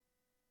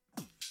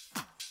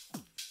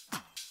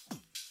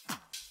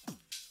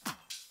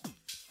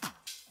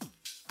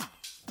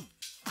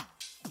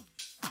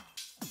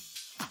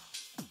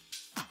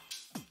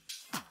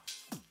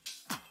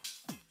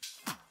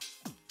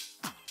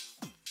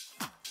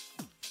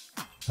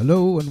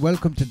Hello and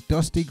welcome to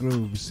Dusty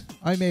Grooves.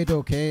 I'm Ed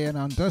OK, and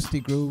on Dusty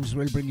Grooves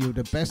we'll bring you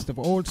the best of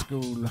old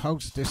school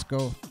house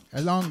disco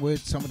along with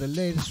some of the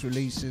latest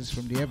releases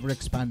from the ever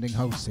expanding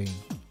house scene.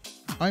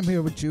 I'm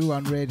here with you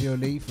on Radio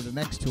Lee for the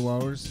next 2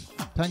 hours.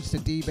 Thanks to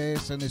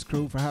D-Bass and his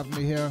crew for having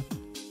me here.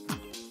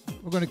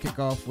 We're going to kick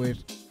off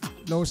with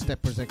Low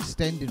Stepper's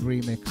extended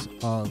remix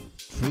of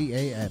 3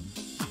 AM.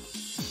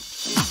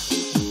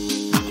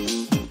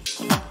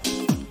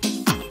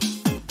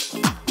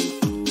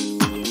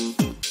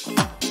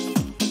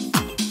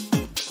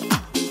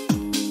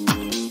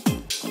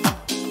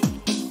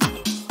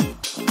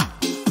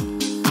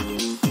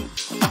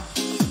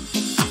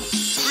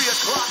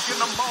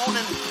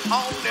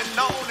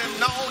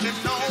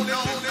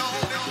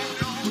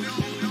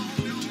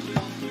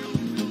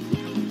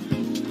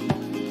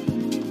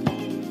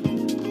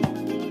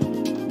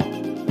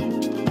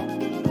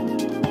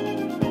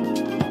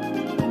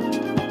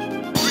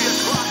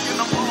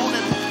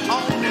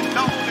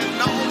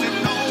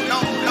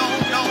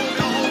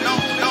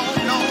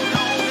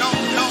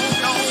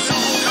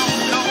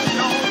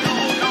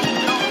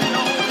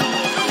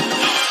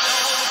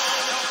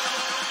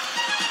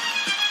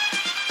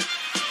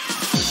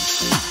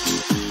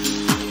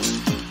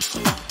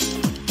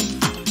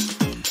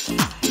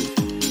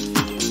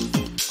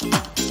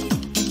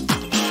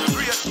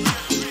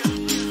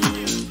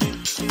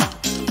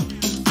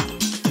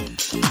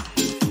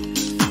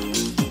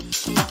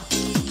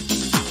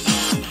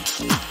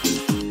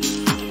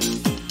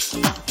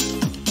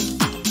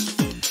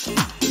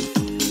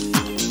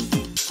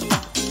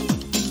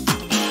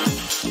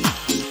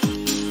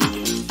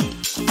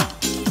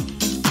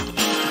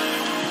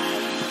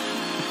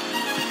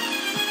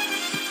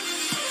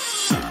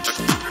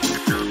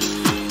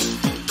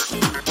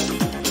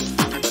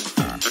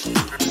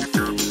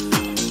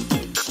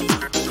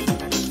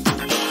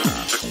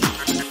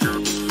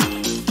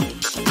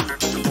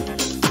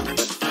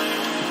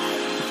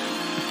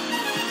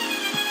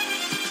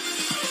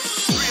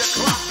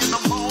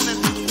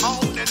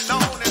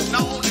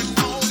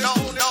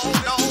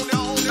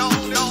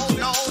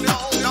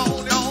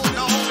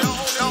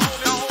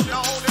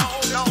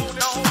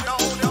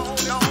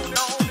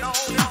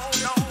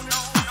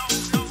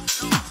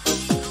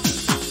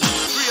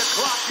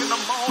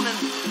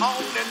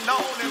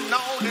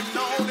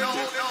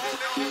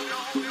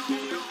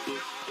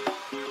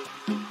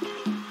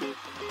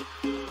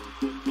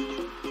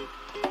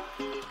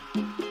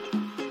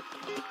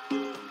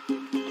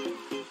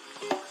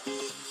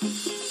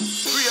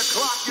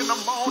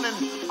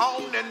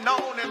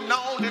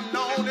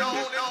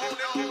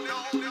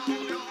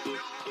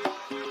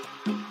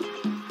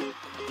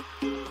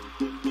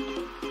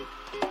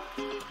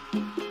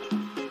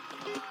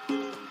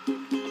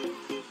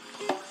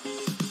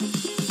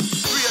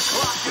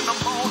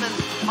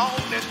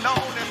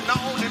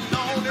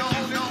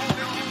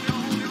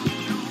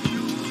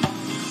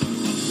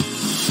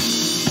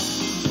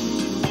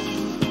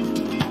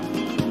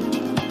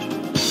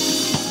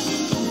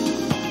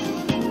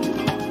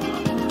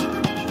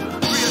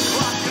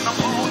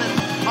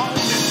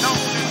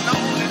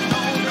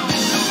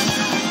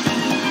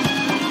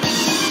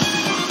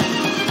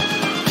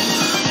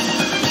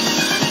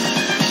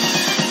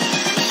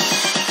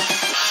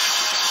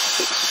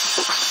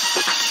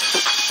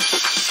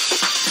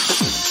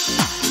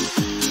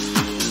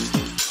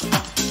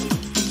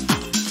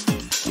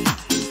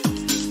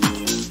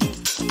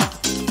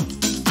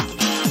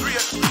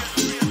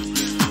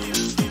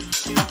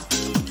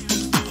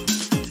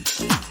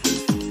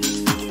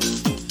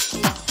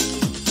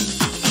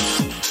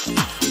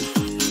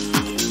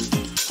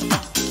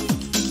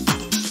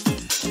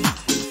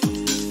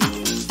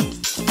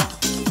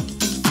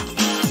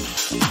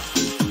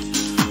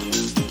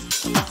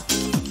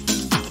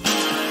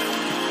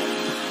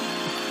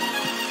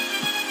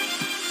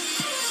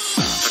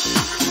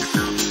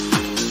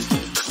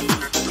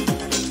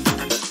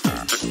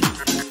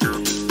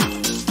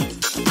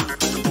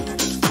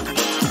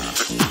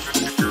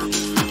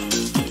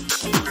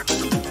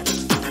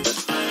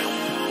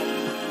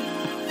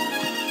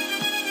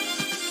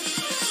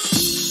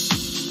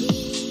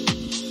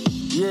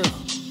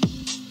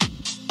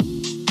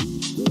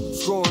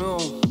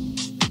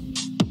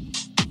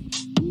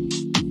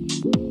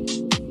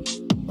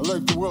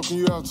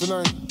 You out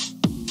tonight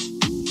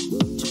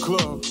to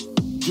club,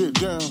 get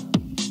down,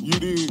 you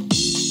dig.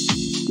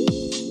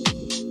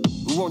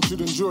 We want you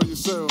to enjoy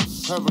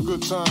yourselves, have a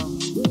good time.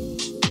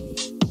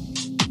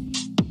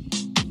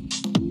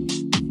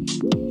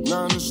 Now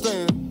I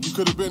understand you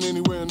could have been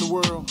anywhere in the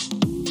world,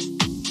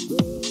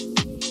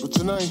 but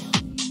tonight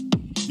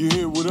you're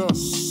here with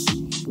us.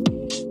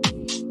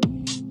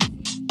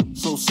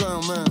 So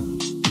sound man,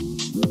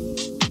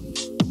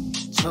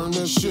 turn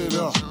that shit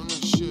up.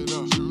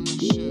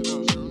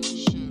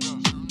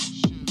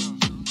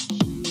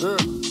 Yeah.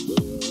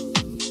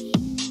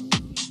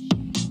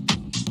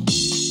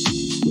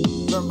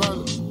 Now by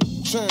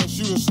chance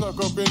you done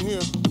snuck up in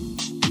here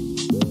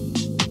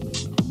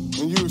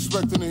and you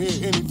expecting to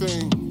hear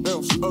anything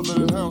else other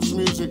than house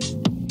music,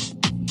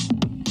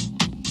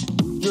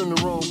 you're in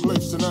the wrong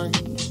place tonight.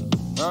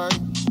 alright?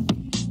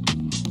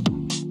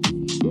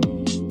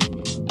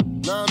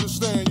 Now I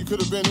understand you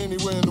could have been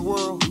anywhere in the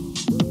world,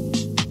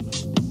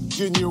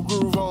 getting your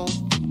groove on.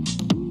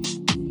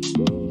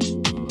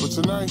 But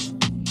tonight,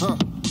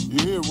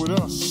 you're here with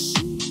us.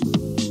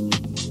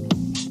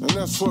 And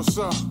that's what's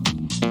up.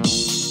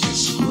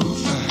 It's a groove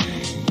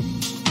thing.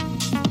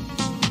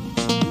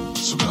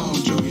 So go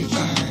and do your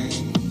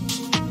thing.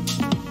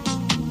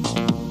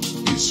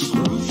 It's a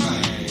groove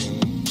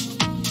thing.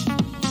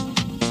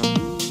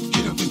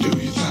 Get up and do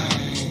your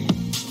thing.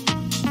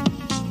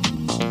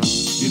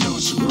 You know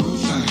it's a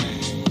groove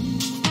thing.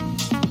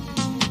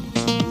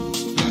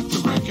 Let the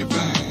record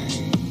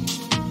bang.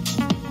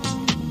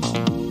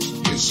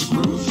 It's a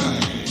groove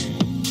thing.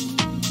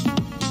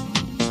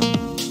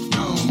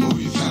 Go and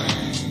move your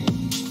thing.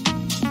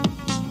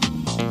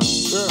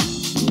 Yeah.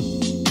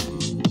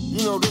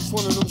 You know, this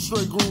one of them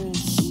straight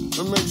grooves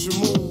that makes you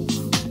move.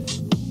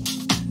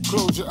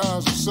 Close your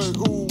eyes and say,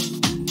 ooh.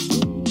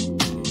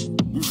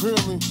 You feel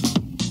me?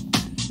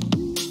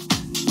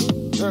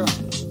 Yeah.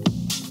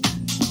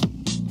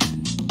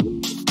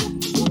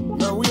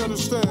 Now we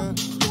understand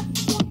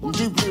and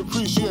deeply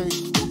appreciate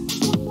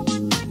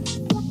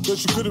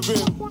that you could have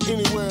been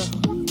anywhere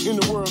in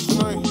the world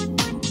tonight,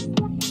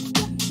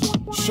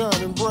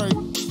 shining bright,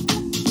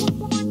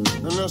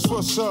 and that's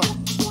what's up.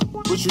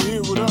 But you're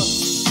here with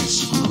us.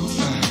 It's a groove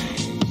thing.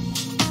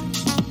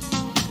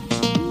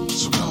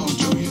 So go and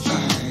do your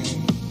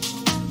thing.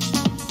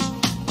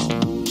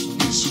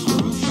 It's a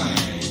groove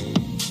thing.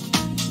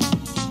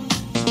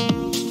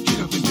 Get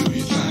up and do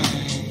your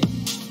thing.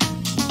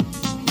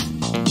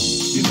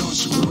 You know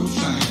it's a groove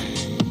thing.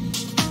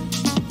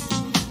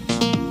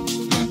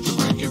 Let the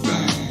record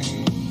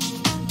bang.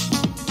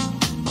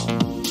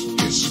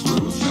 It's a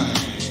groove thing.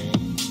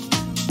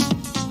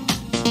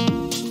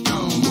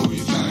 Go and move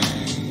your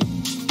thing.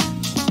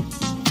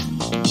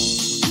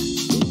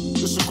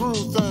 It's a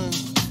groove thing,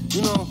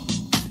 you know.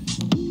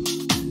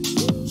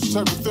 It's the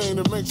type of thing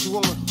that makes you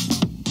wanna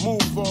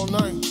move all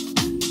night,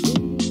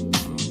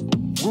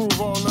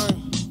 groove all night,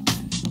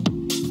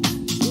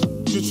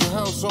 get your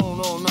house on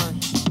all night.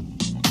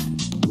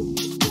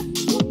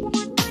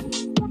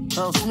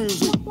 House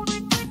music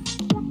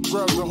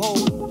grabs a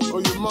hold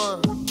of your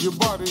mind, your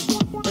body,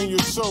 and your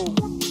soul.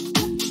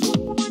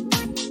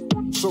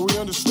 So we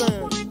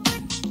understand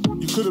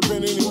you could have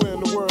been anywhere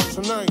in the world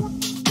tonight,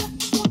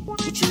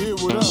 but you're here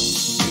with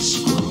us.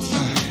 It's a groove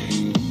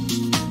thing.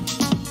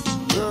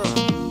 Yeah,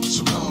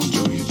 So go and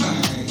do your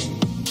thing.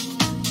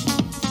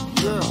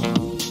 yeah,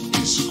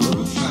 It's a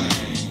groove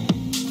thing.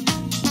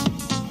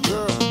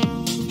 yeah,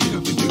 Get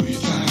up and do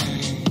your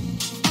thing.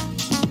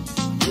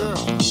 yeah,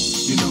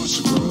 You know it's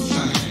a groove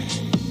thing.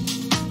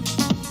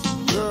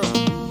 yeah,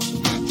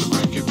 Let the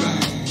record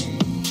bang.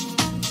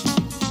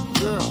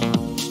 yeah,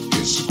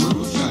 It's a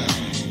groove thing.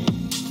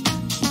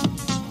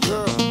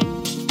 yeah,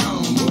 Go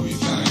and move your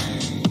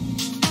thing.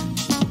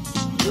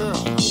 yeah.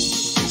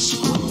 It's a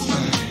groove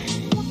thing.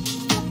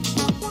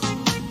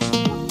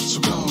 So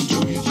go and do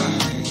your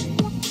thing.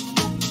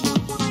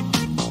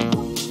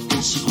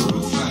 It's a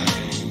groove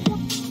thing.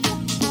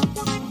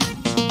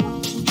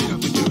 Get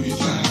up and do your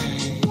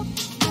thing.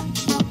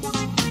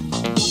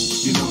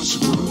 You know it's a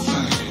groove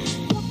thing.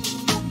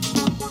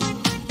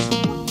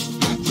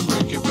 Let the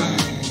record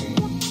bang.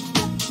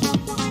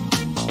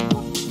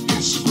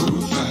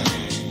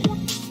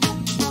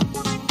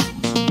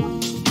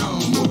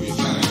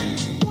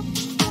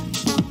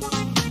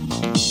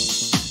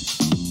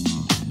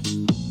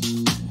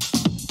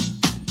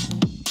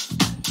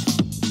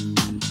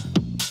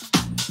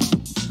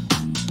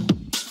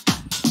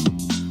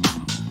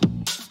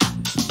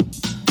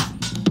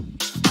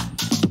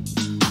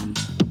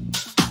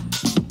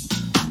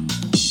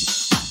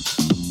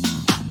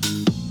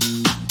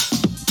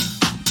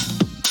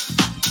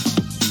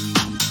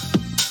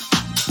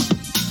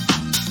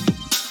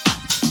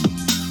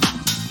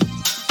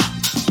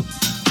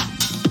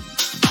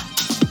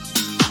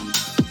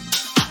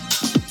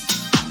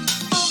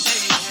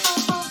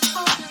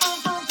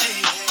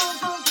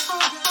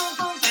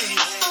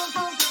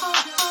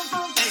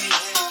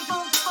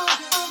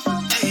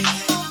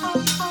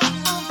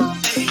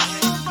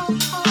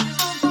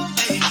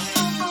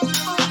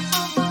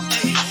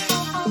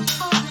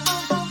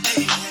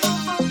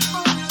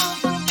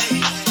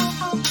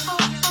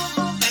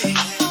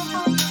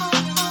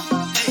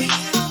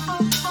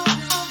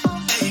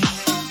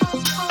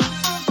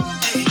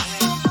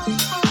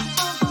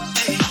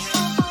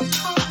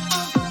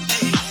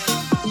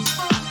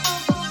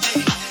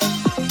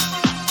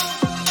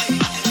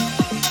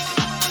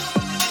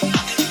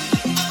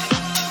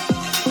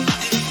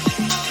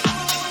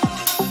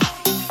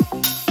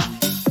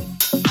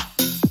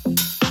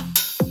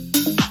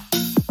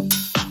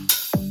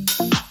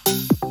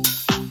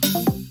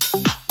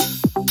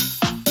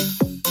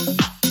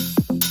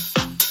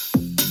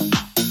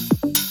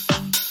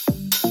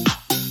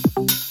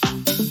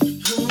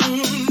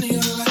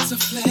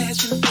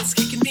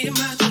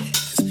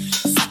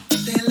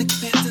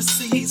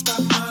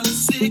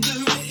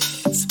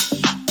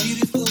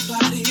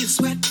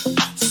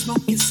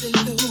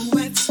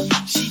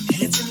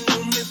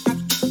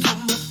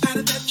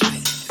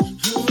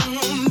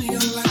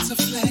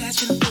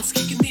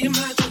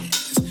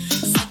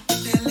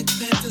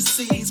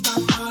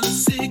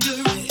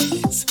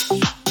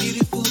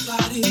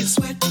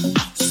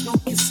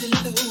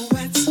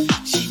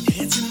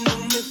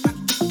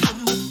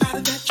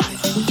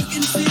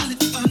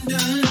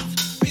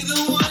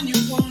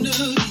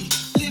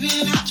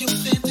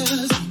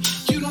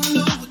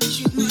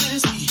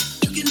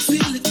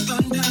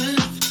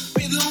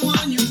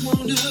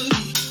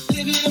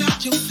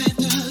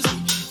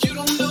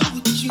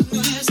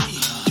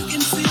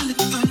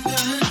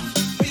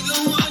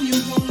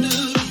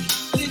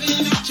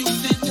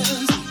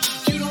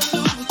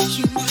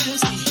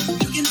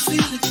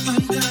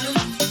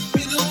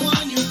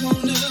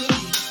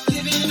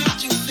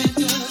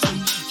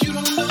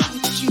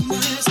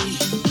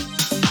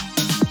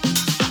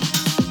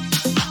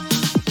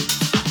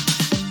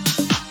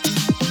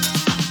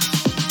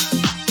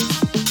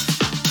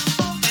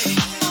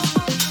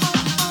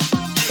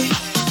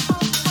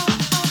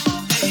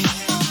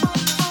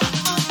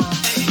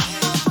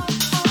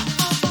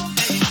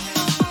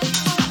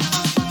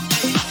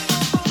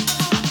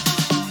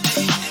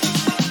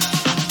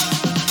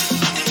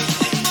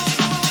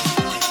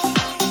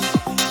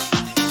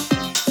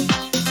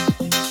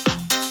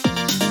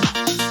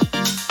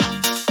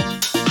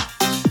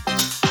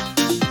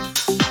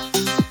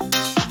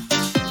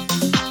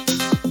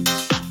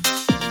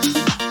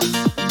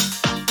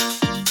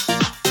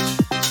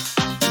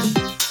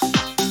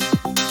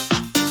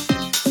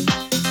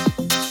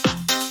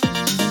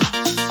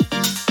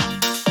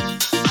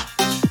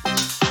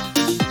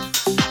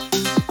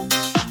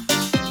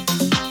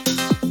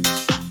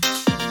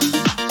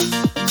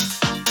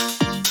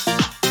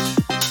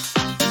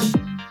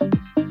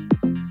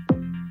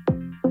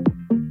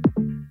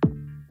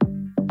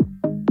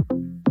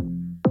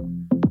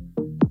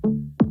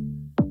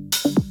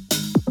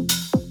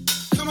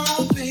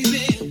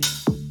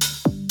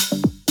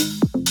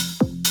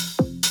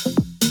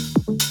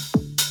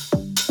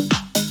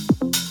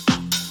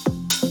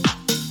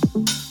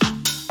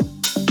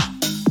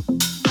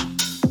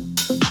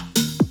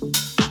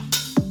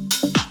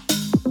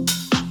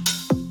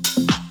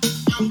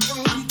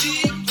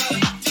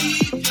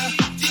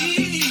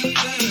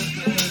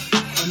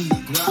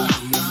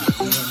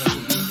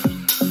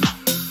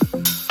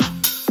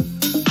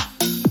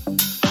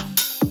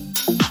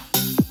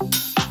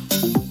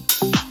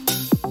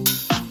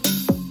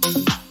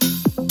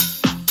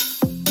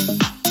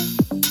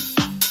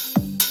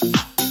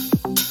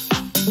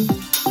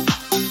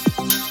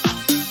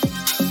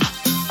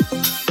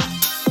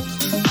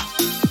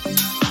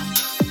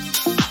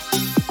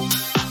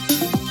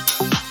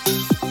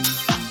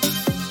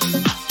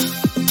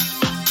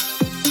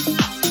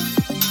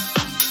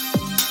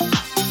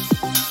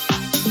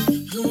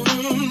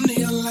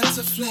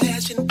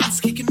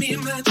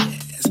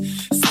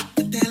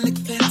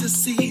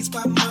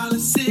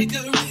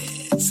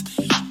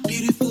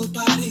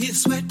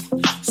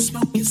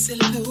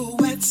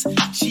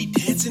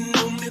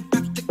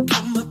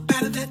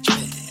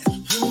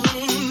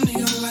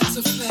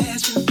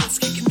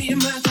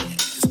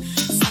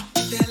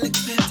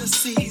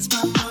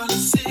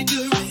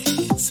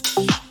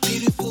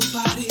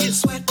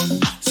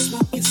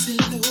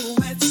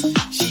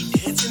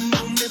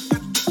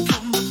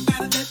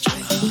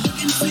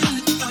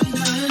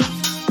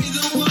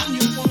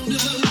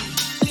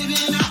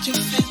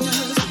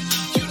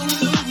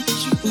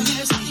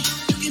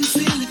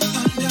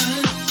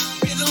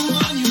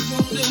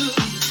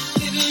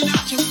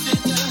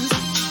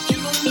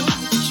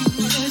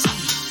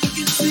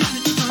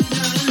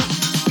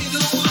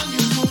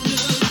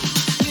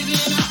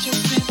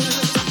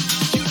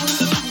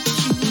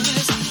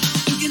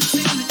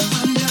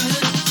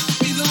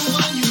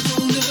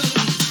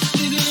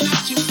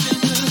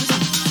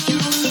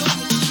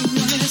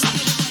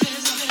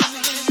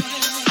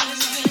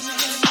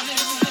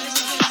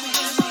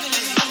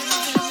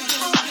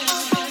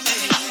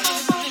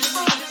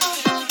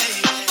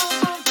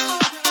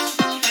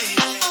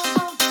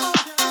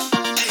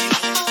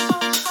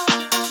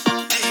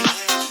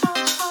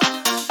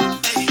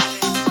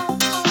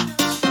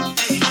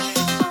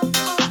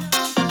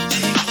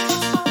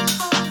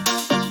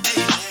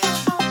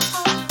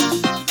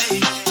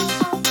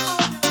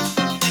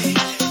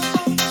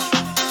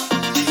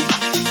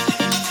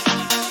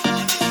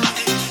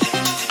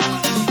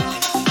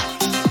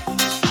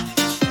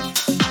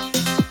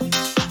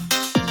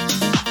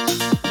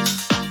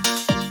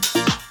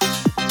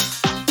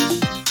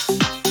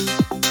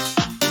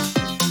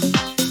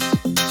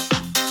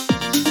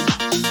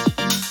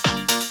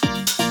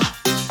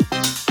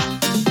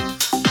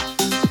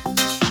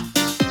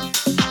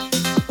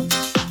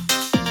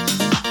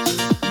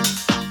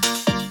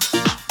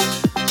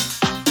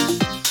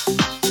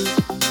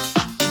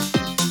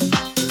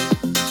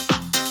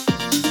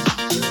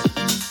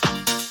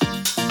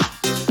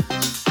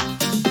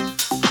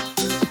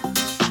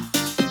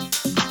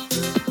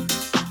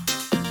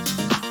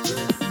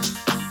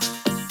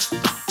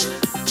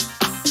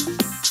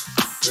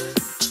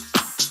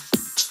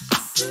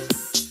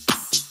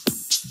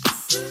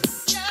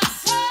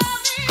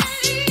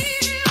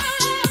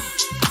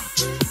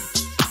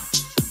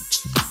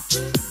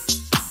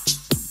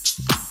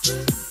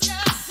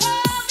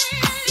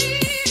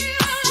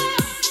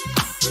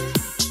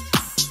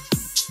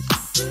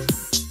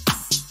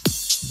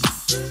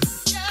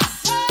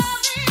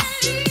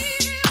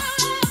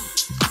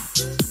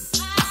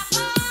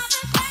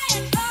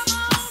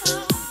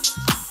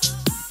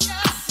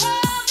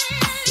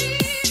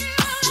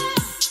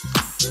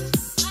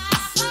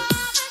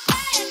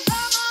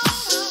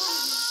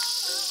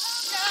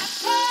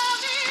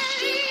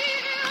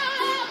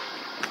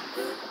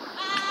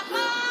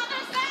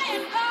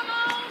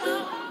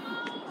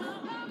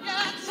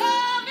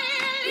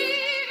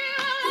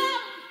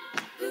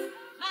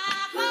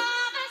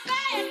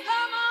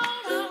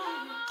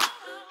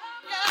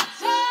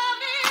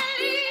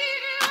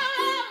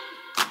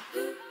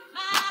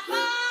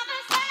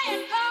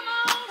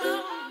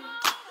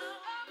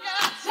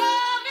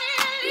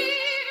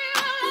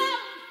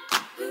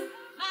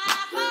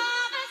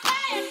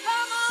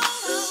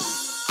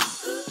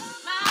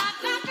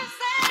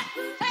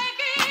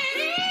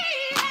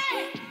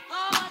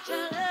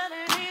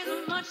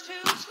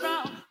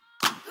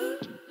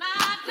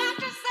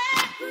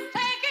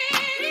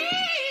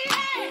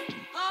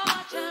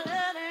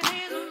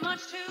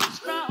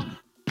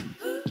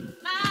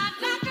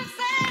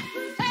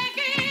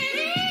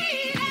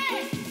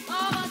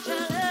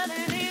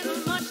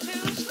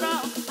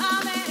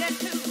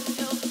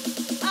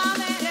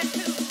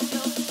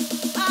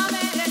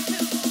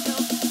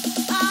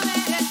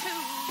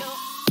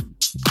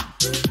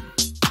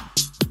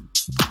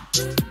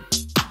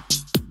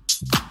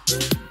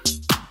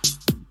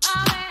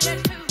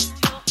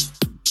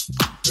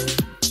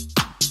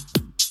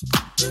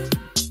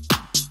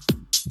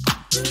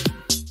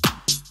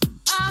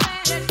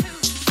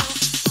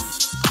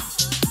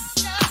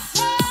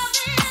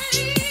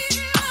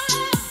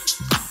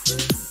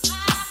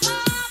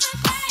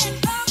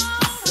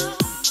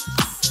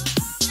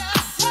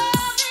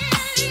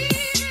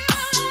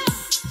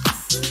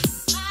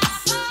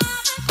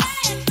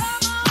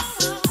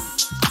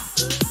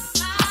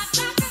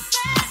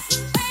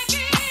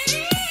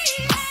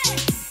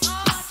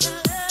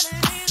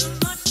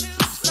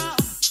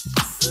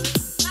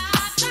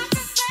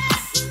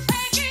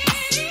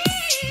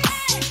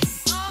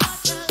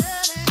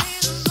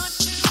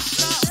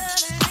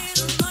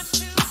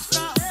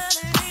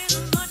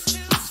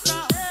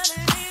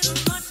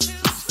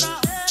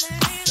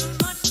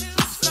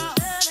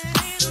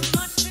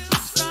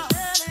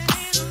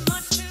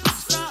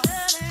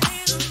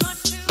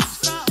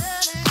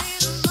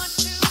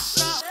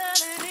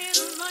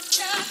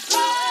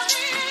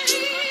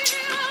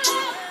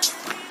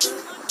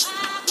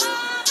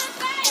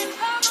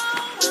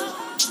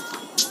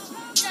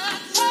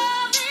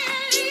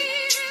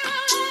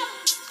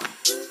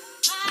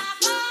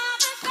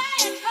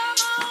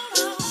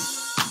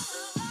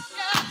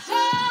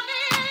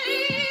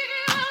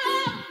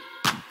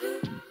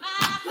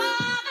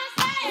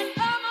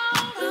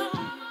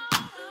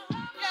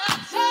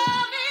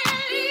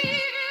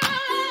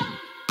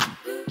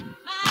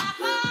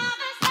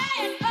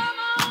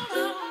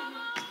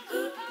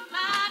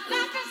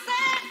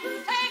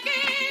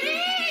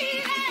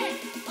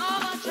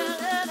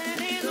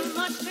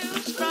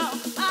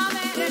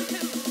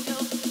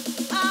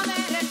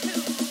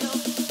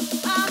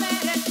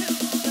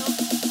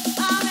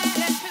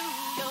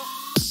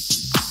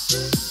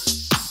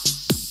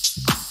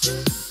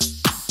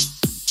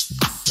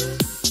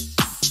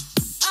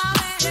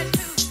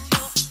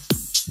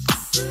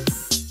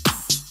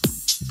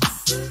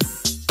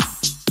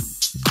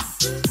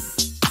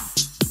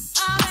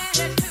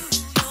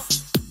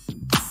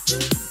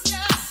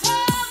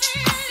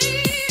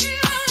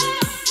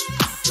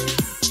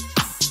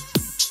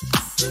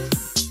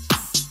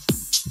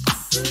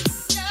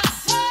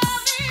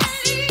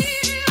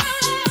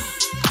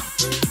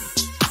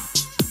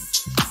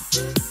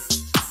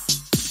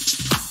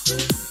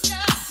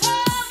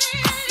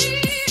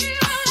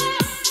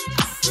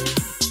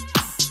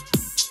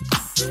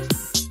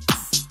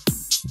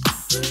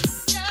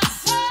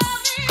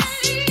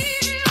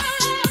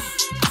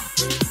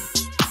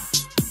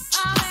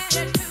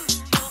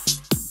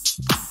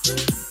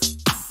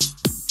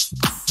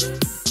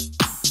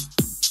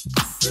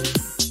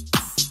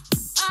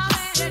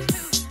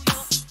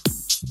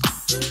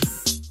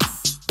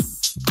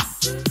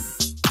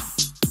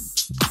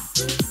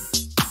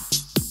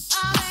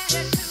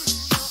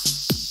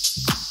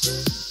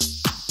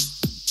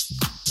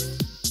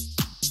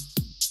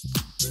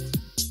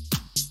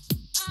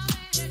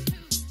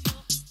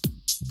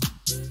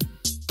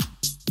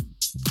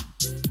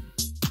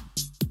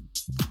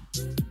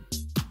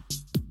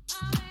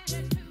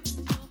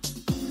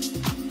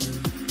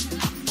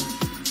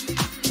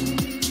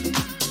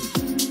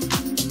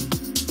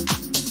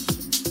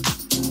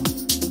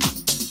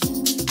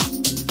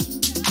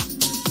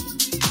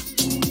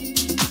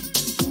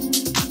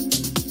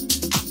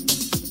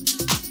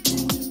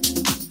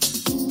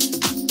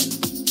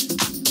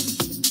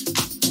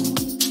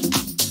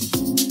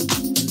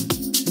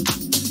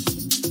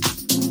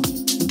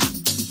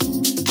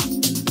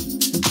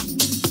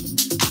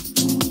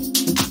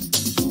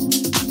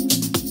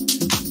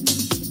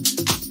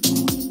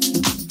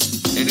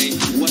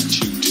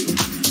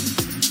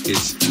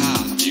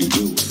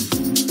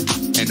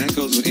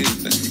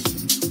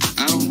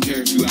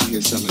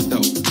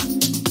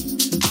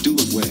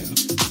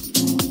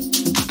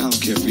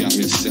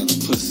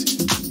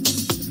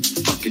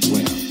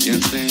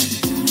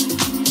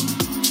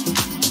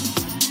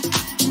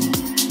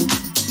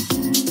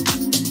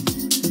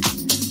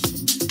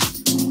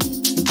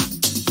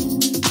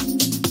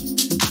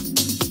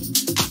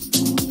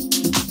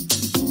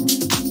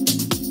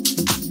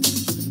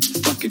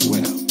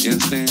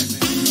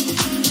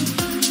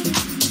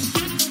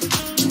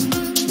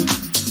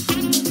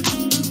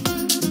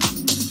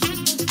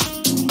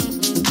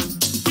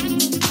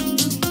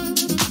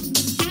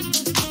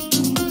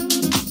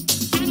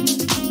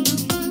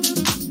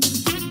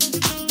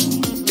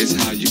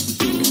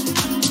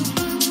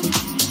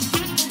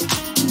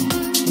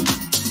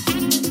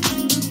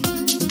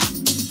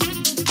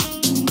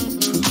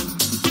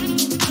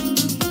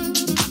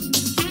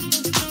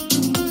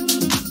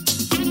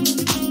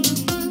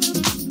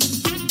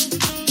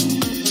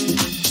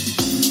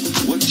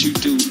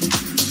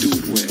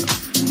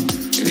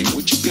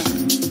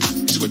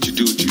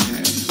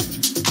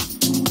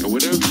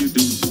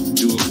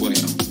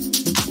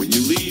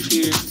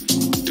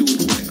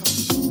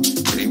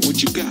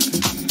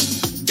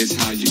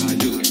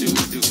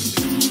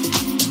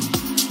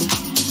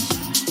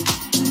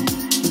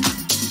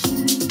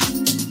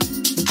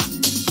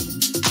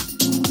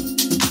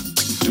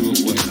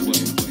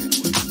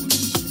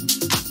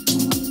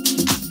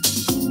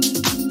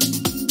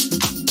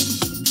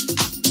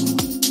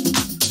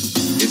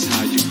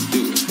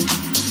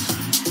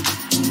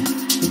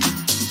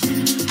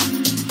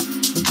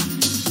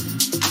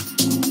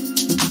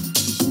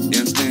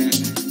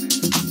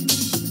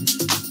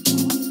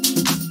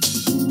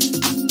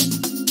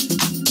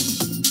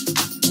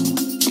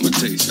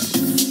 tell you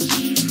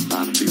something. A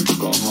lot of people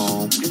go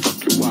home, you fuck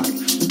your wife.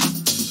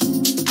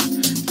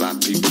 A lot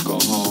of people go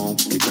home,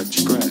 you cut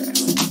your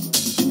grass.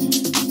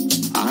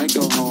 I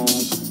go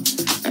home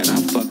and I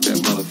fuck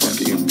that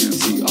motherfucking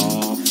MPC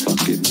all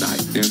fucking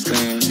night. You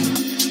understand?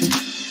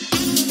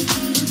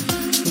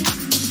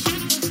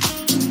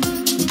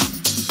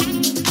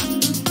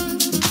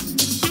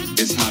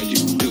 It's how you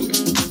do it.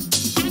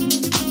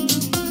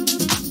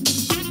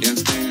 You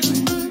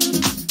understand?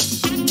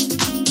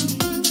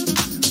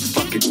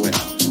 Fuck it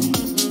well.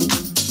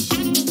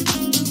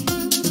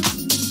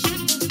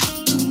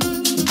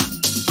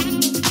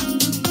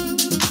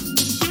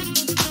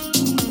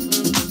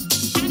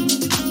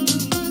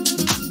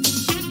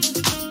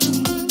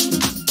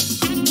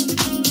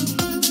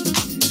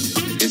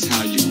 It's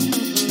how you.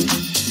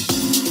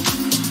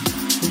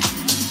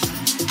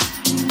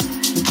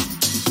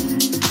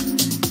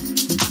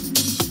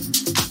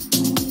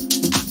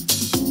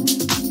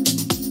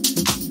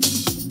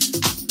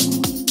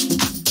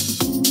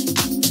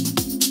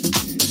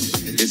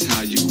 It's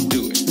how you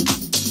do it.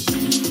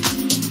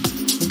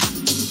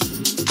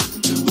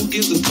 Who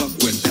gives a fuck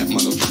what that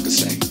motherfucker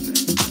say?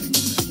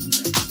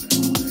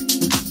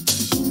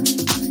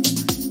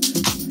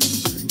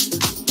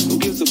 Who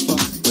gives a fuck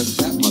what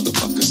that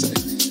motherfucker say?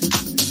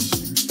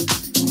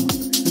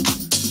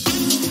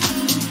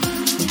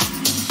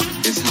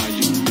 It's how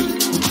you do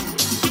it.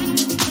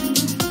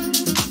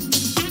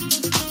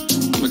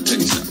 I'm gonna tell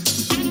you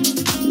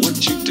something. What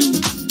you do,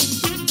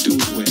 do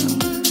it well.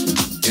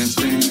 You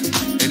understand?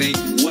 It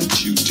ain't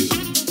what you do.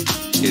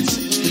 It's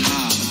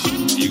how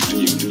you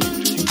do it.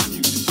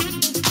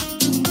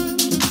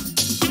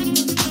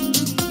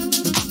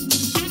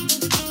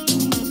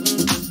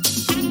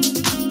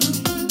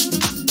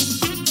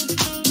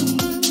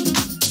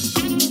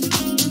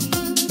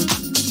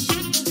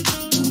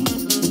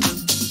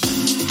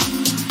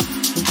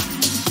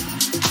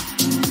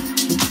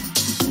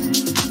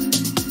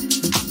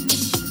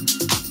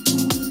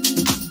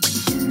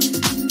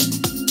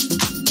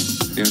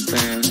 You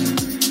understand?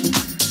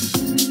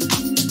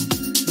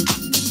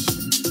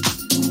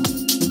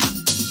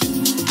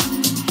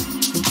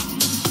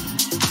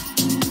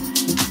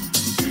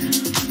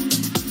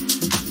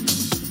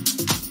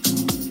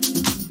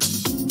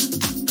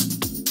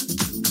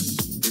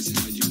 It's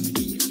how you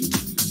do it.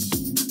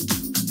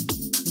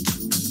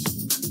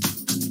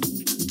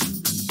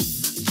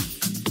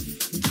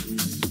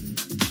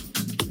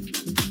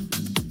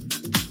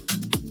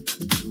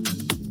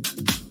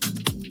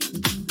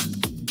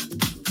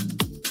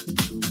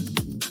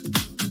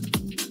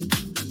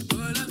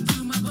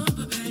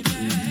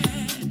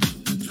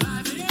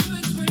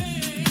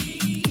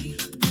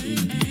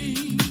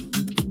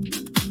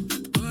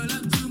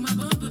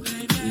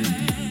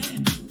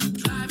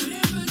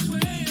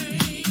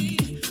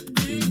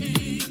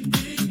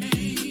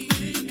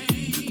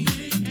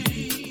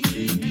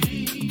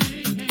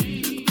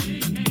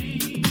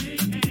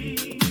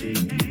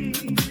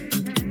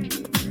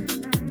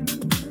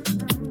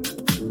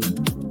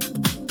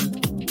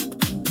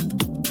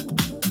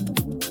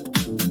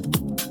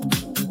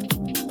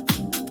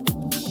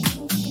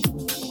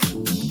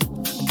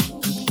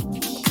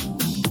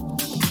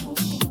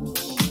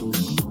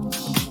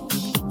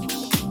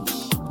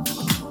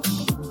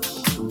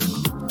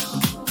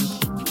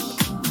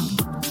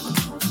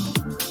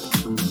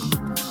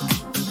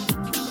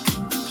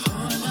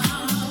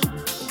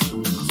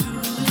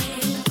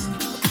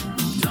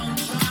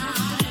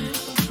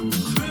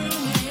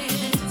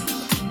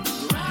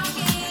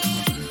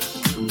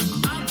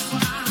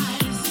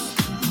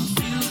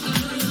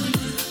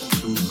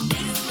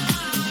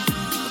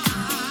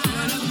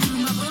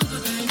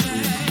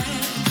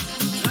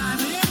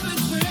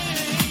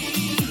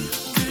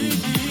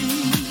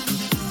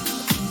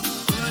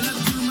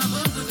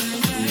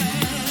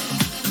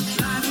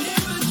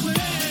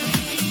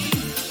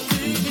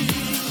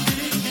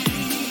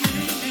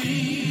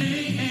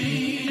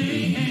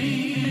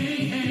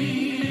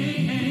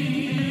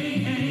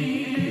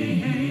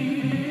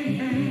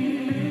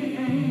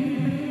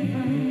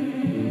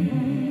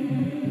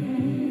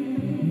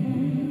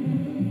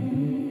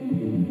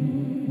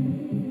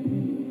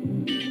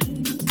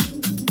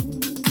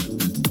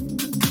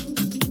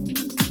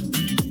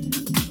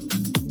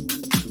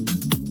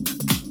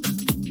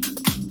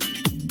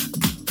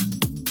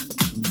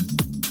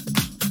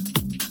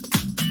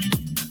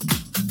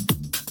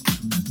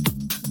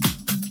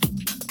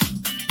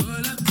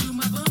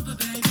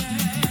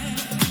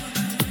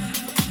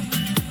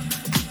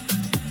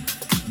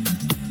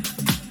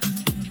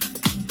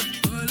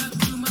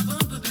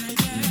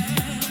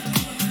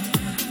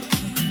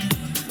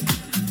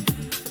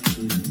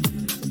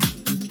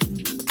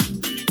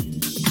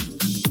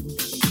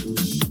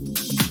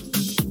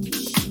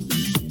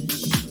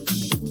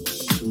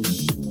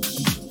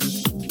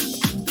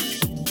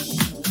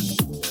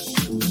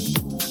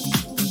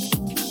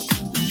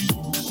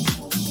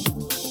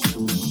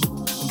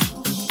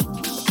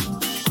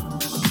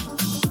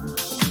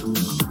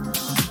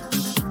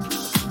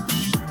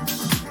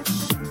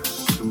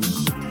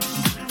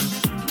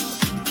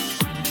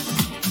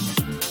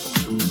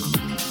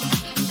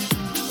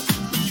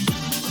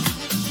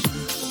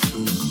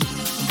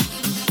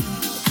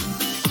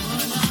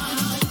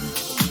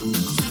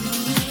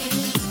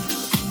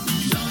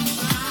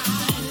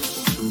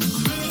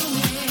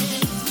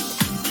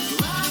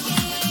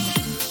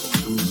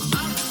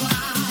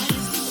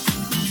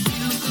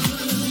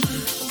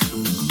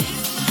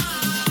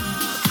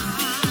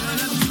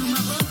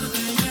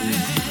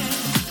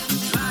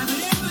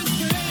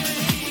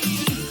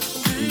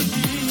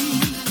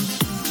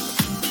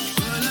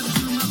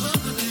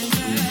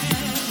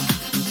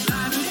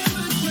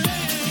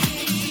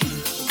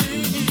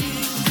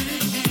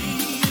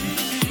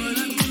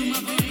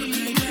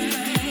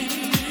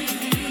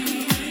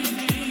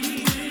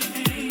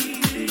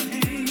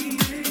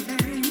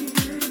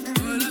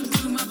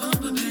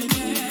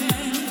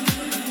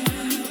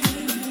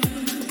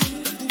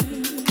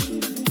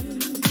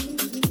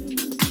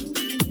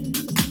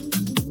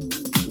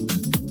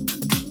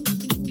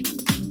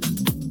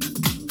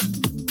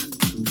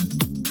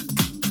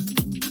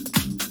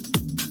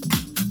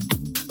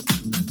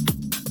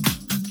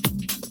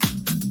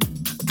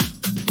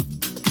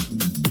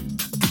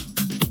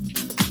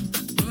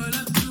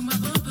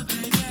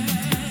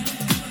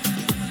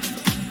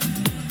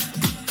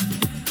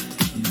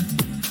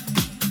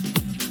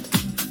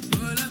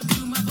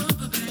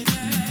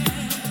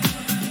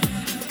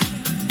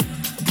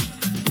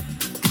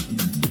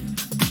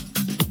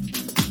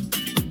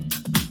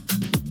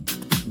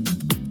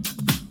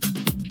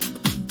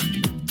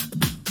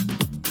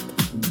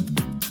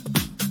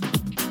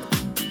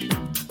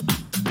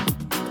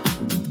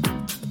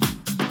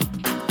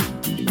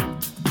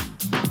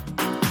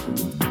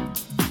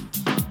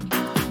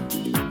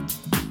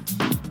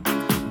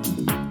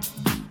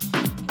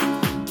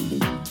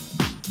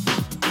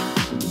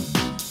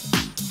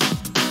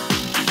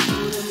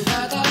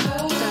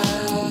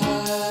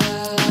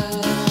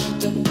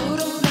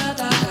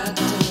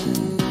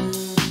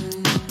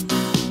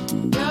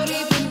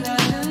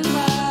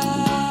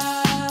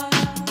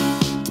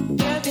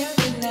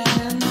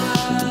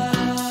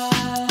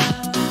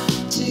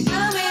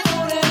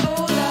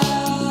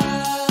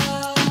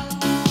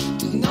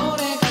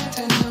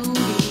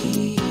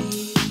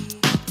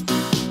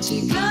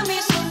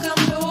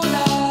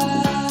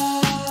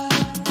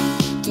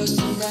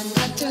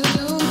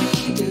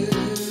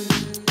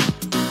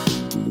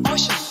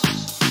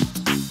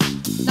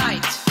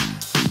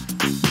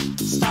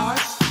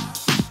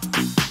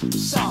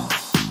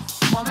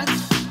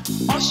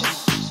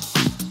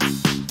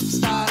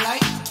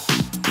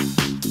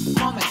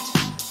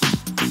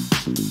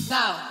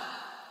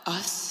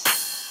 us.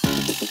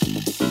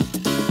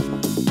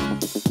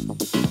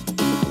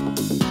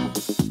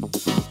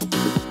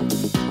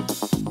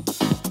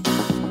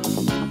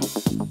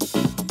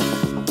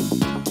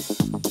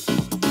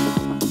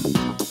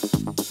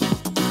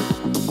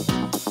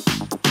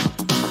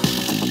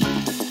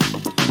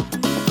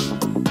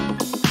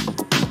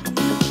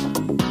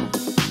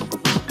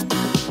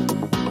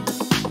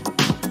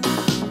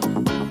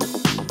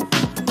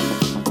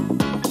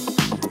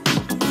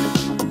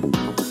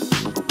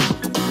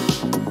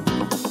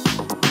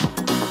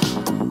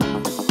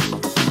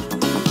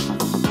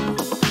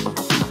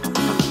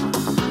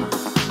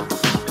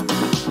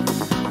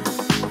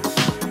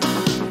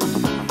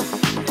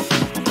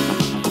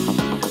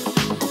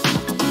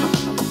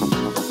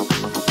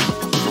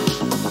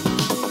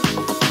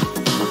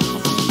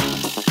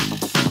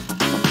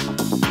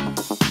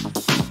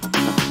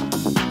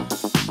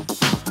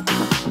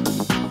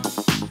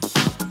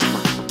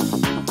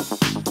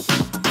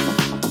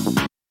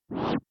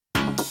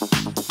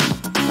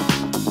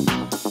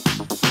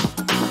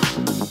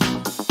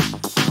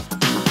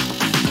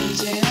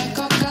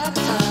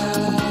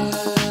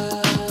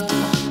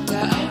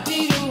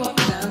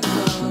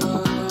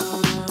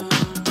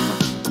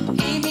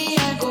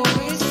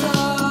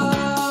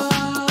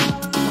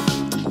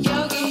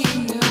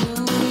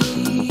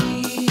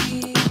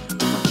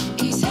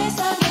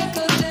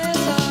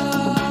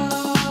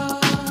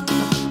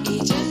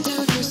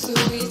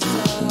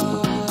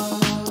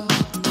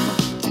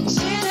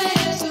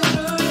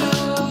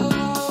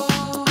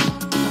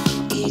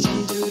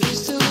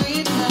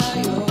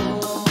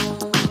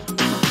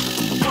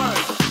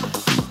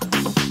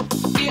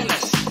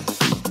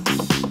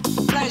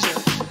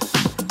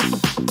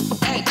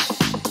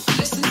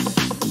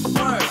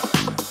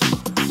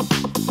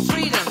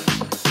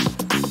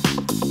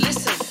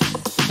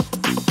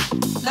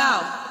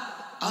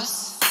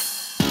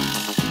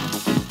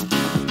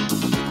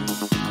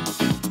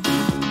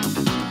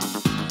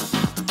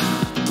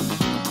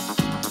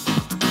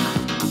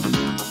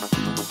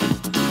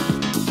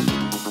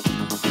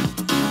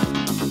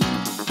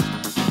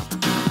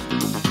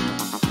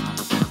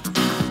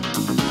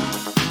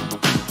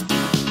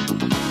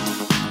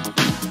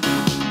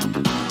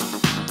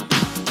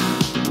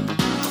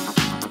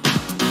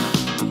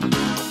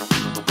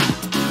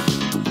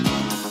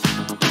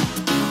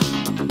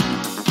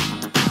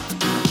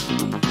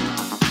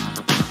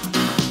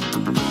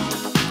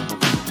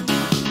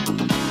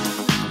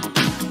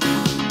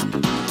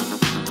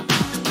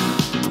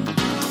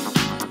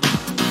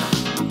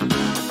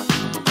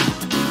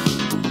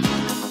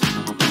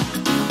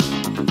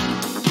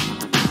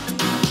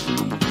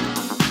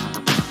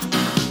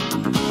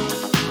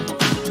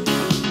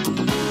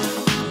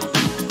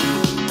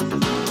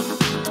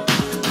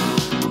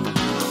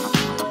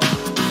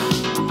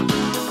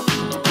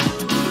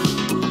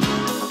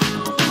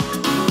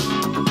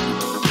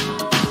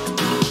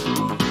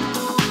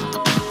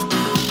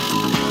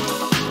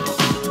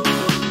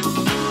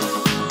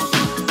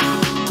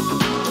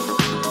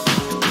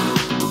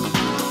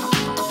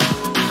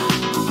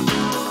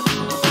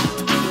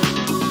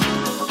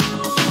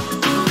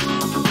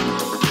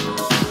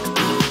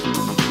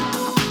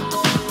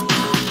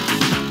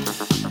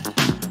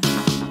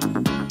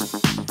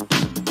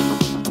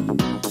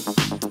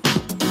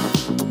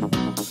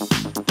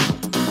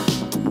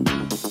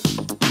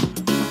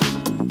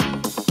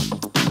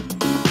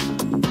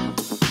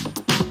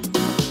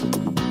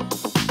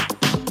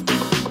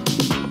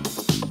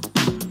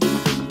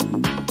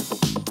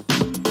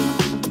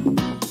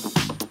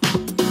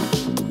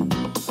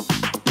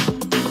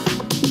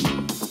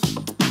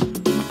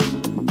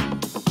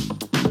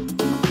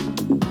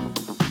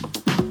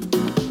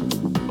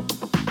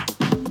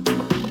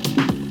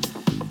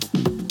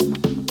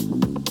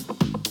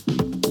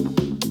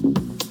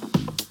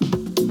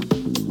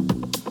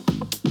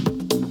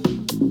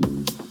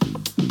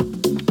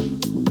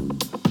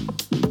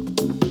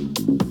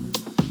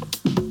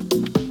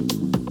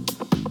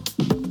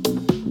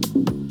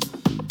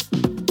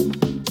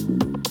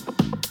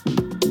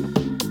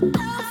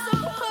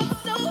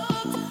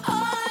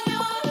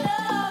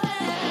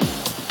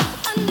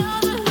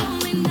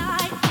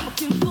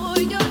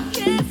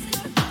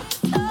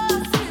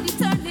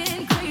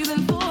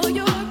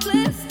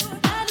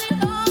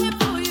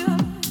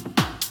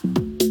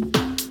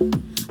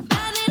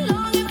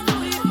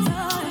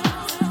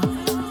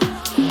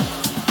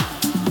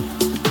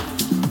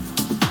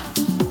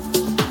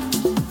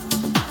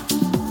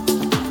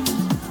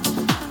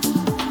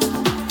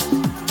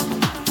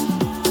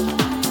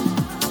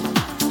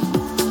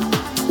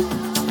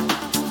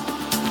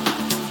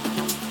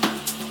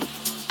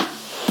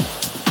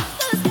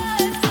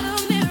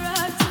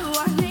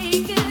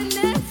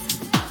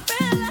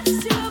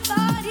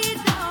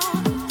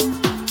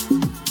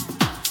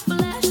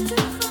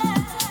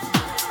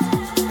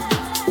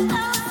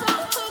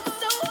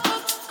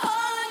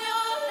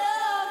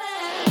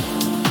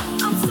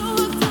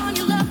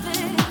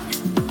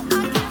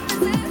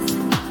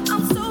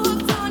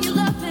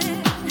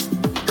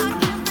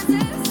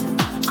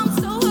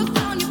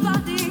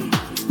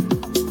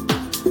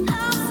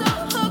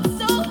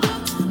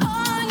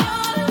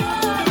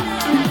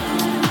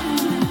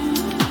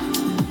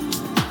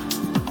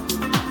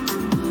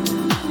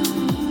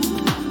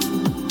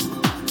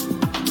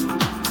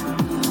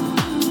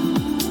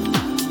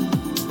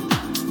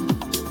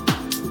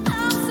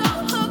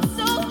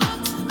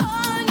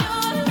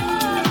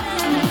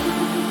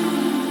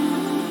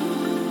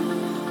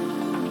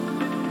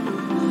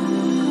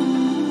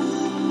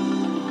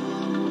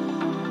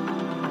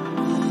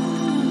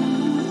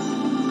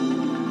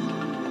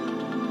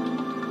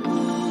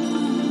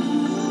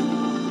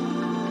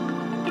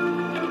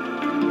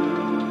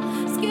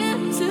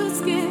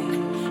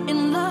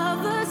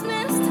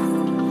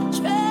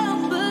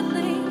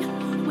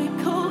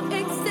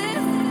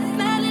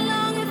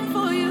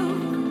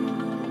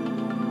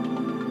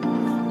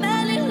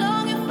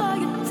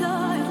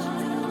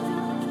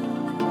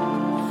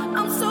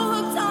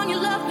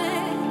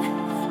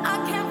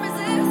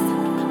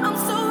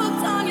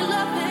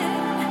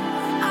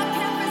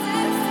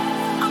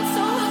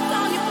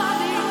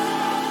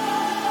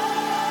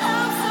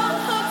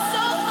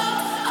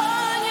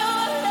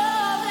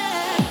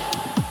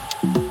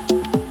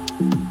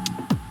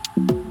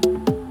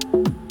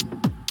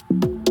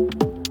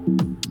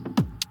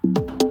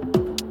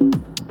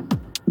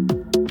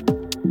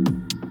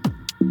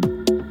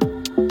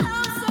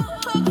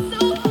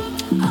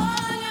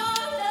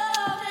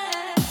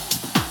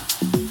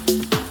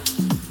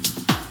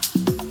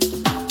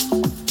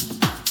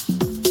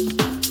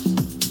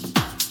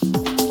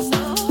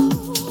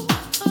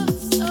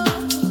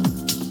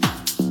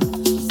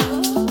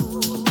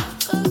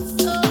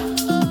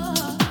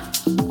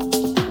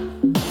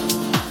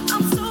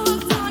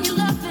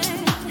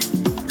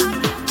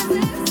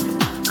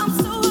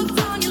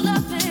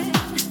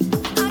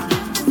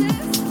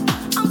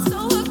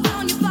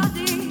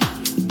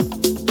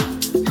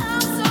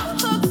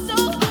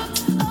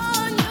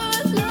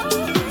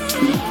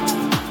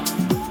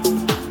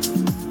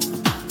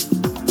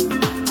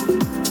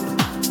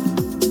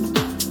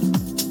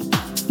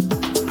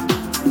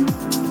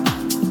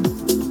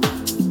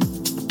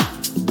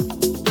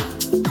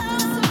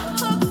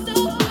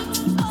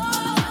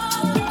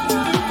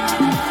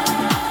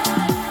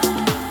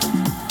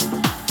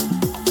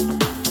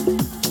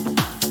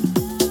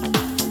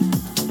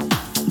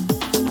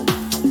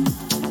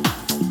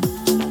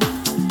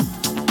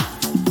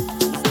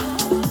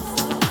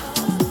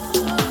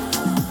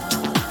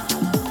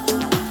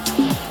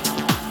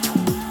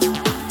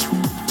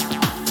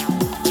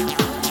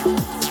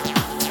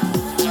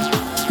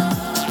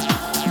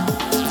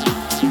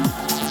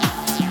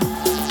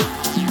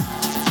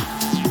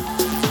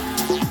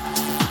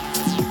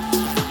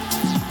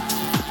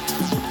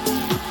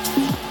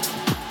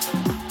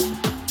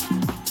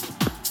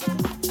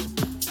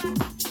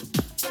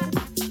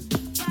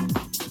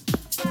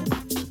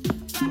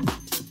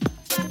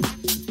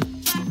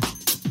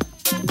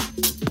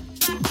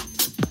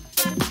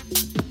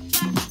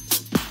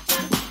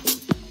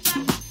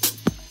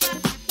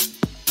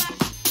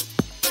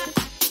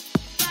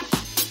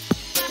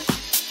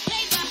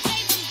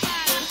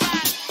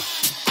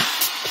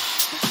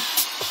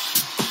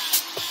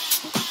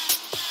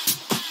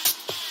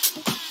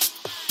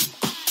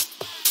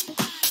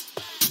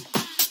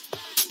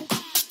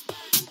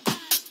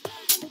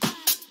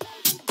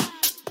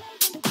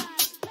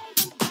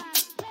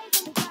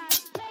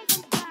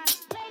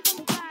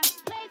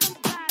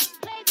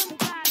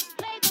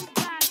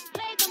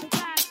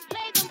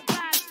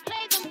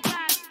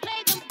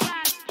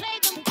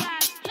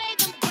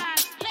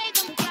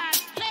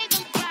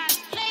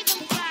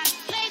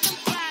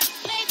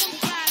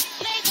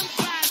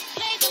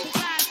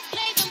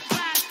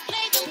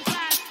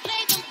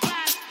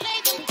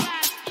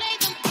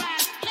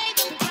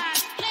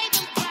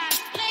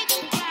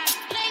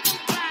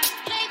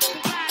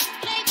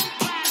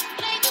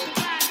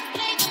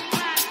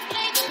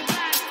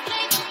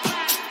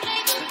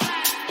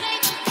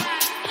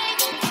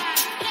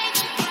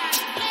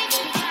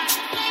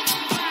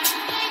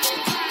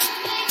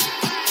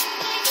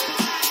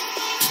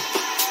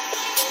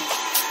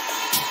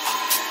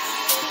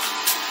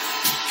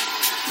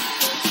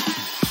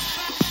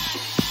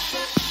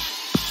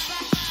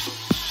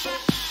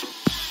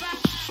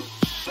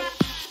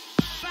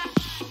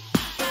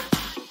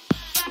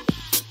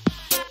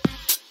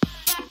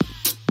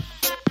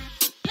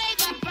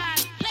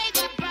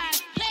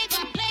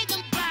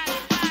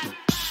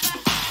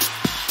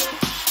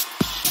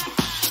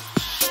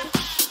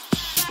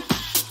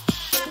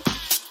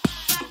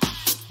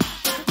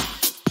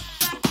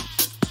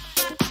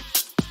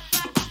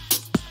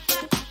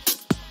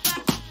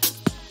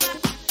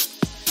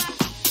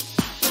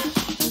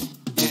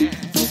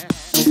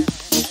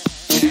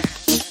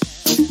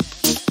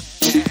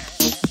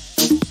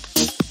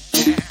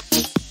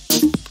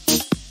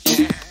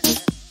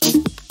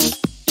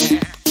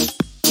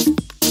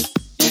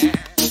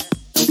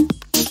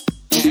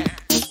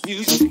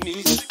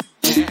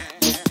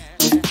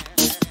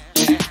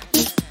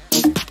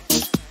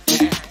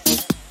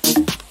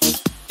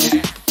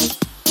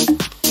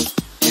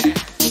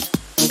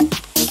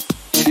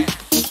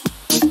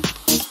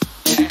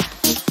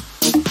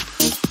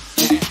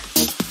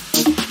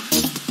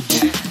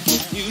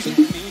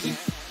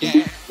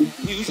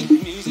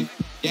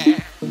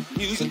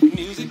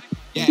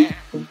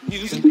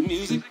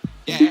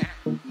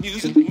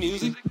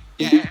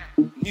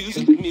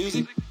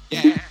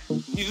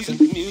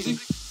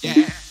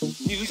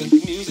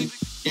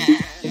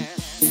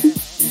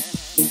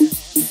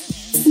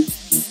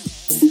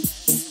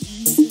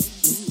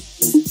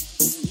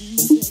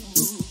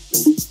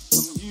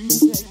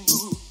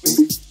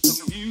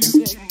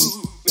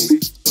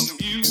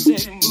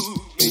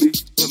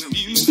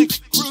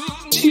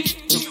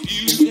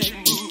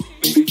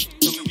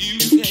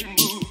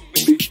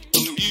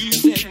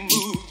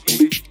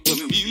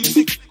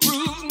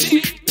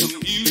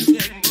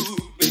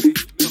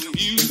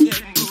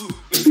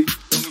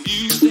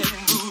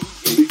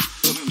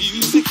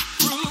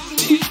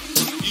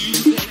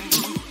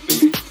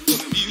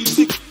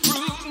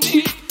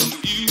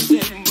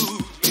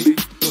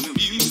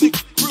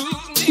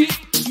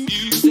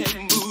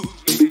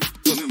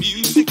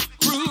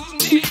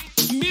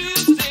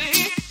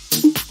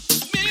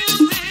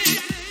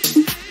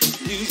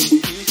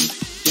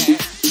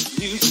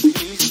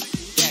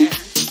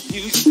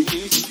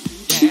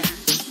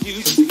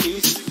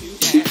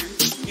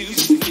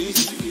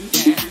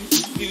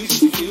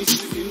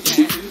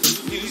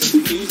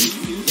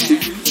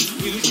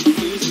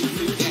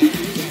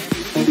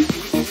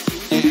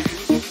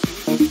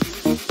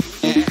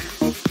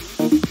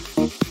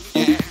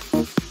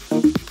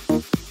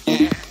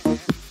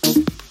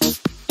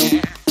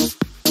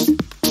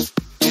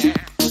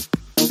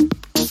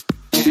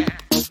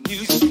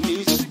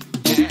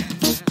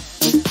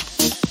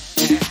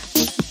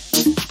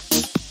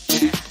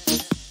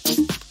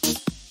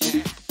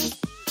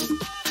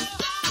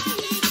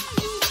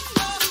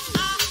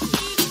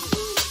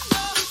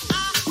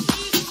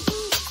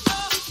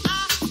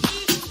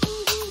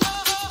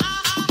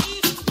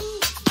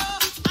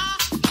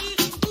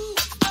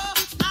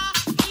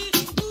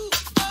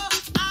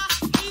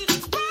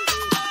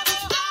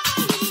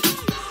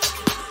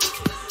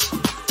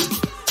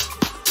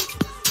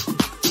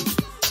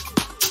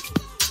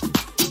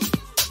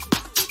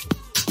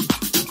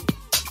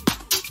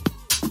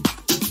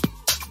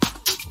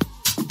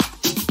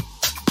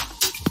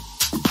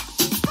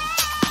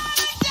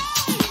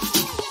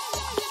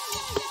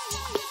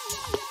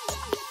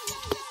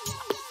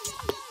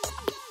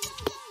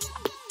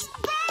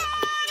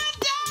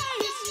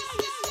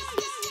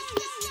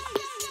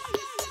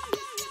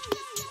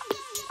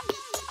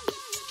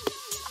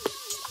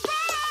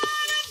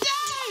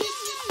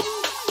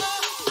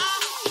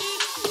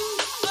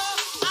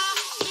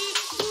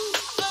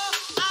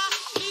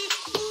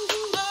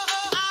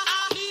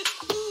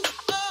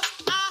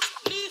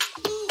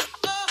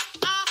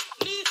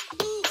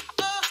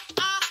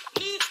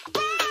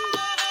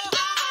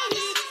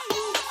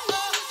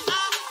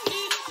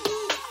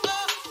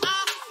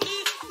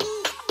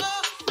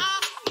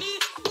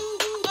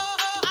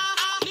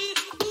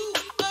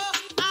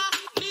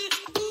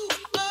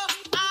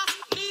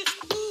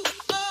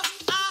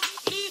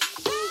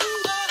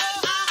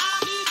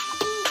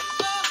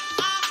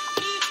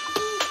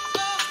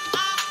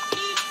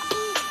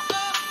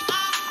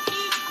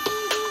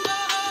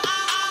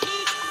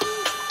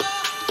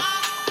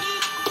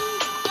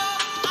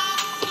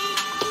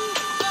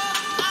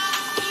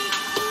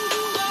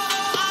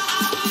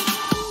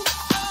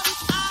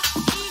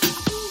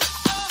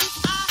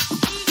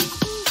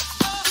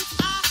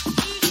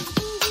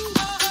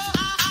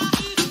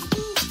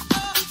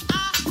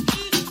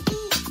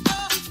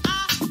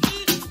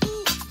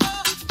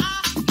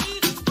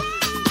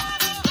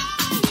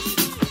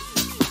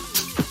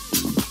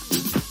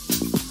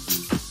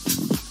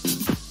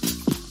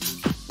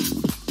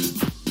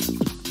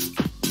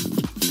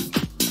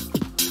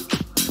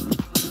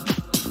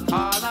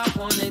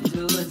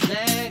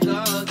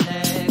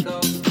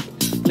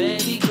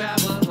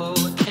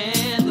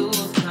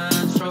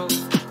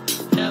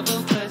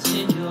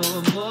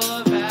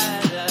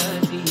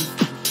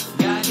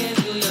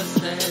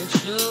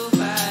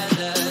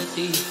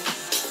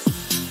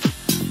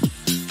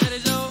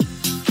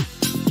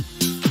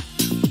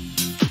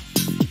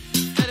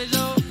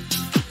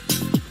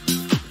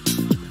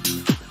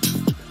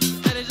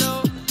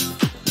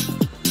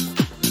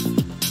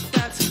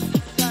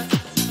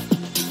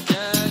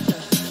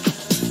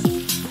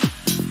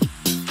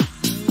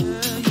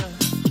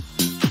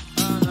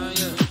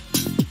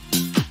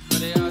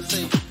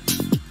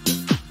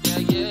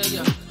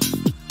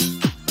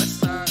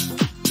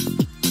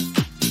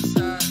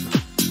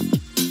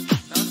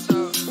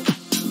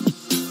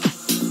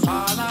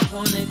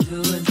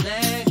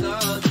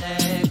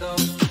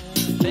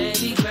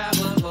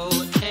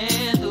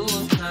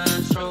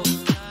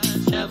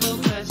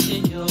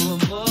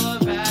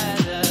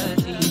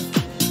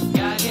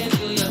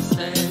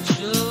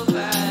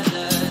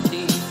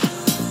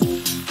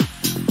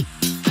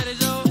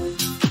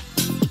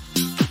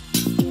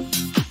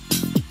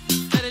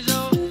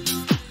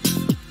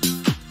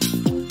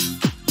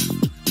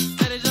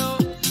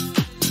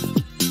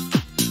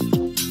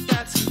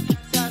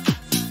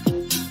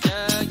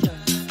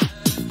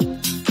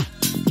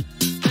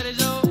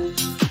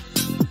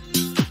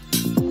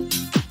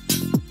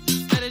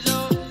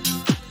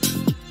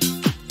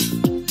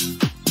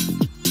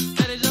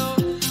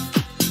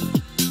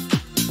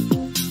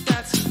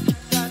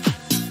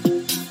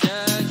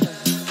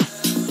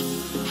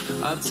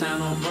 town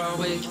on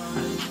Broadway.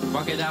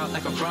 Walk it out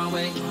like a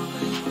Broadway.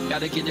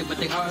 Gotta get it what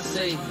they all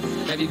say.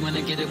 Everyone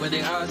to get it what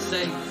they all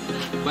say.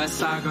 West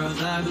side girls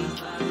love me.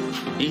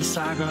 East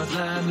side girls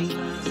love me.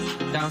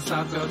 Down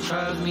south girl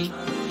trust me.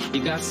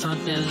 You got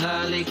something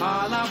lovely.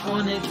 All I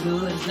wanna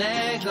do is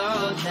let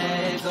go,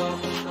 let go.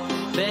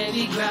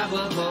 Baby, grab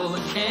a hold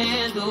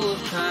and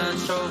lose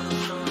control.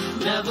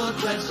 Never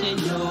question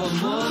your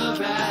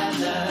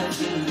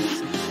morality.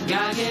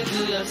 God gave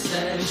you your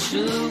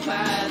sexuality.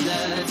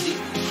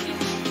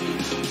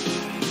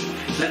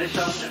 Let it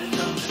show, let it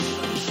show,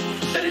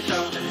 let it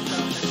show,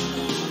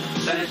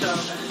 let it show.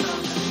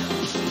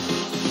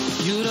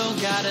 You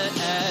don't gotta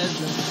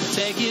ever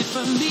take it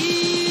from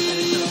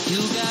me.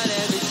 You got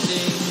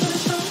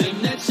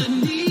everything that you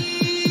need.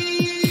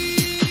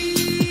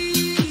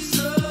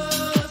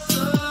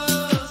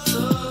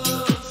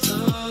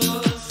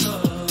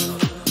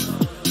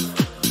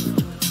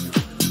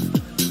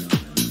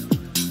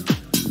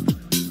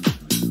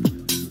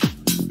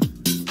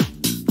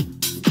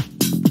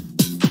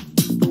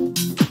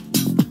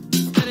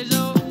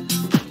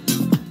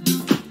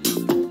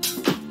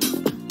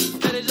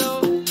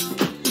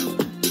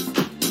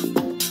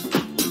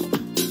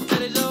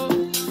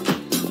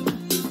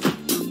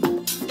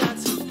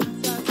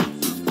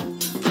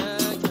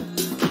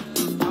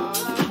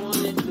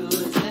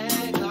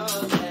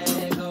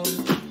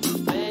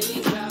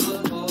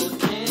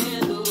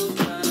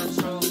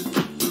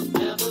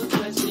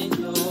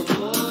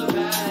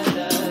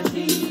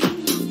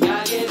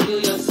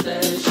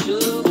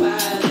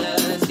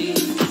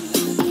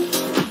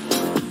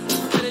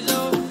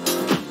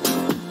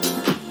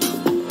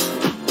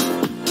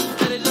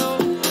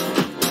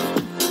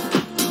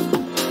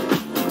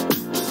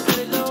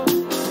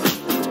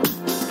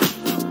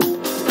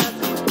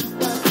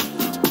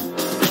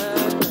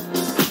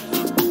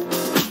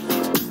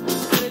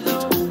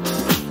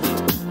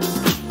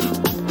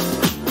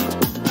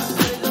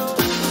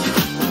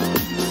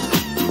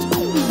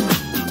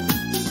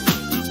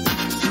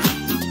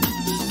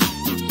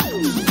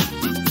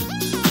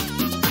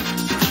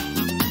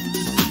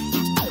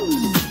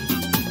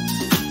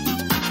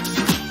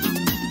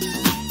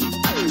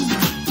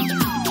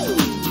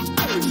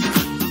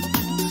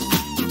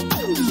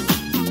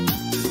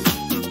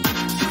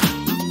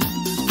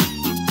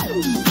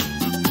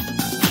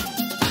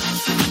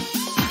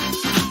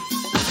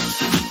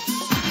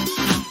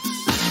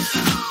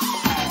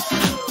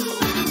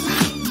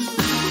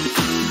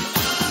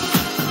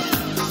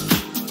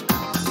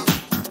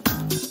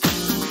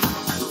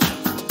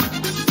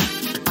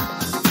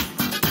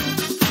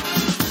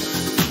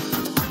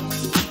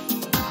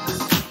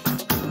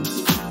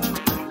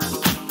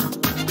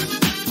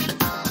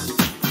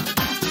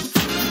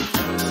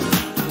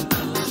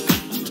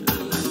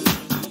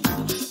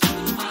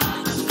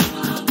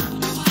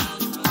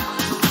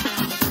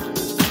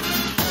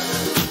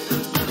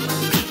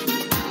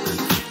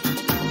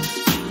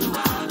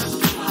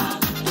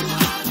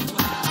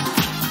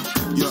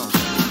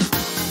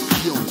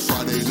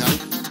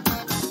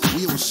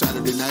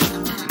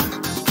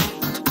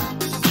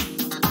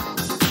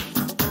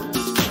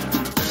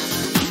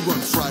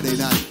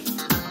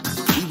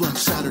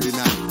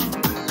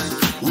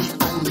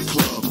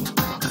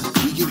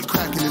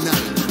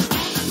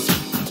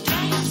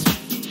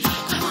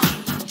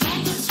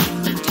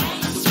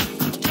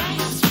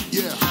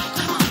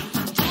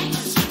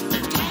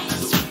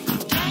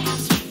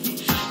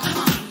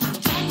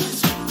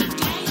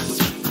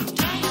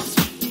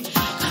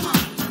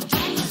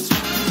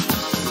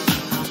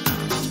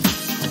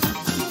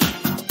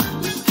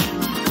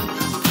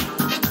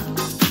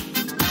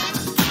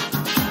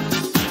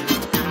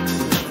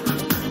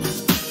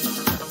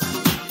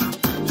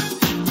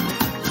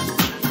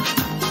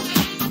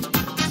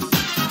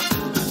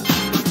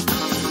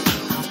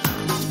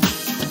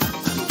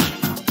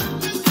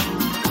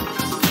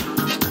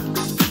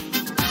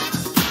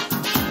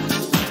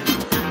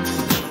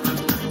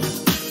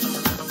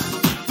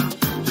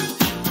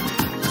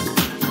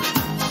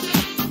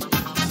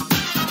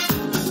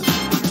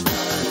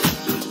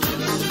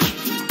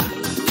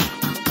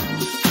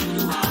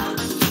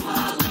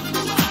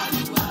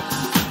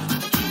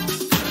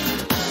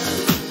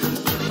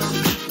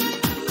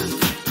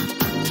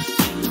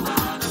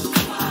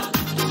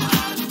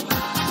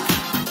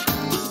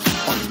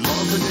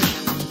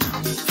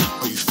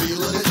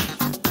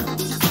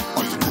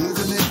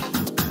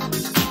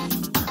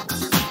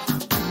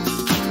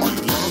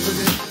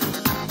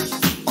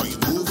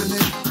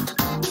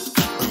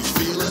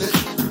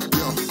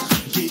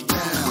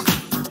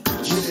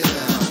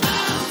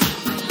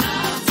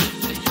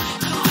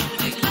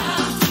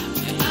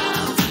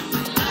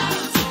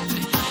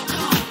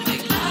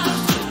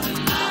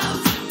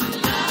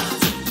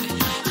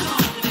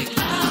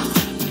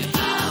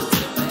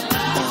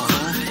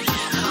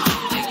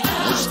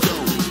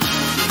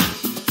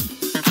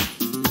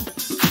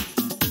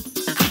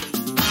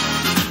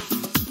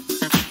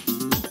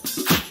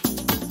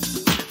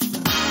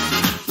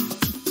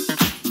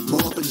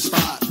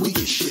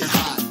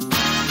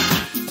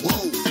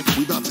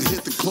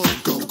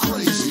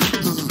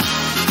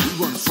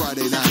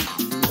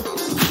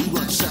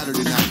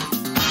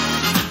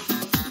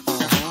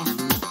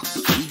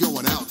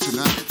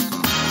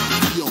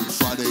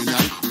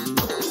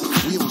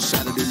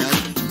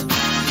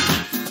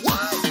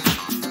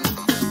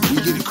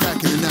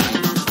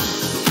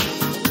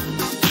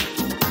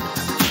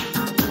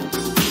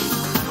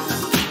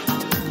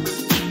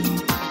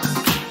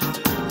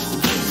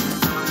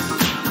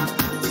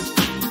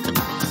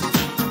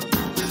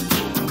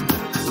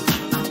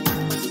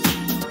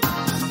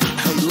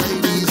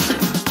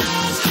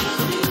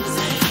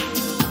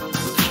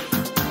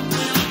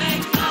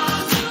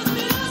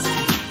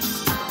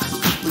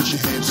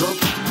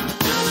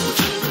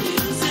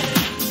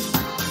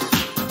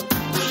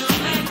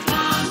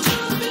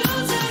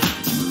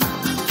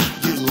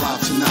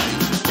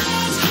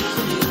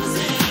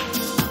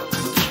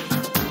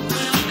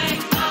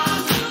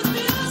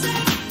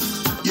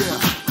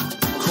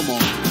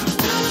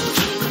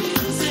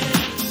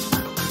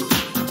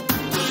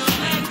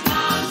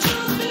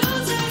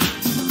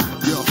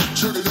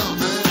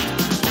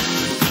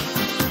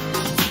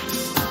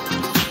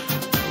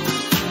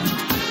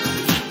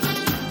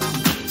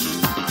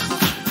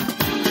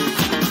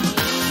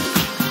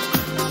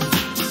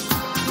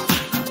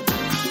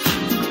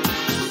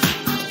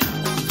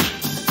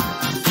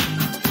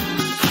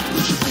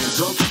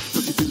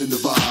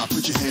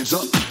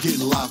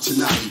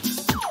 tonight.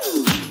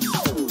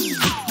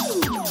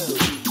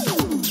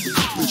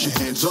 Put your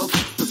hands up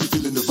if you're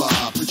feeling the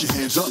vibe. Put your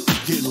hands up,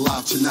 getting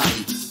live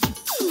tonight.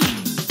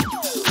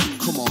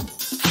 Come on.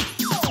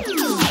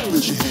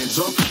 Put your hands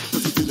up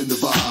if you're feeling the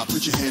vibe.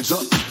 Put your hands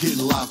up,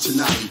 getting live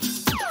tonight.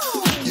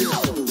 Yeah.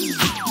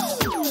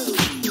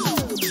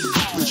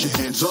 Put your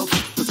hands up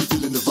if you're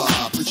feeling the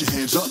vibe. Put your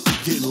hands up,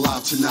 getting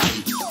live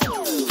tonight.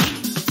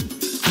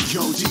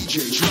 Yo,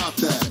 DJ, drop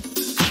that.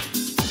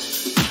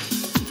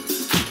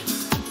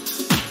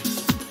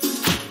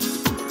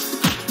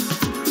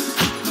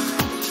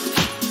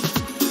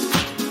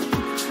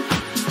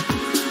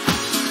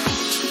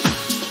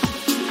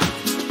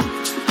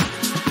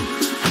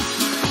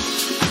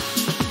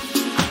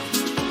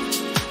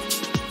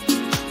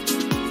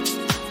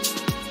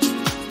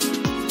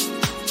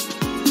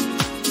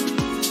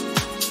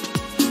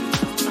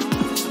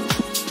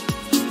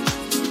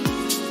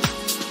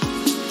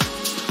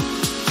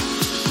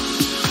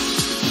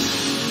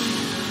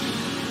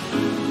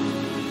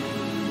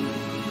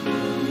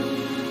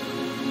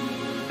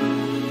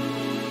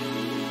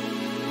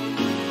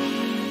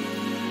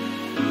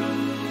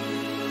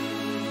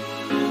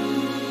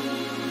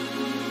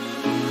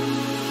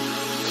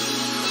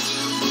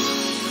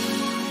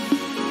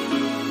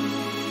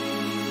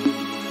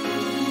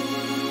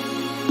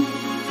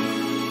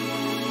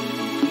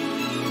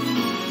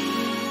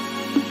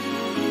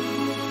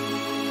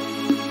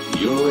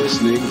 You're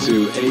listening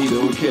to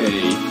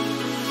 8OK.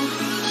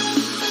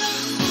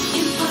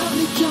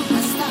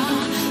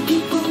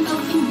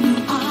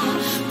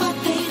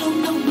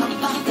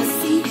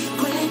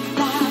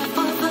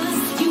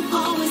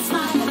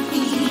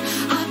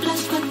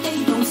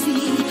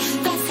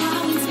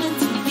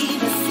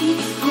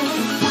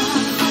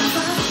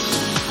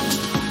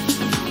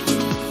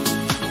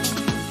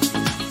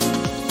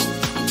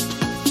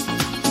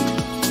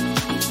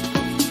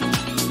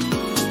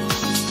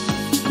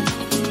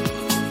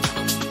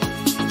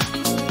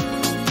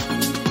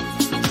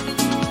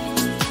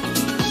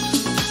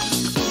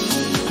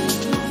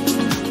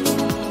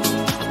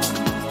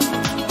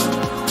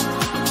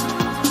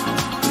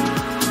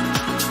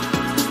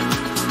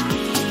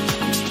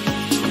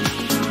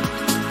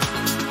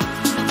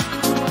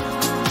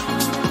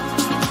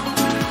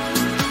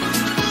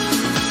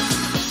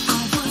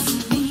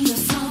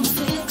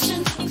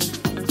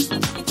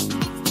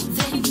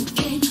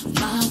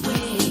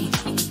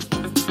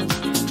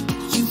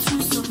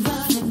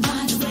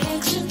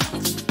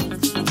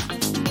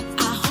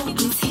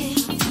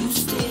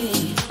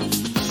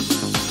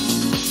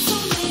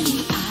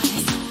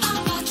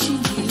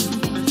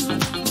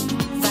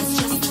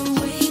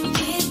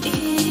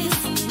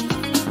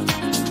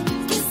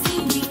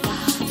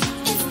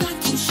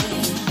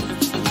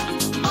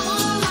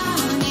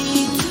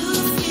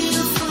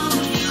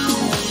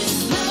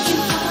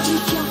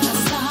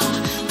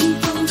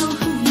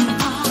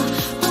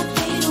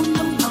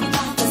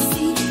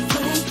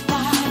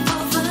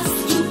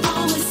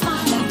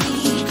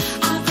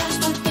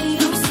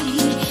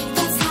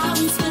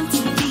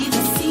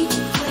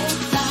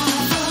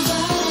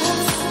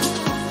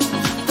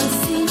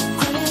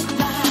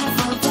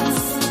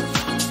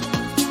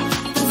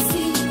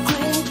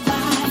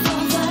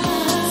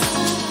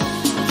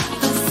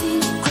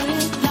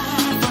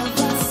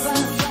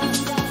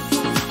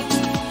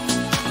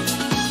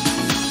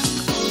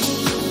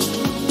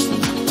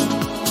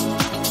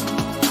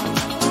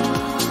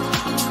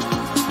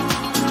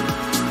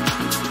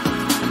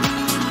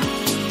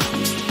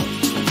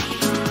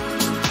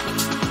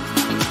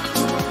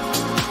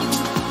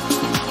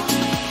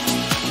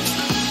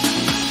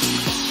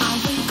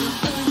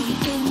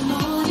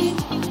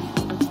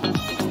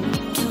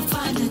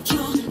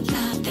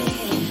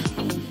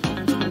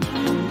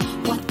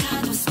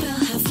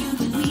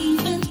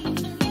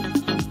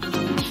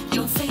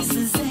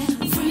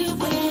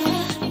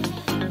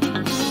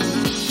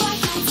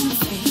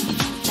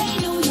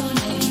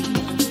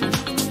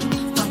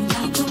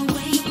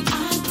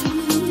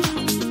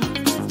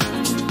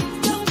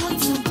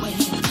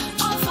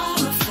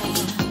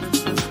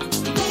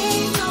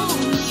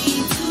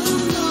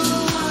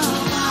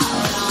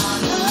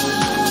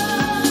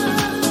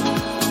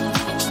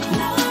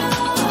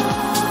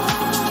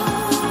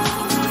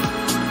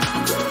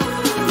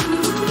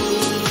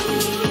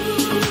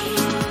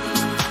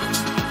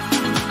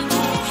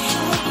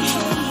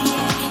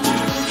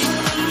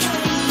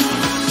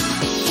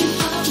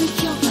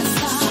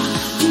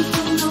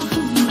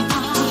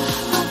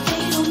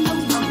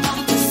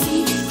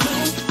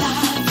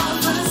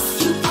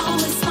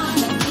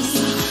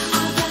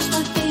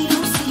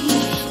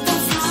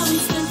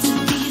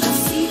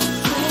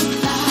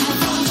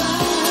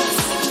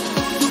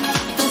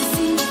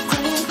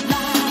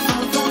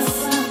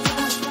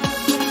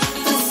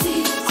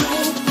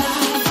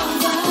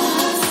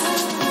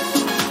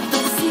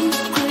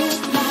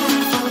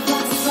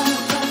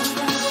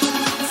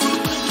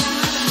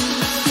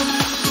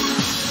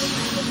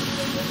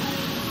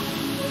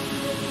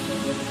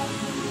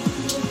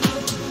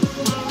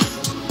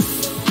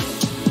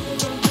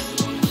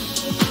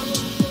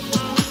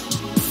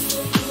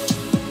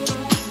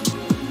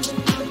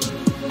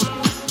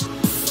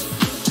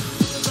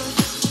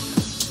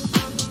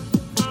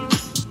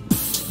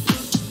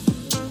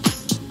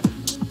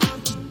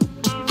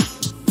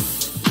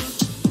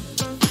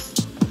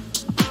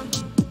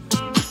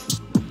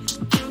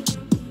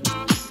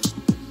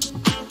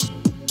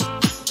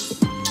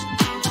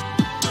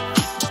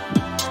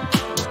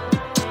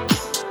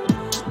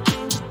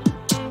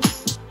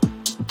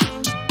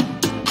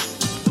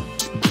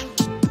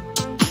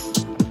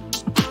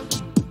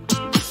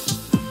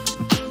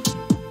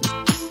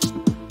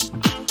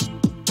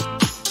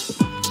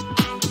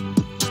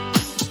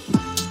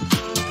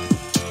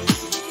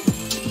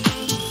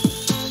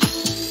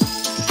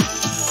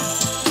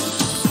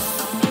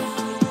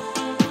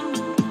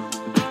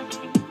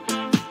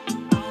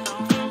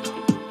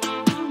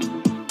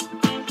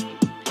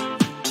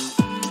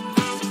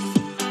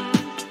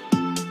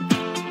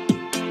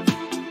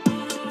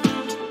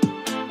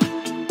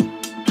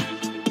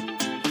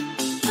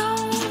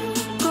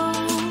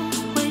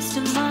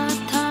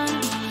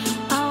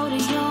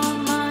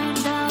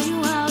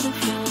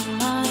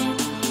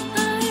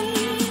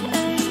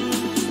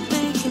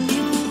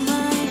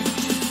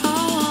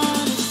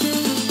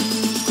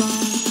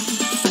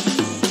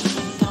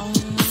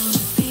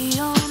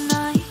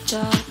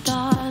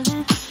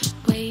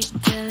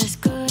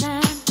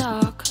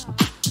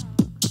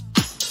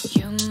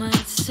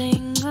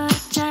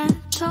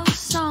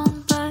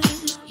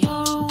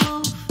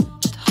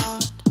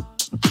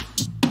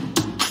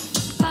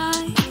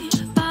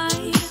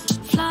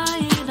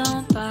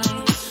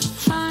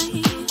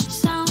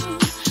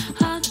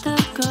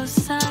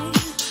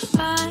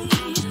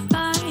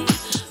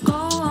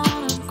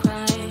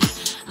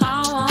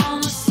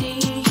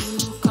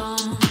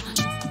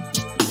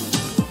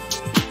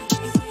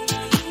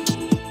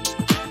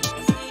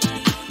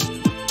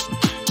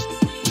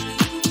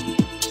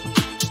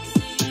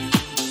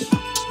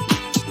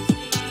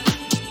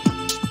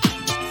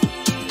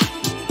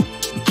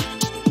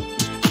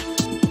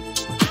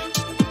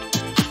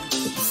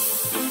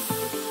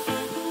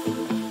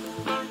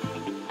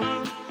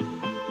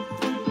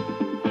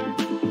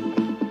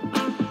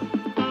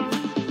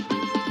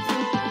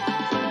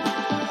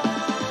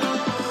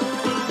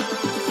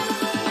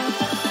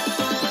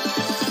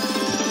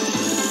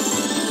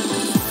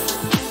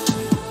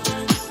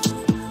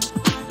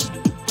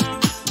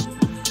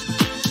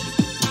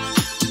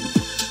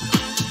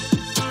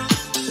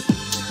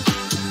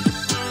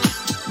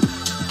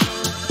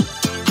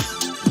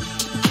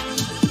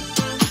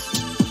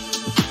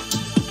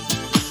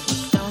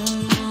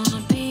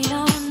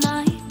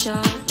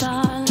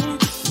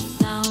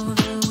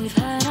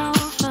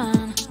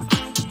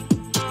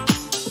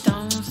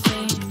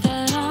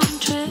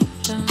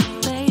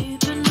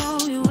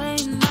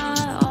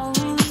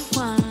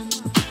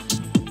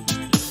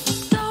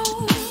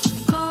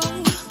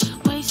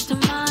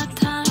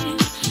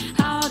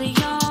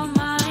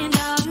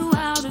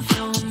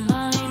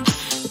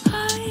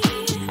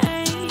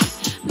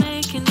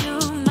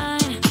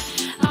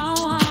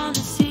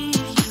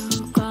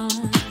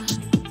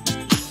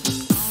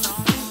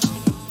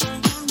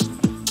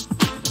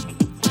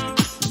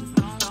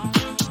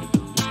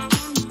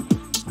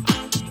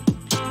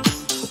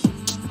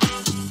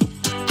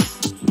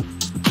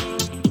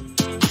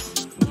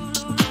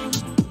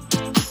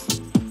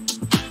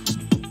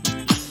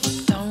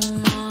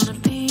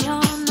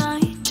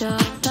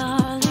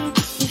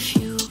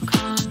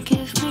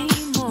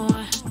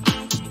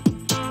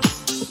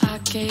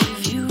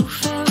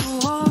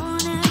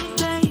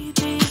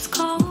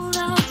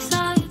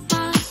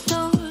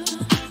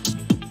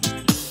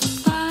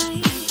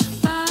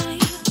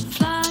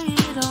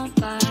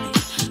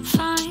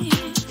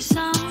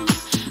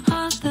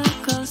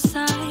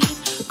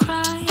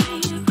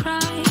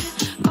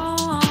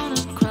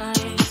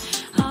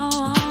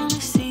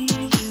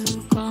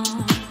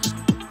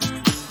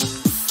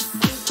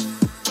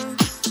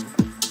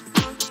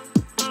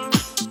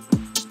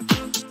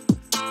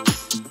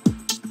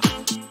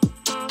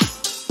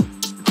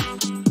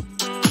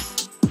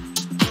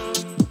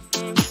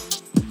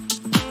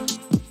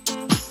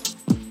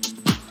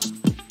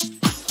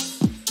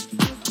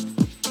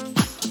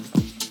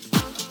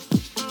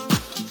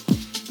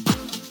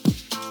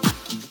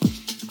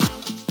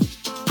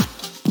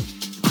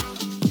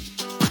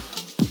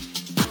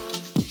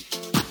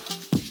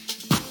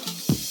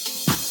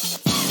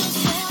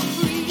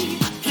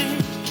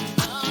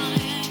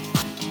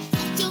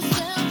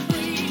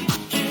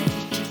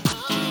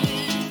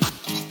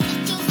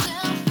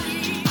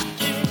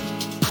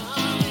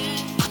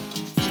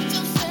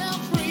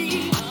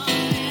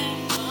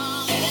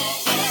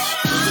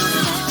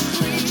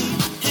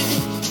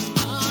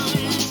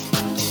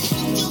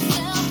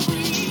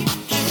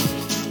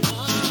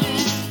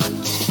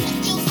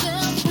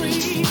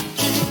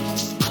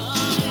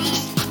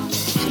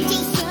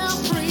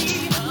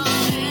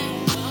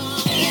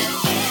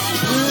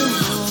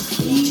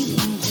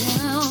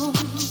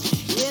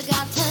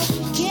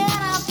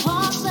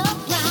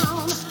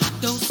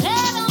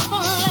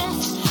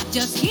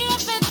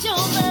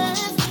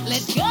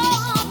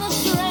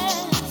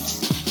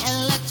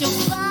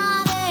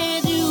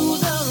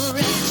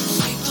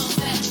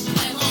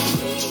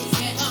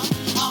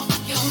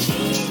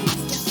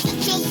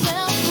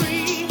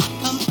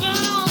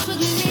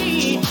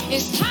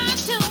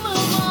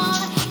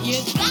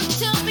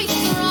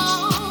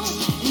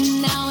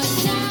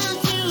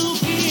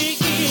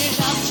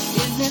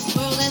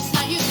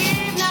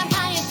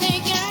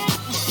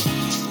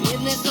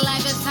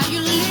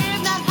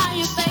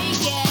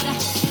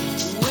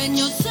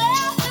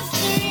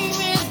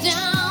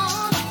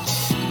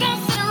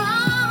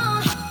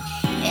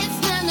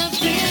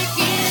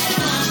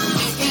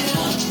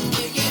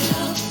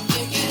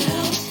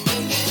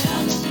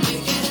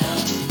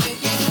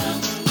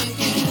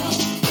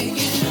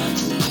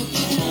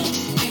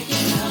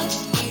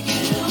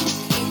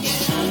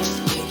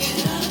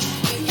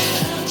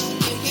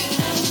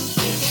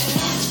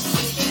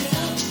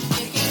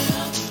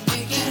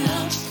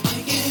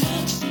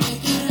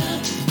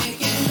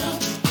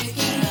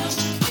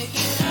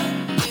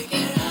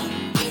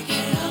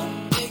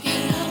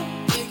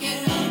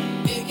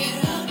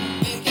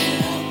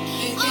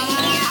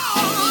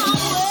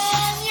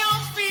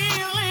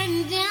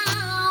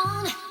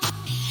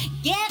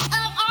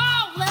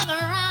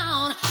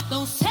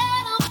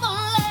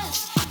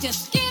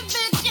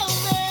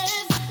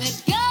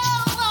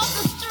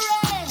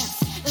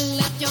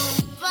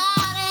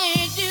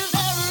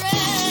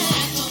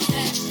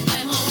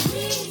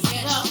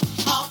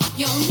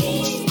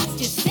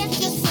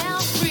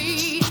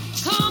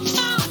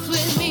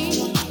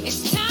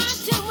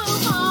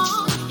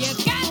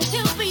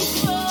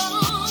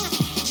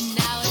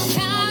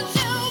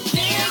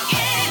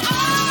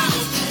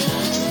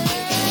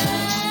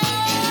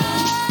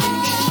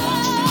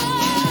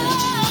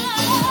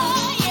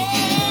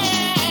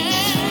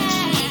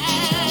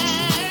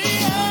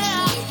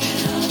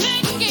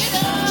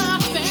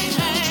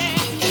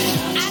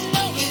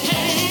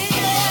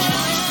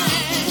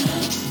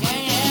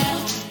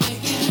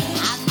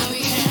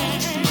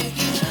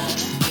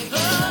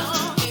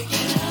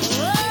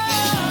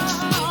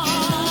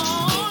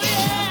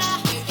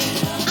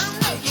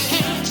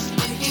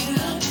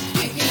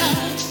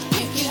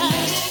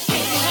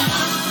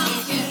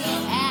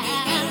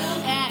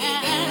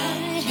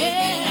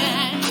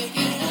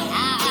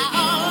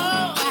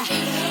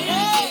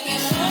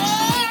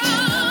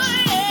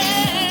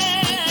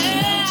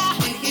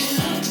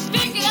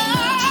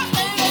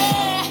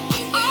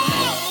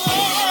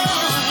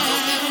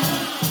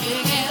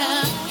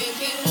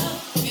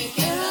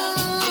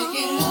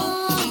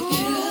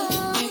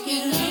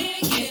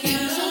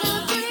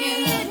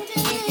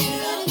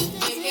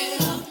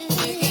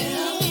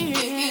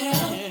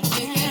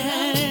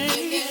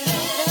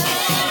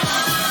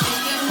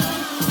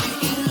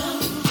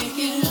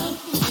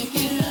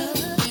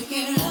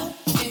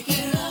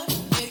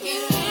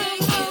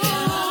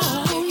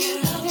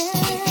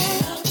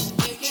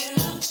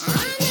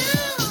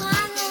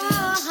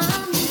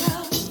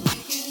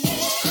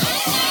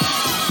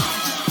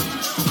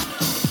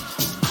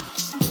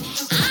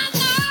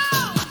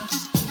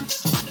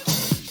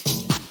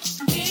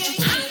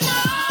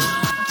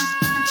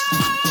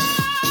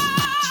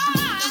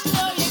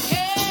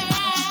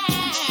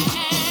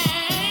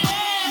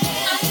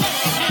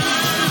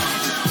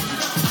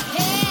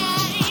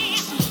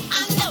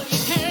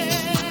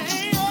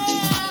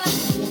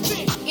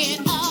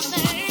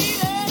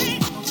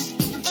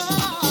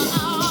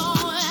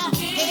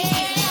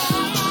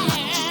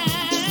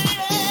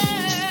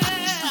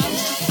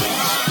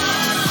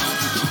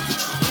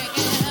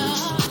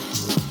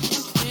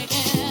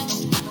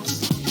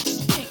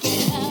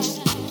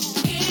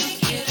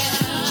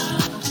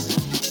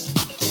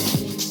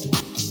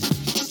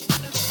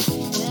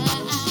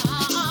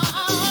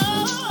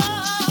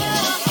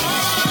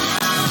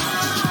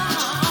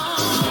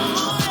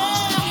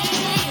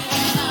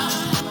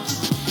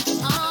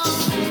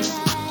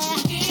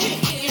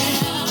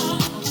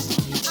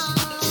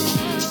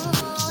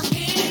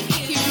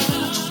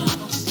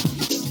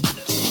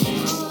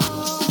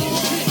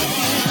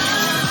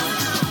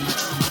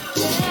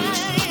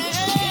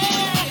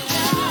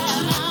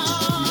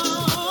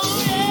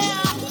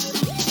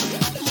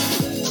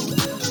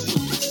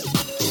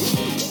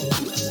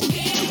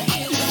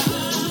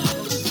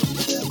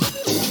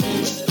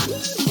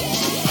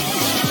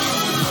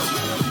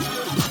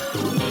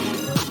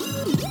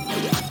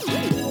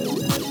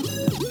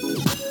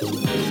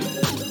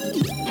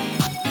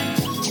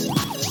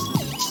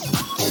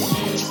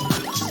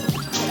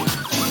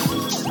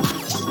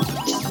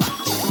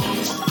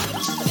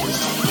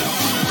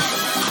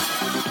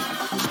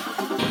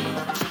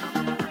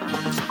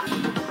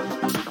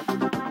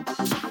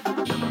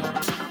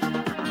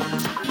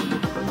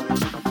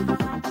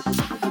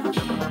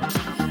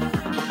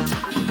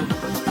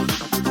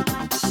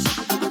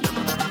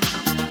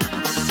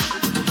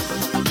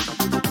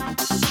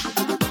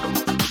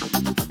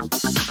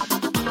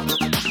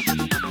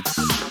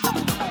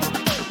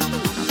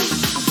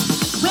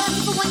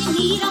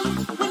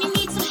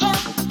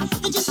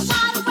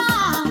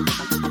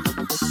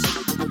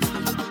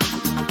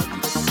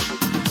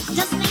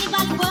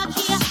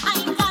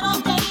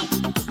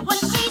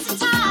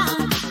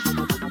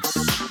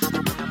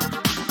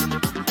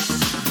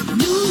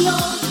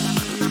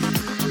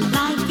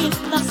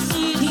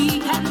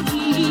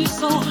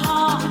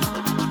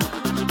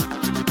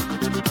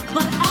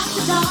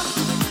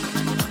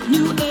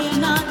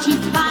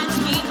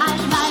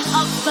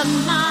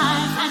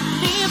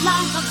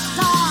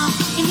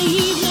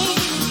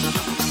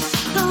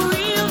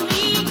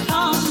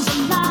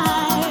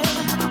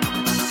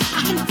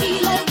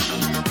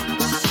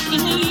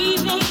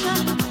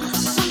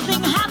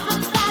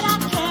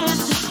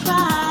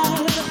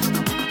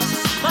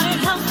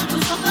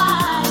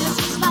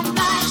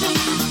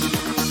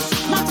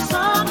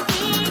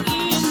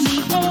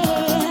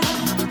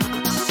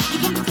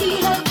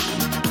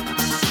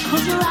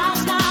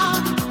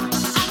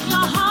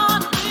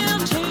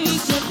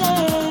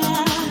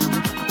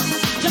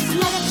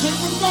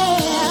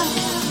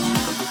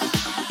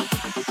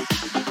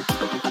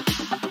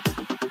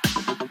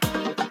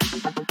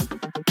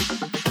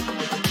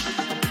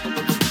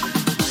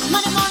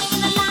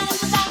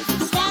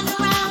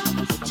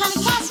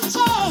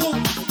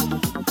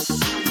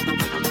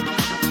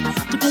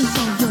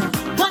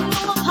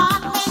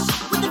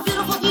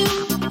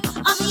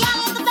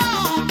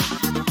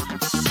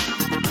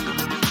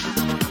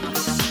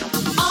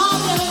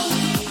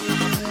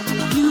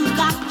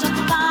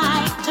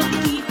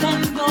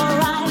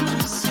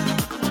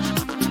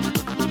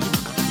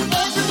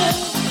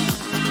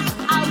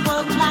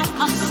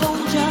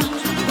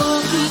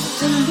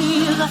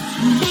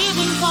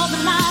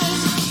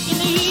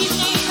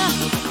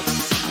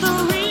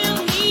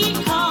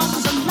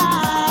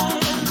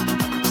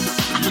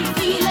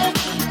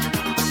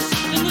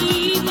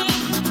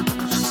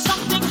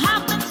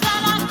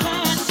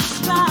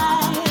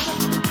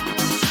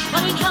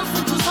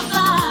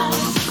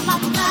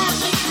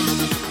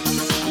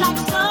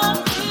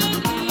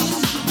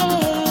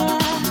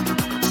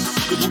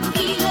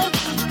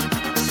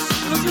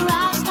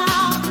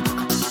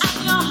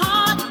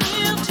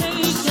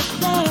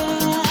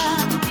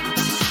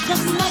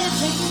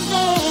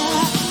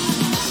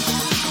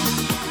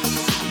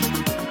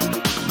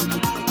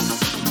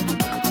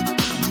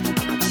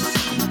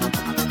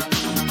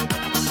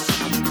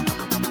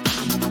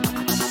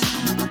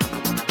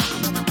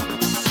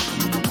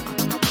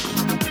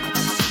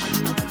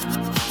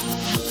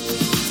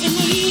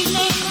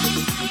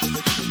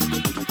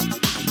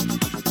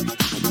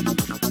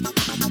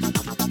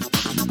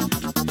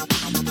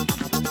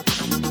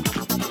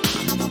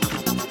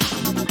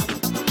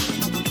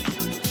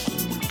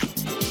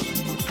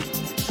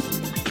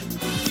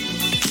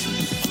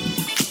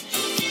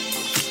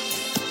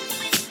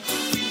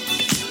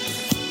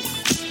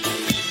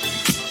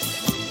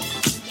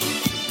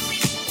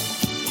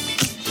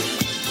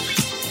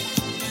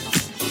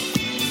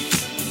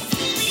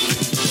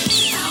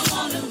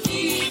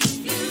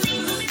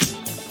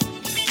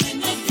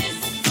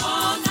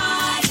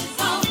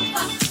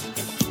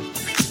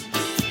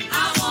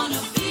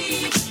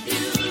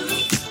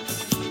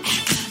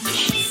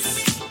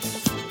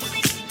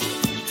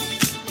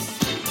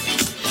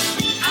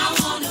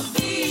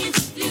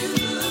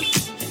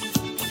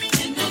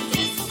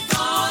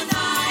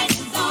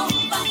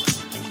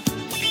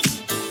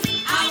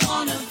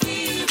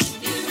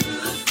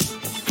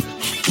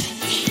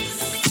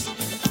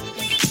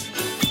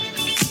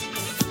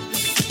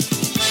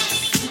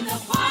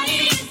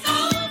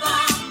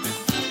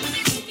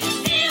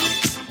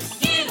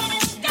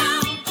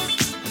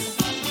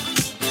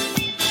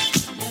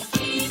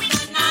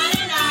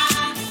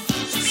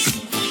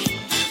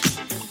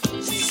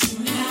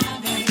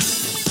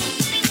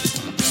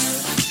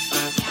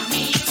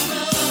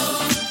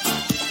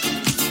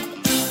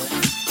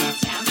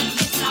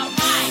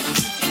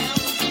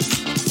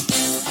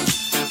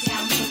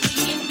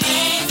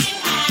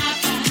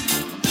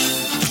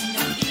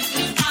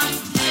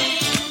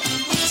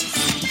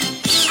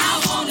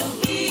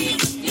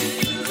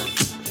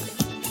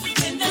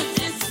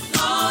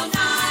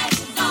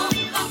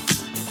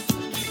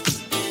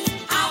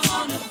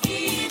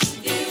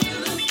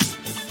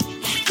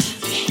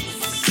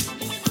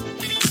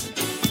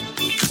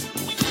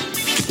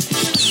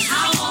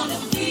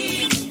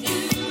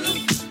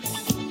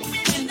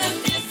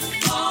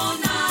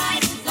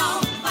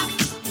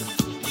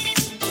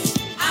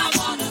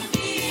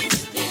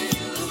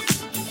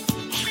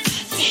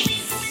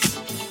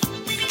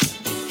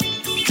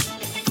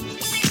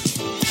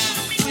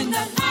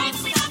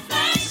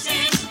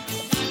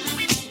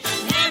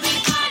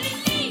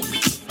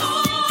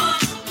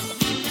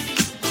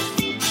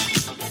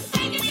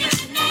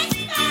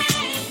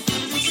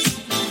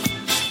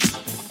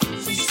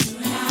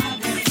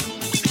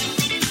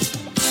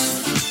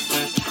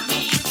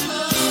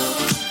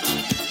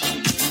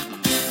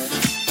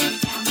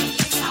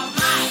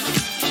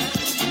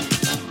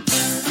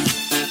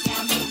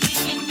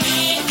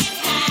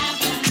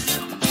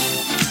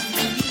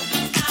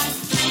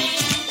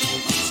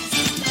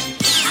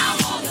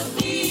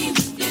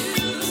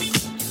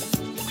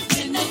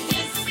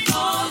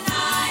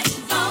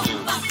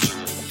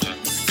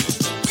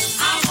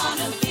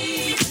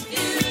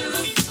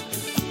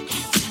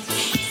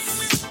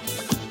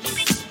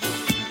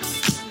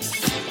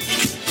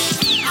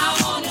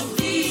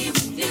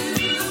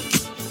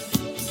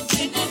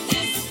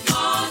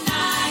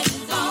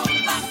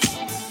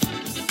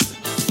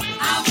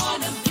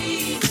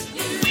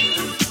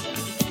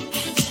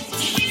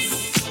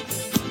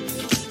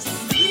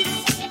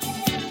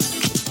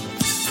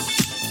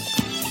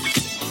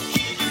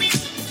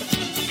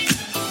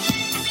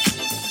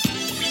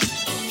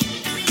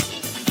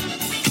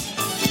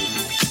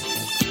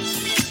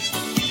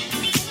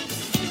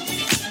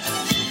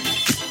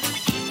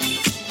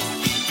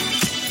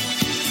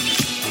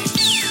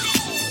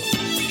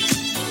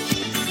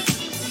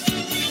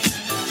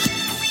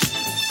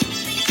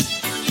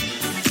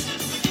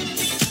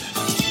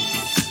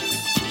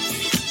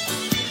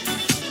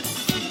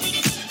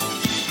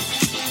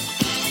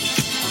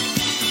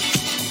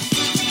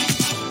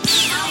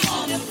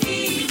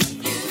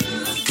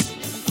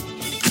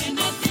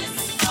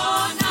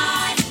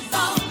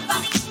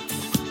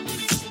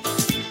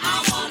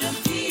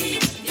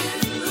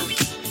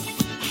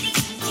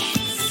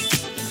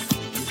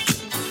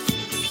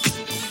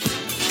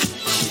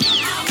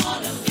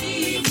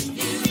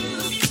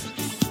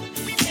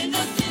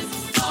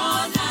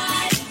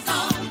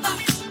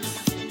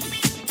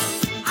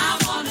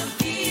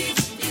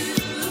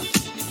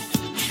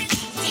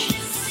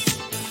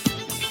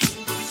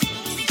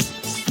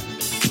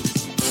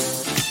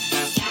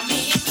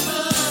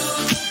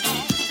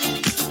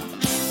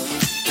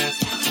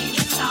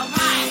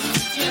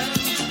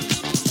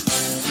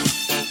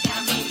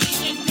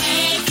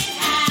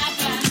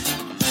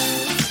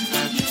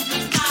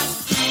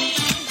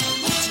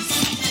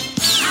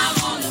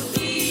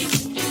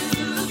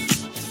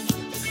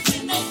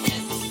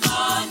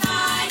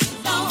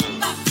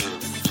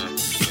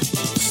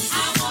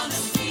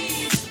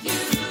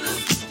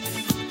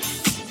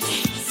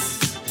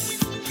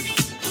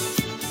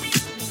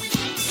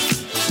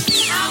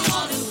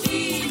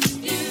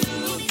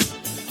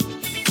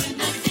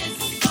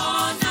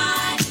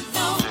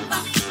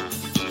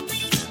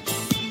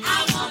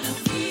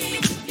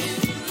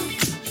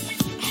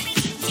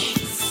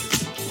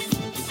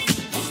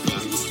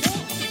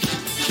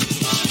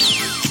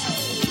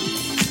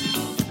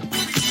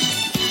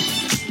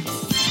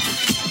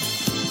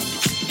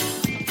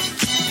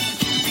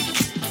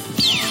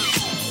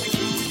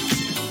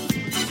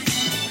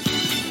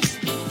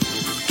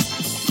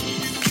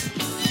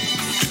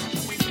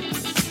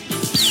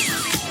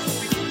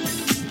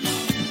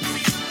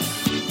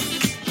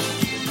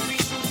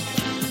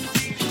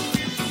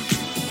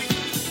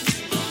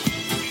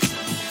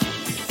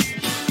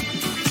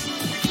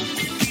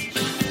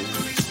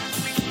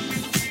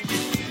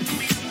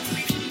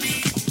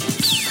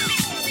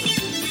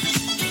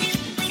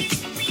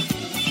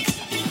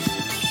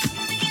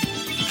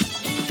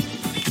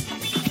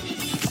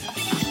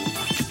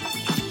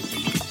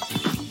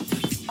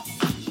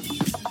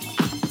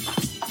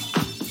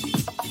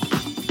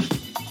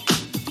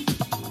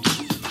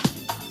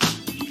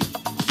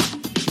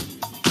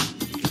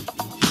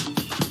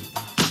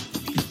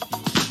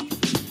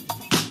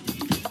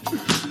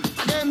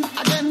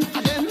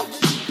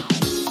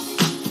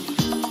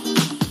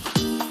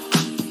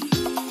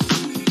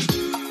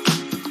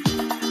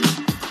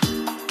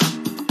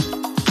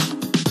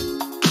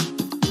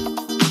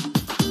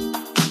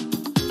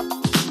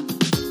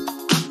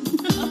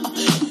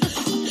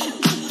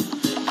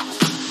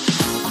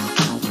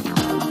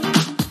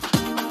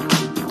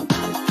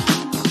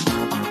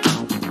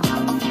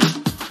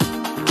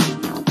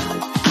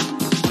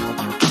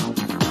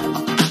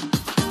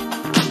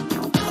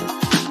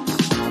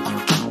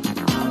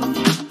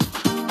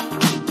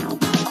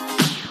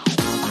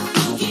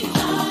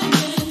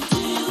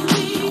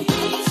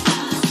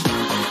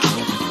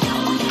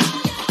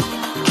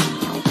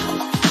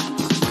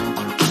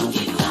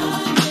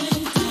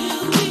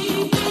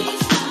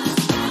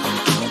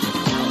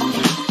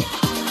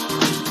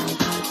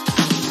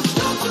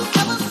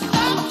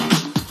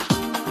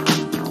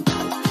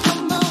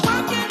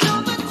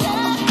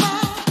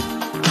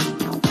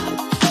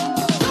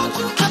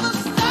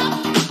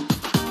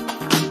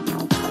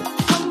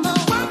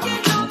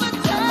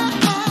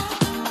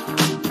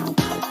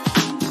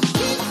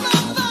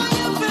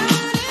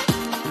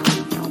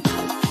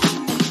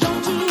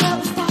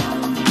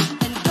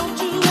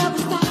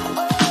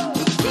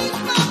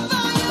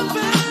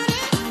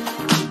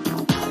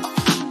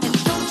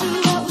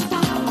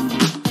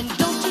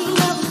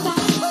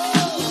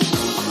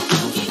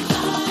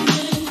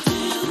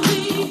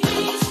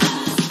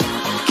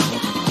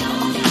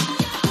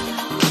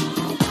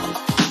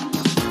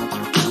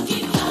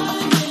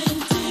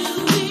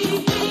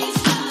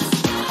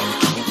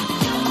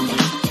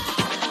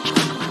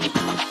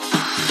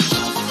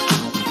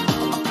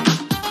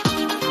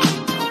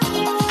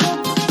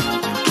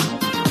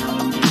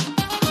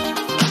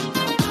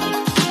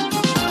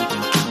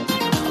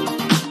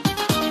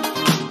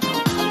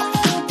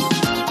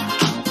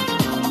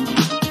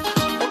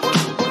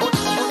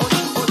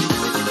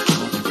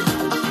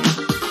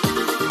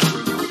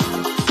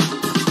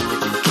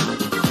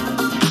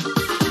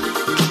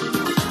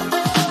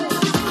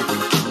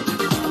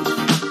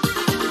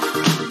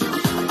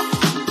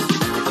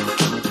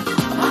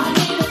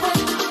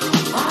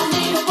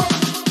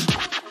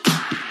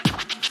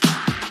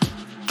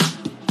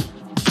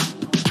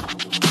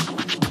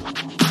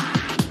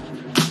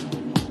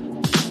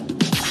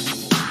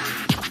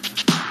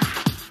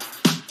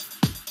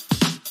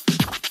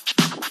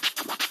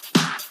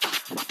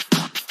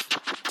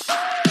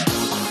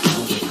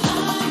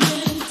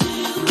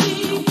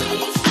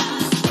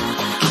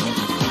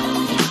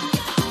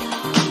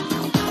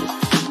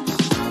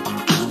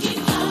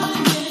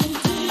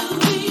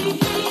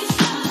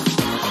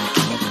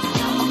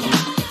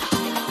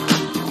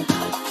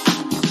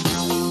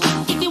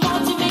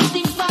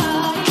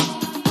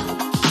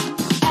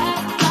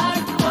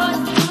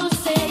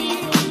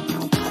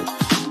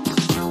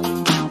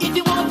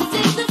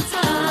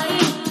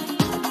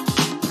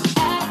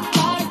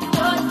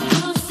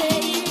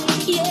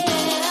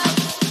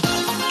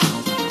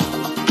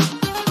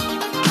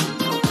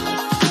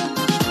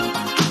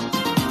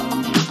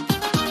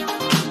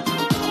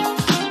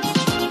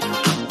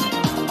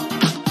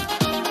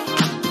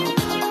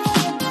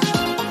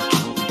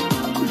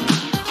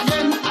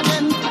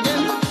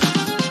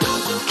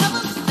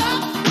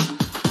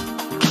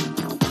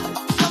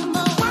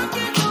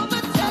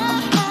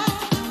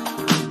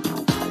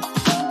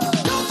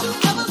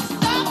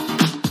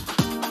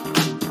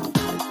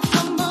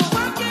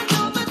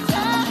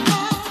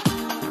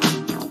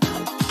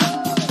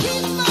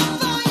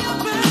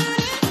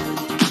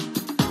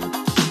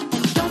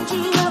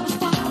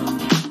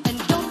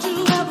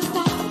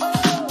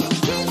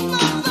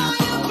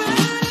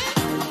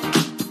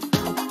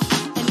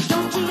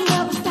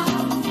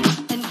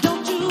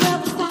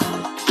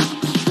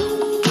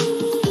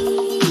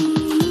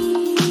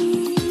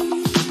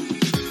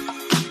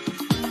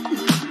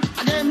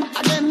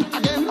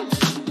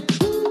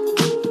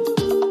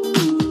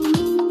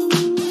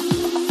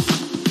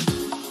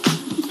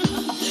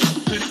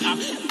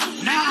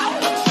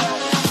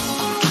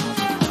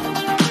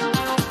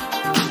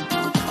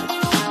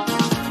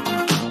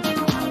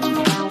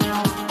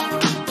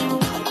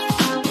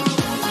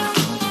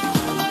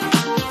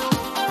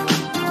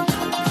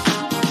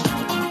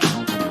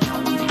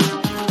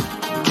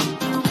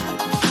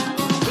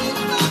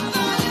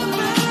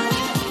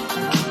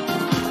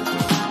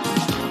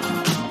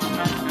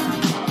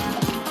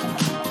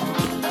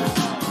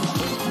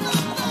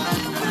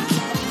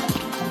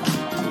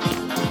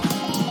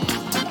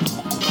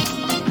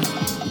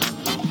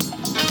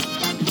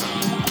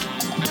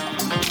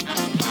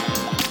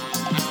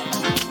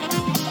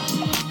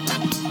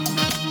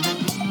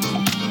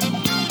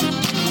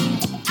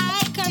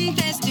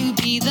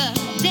 the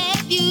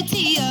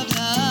deputy of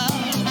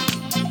love.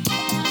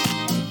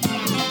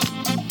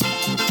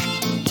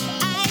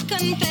 I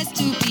confess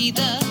to be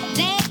the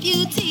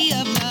deputy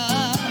of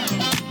love.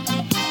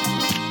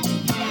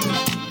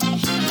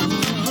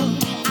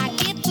 I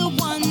get the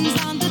ones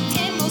on the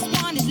 10 most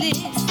wanted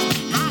list.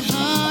 I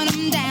hunt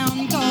them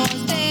down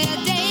 'cause they're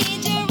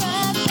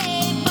dangerous.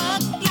 They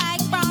buck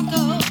like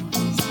broncos,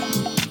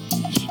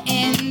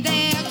 and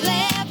they're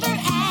clever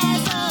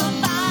as a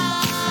fox.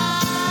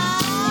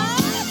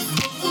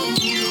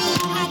 Ooh,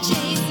 I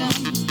chase them,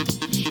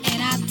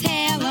 and I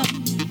tell them,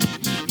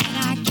 and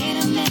I get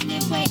them any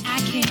way I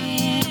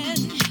can.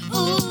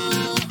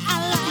 Ooh, I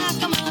lock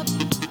them up,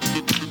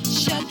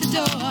 shut the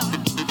door,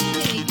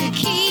 take the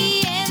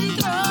key and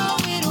throw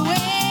it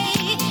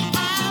away.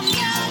 I'm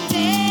your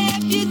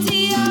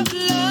deputy of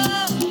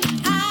love.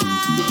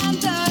 I'm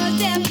the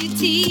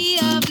deputy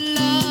of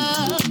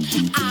love.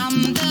 I'm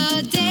the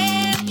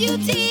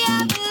deputy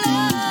of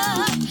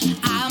love.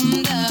 I'm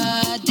the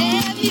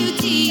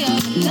deputy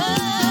of love.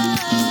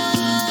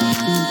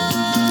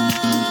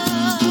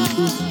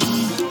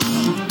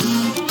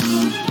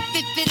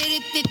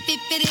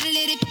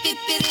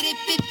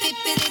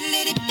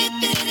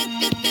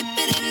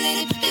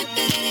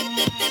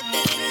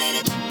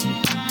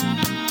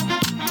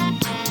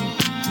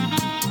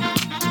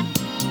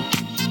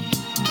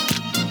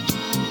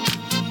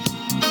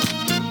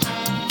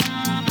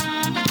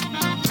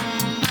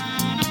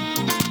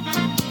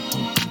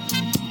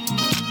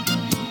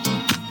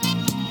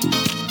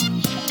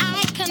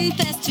 I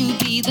confess to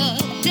be the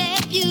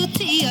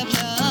deputy of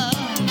love.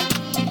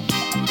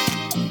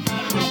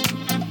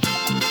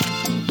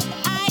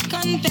 I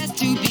confess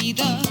to be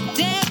the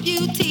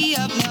deputy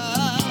of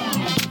love.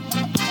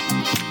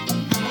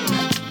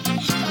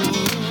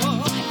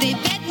 Oh, they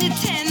bet me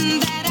 10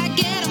 that I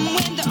get 'em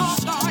when they're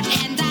off guard,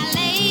 and I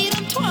laid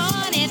 'em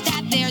 20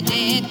 that they're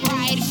dead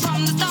right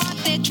from the start.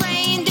 They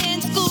trained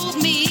and schooled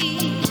me,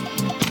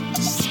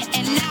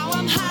 and now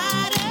I'm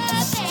hotter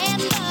than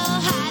the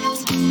hot.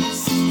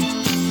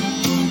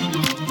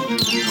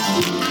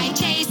 I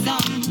chase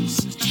them,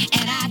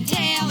 and I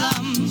tell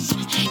them,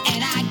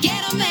 and I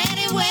get them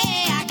any way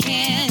I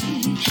can.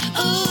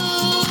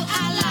 Ooh,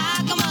 I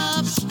lock them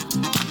up,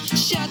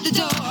 shut the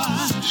door,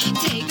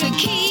 take the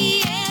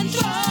key and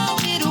throw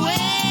it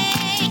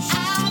away.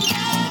 I'm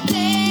the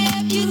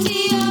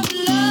deputy of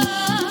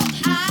love.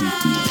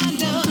 I'm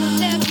the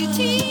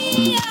deputy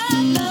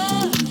of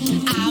love.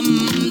 I'm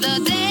the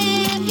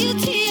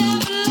deputy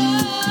of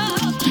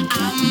love.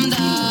 I'm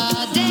the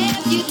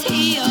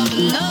deputy of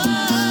love.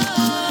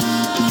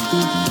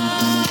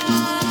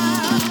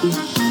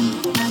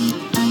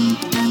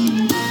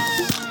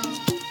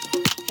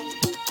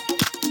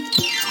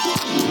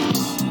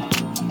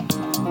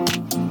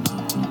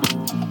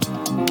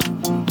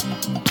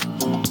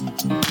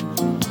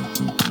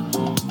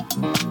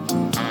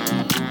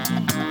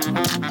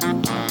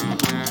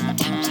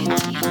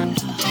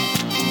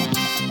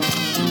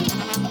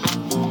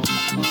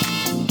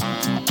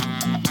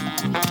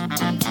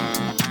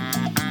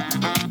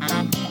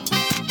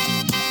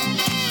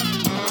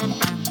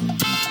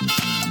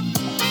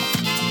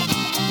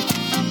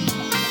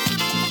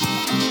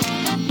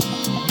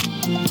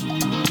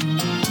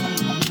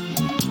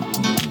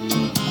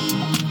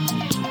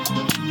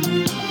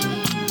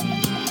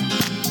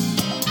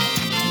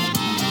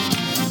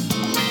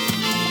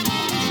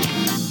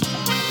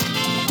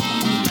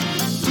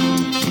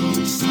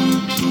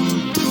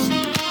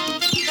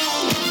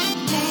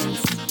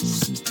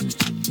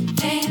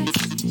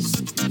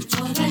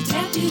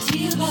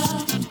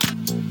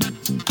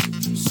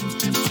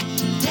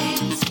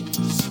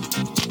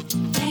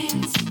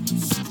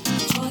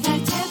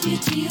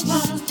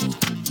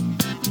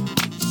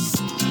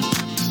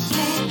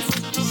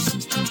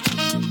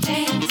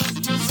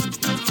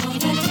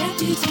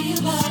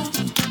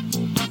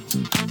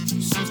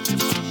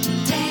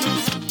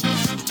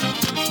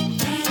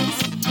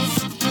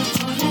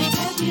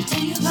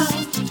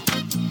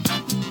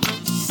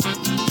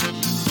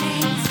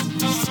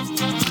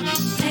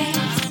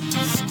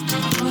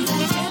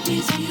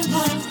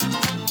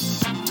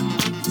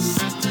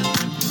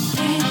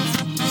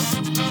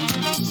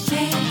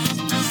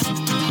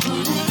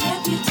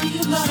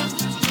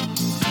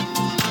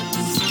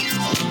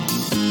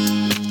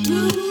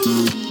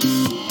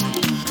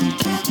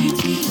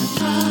 Deputy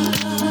of love.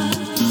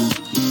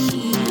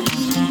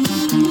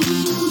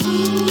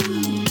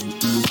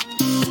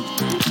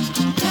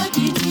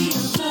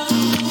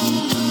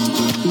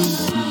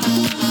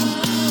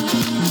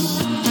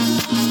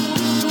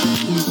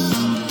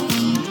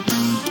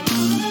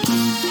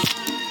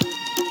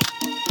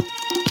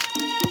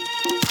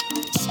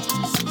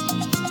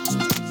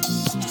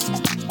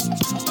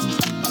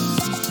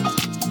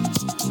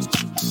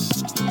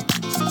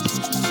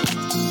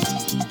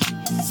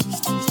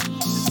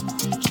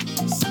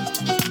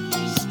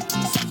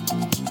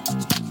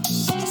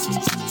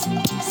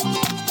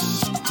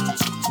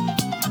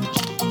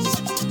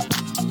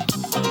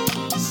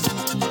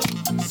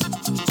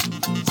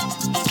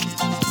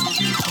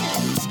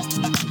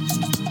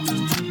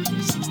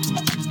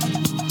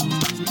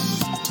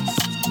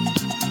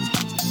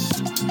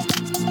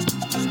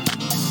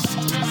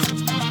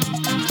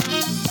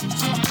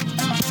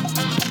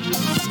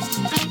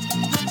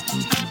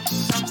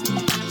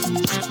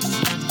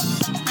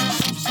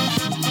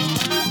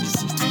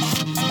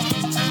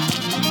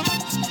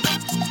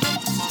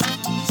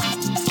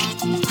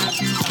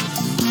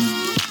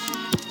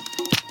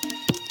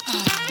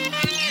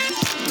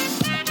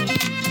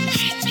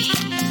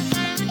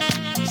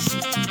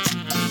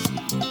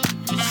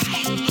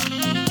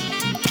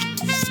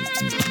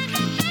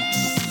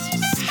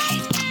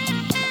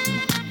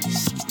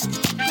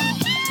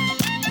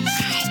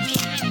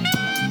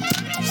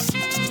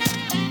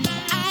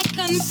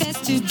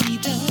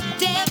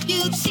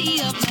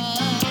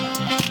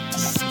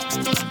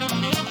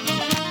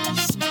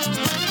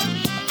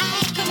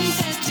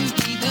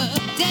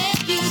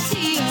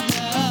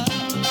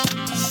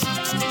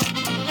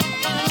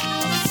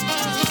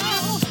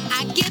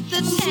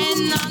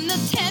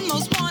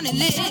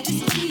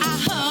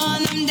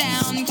 them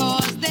down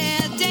 'cause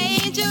they're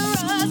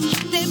dangerous.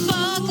 They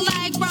buck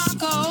like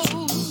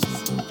broncos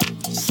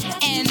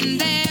and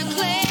they're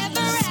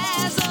clever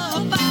as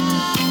a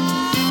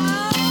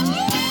fox.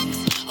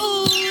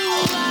 Ooh,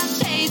 I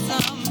chase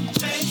them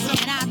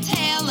and I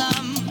tell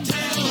them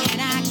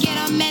and I get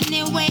them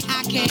any way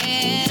I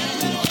can.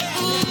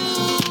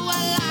 Ooh,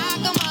 I lock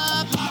them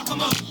up,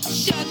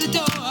 shut the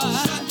door,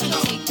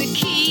 take the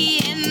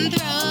key and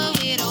throw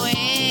it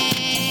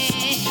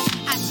away.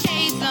 I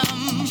chase them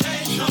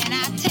and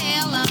I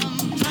tell them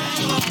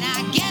and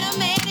I get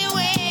them any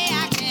way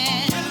I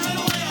can.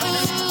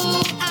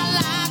 Ooh, I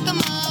lock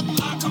them up,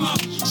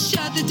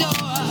 shut the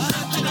door,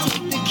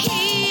 take the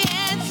key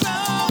and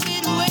throw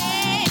it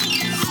away.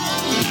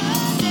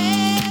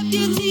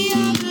 Deputy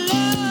of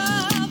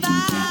love,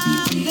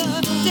 I'm the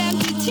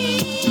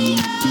deputy.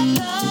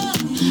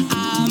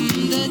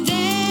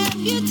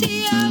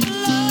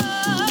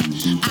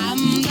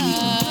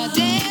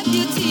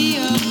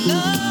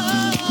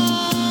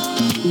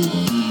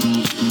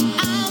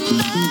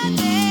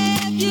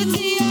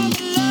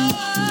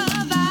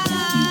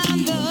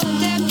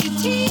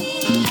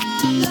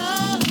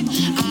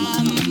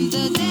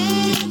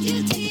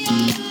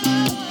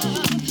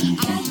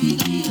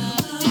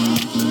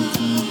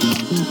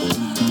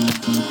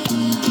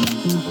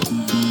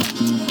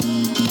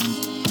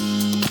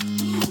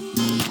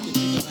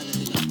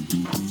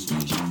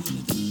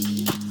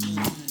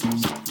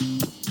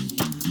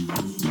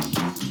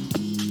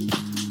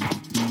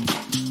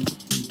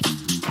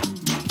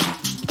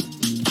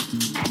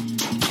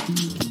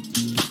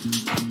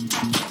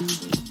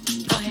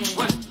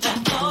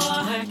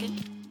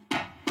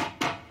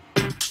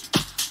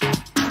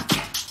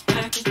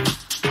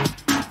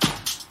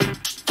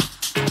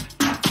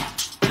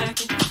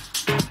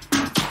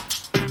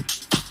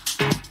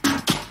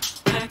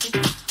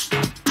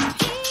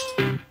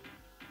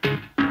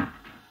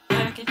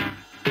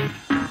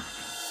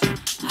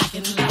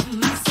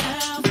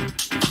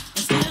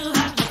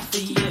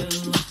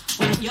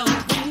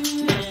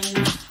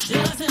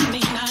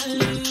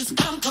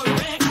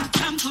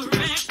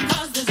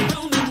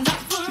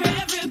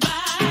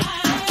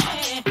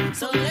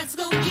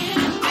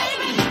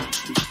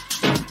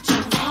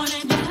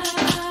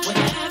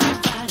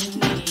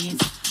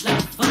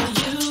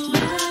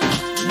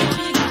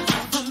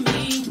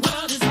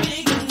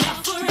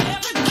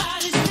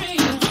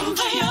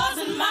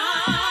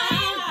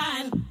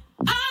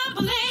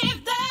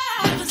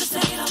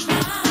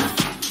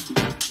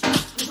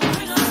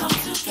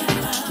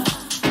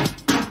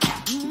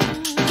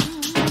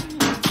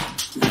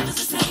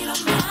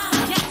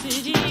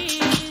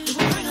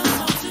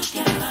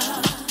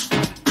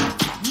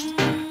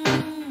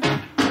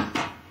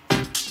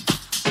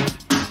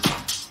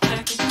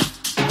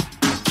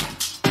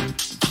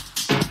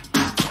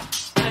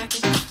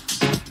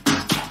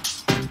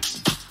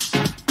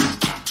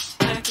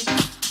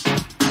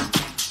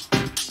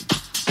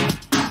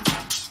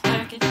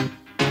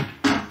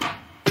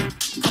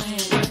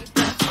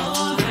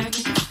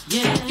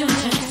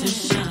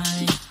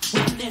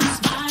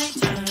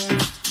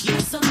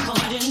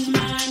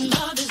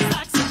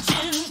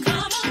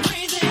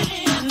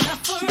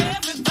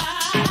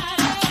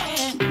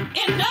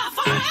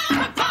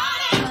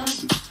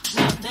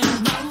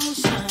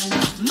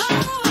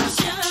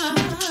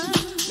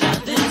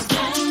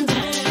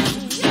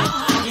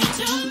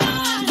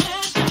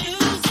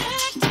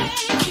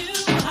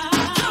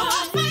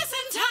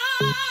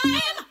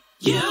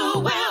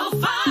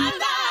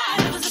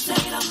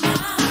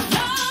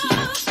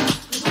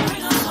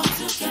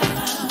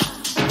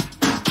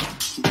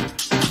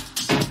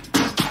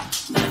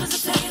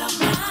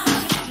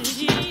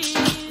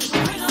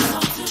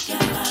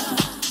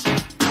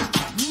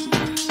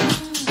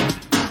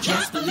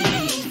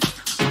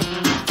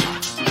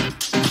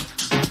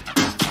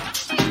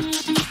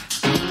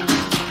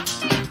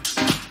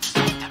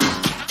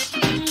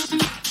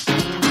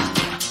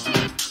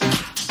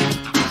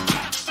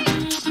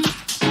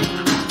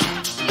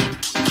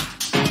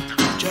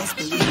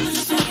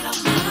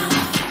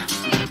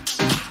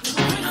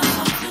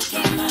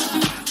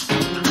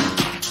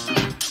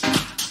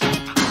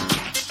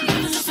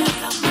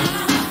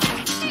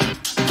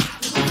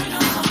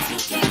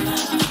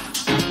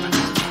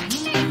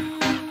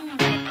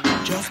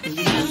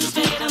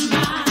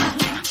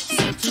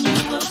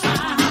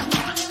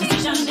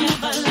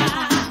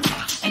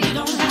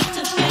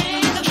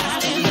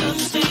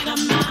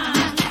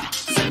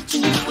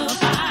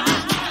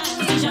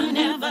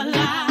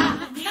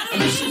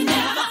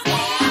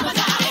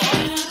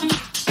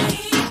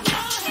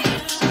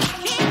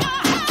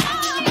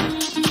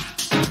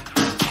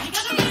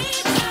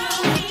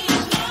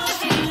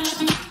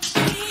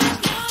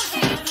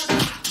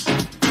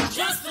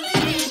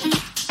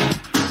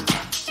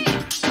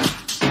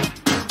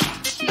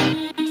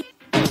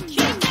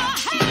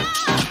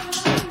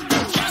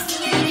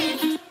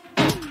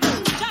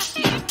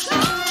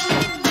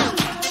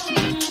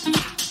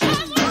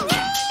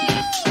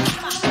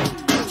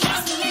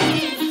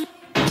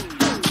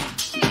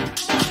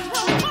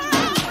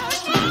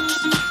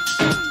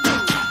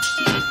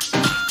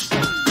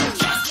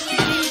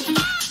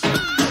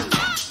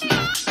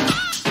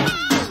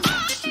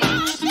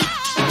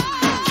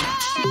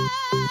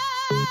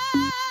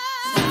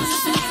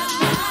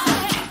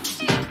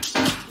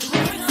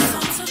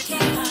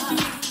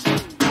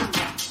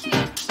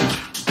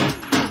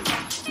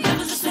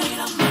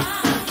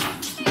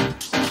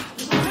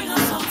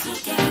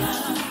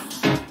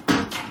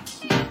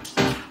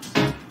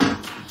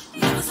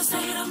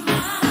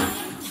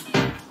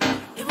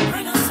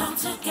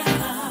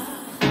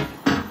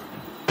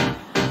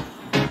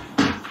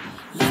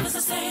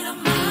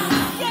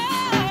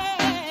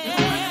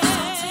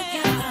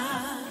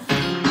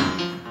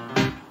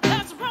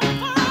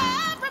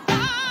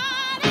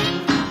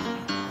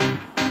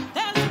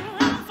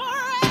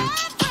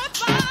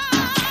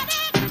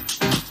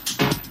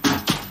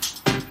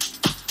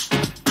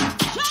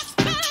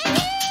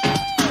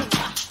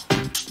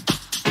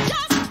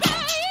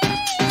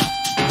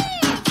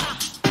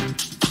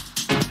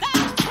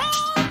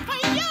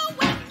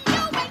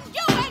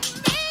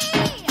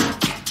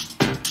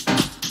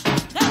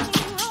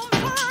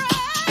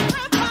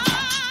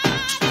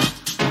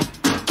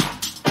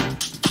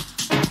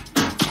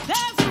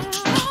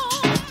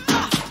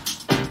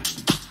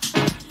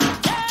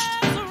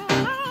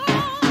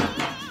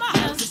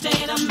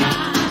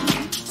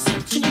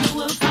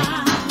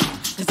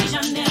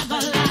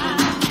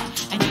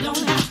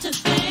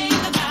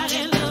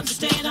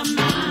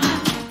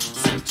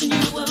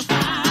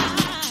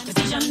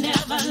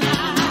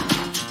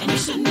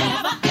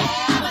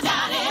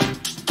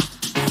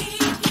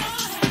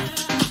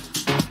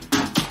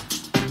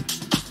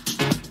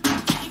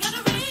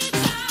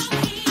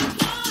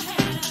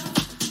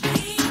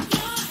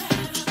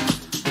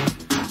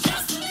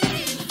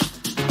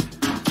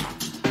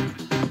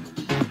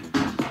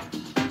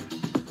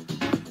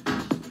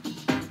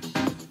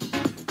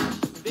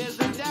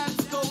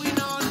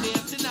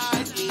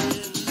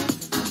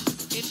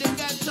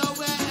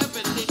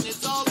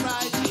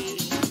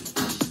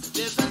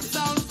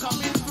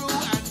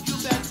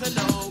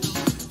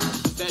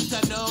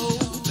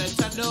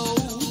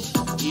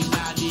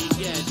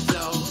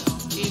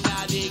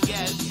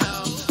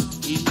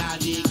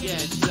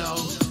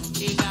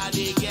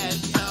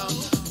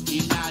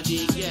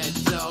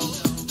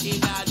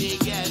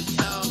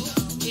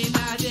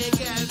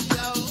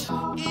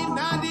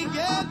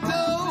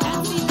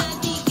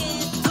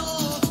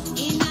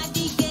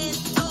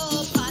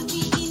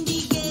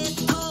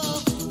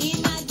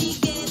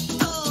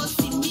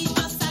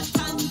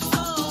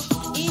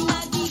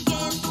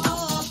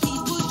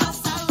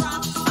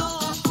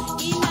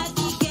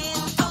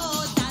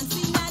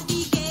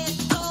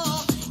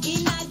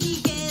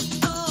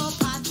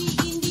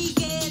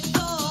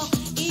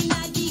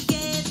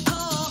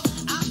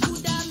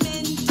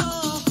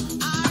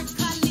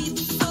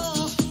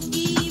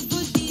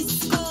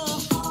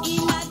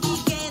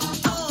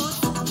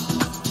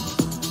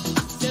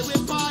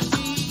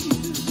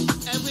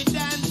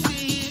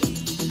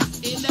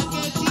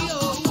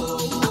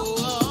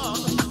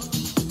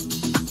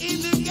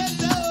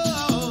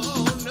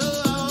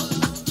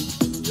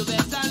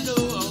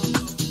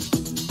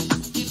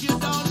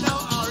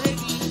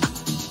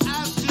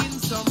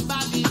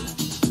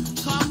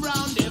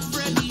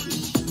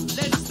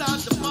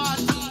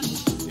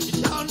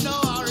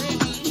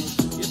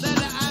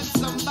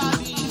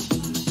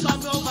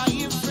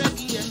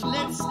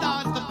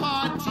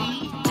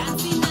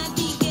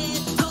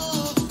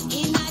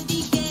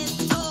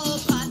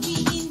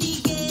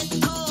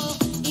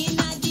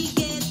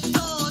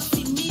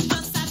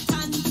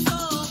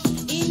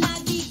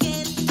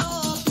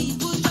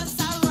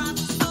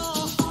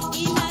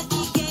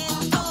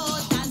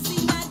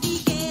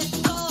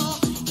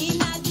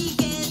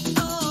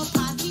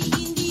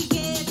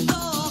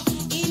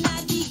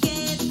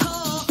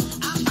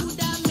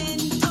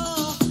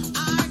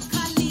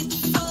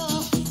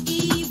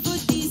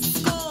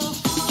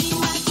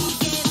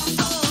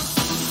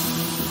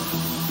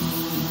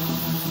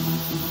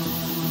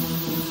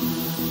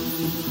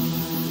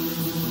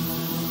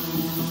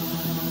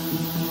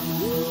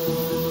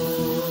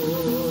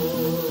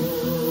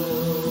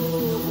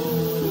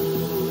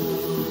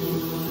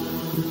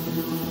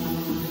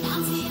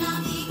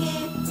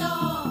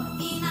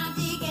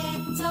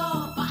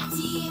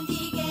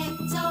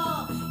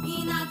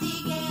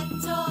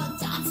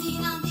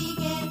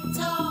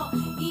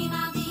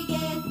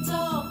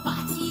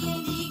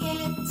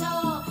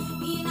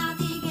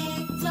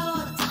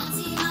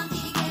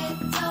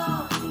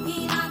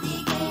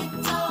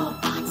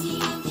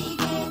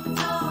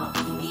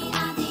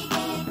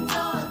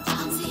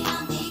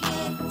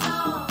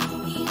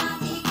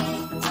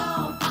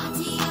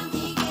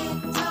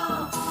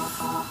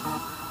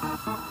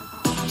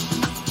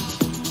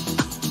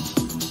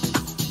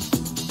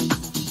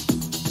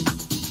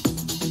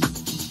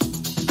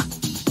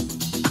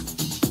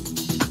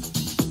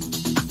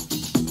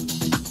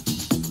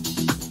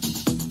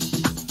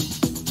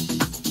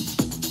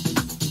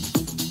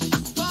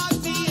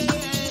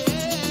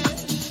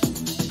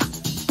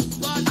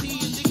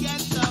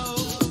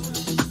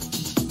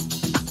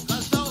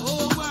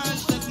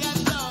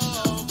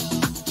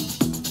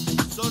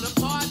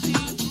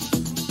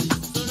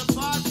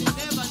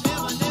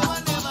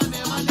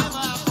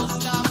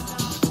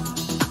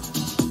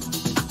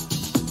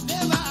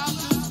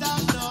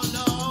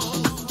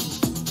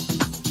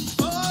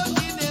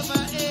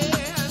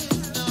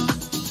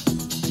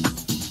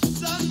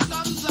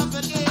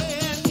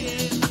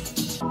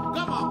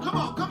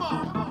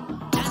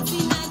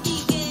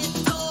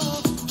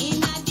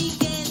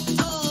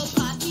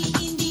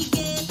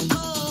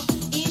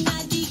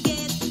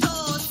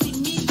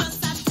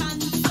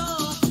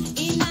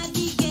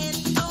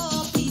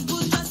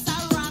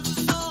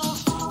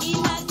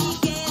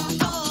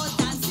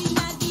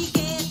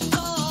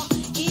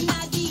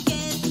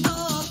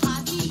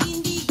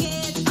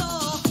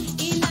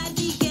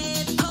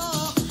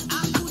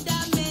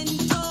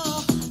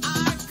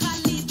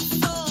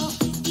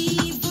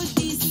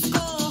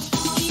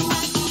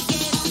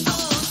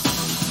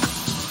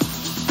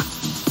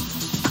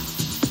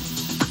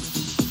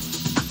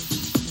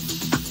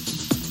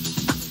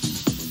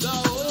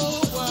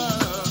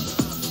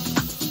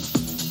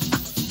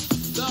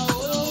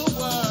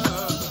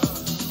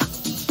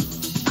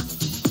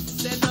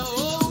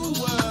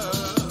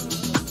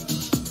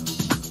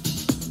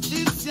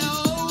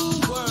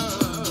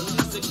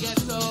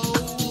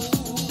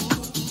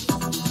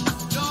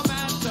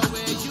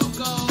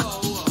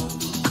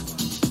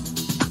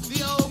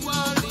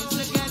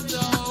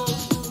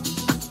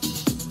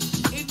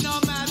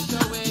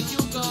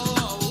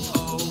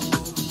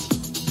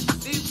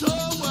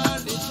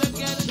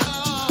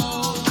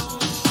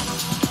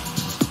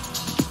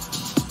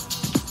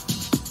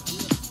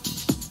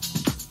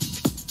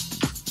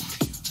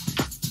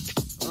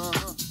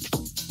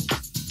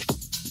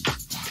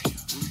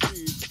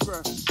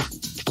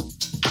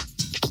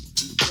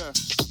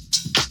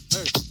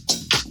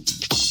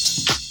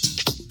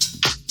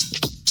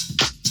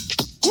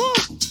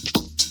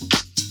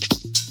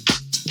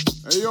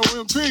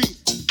 MP,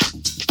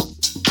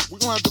 we're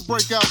gonna have to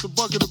break out the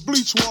bucket of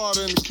bleach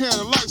water and the can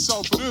of lights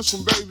off for this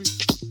one, baby.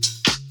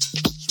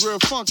 It's Real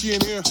funky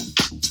in here.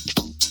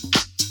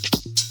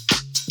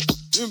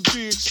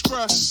 MD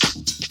Express.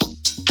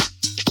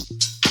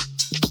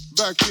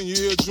 Back in your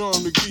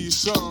eardrum to give you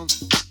some.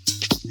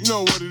 You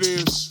know what it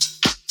is.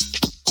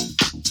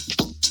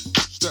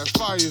 It's that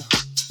fire.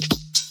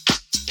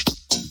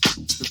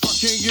 If I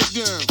can't get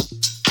down,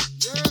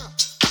 yeah.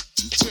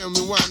 Tell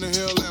me why in the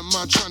hell am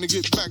I trying to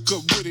get back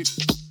up with it?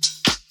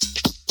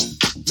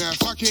 Now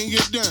if I can't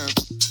get down,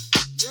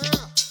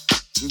 yeah.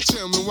 Then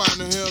tell me why in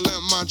the hell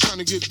am I trying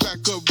to get back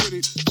up with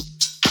it?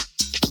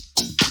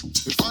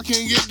 If I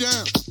can't get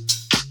down,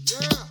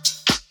 yeah.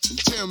 Then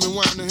tell me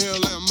why in the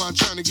hell am I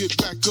trying to get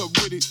back up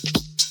with it?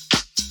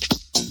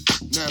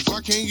 Now if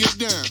I can't get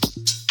down,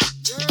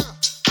 yeah.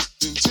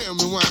 Then tell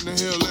me why in the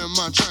hell am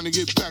I trying to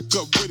get back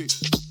up with it?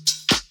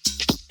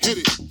 Hit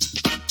it.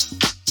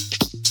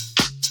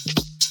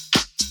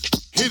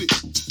 Hit it.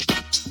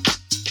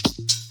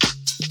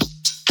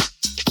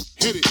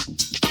 Hit it.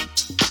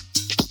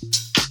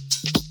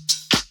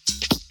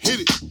 Hit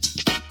it.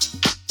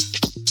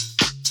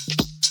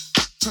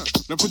 Huh.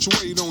 Now put your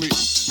weight on it.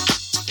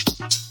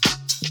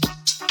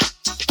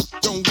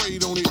 Don't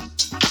wait on it.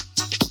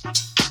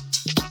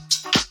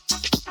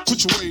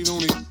 Put your weight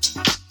on it.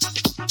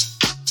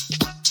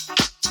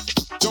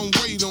 Don't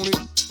wait on it.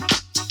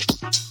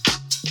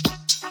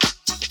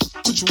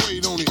 Put your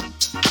weight on it.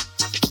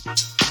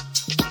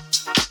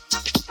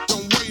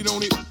 Don't wait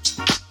on it.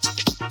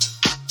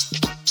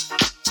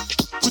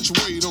 Put your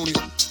weight on it.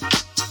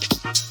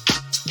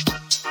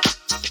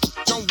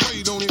 Don't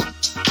wait on it.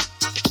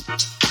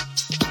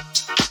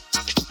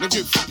 Now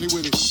get funky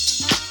with it.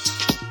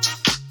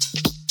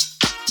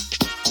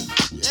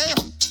 Yeah.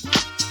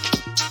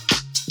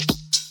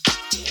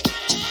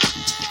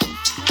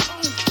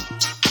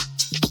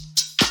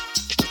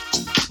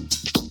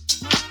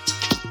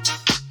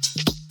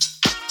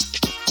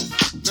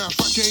 Now if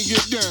I can't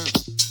get down,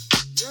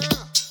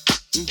 yeah,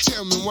 then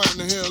tell me why in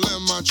the hell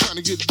am I trying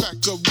to get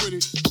back up with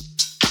it?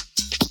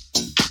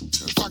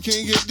 If I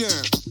can't get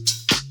down,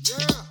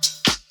 yeah,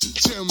 then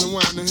tell me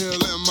why in the hell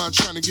am I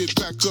trying to get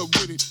back up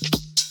with it?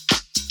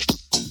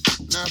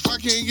 Now if I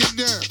can't get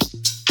down,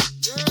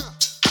 yeah,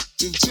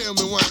 then tell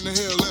me why in the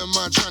hell am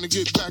I trying to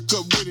get back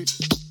up with it?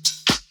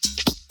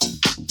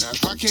 Now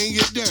if I can't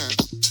get down,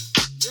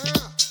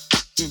 yeah,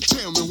 then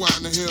tell me why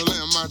in the hell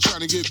am I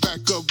trying to get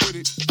back up with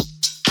it?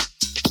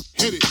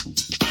 Hit it.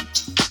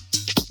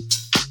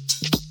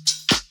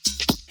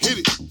 Hit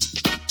it.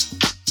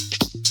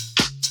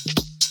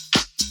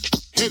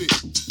 Hit it.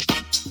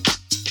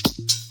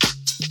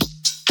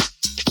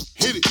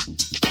 Hit it.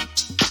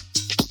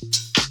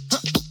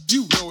 Huh.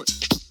 You know it.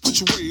 Put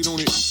your weight on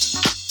it.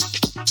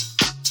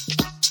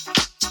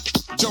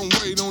 Don't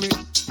wait on it.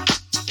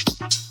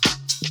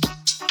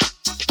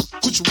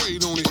 Put your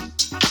weight on it.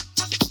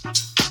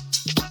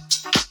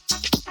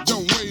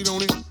 Don't wait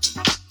on it.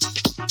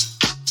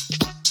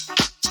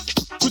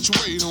 Put your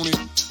weight on it.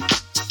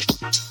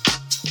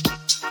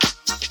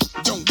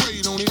 Don't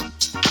wait on it.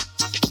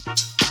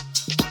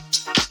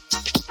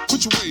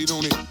 Put your weight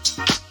on it.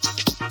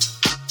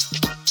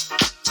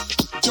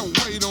 Don't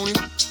wait on it.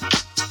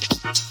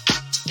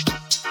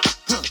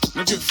 Huh.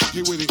 Now get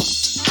funky with it.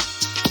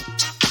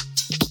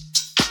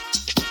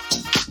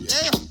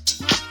 Yeah.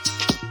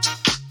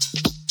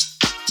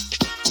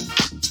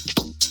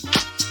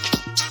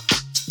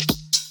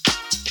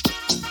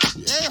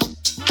 Yeah.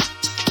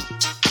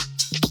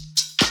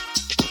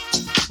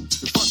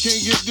 If I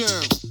can't get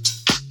down,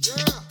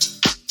 yeah,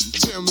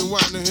 tell me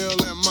why in the hell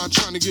am I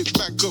trying to get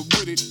back up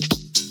with it?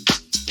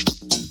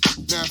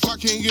 Now if I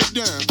can't get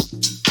down,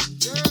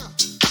 yeah,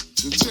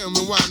 then tell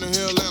me why in the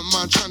hell am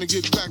I trying to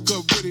get back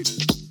up with it?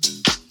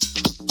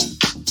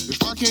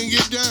 If I can't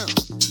get down,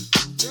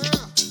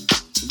 yeah,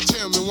 then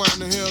tell me why in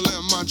the hell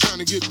am I trying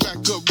to get back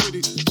up with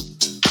it?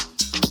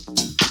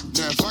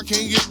 Now if I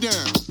can't get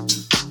down,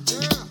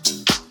 yeah,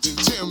 then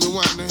tell me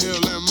why in the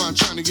hell am I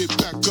trying to get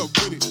back up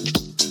with it?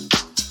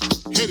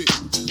 Hit it.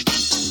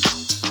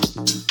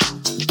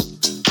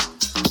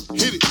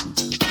 Hit it.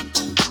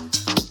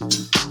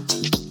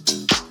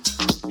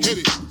 Hit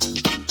it.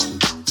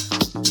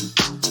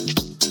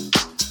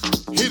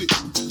 Hit it.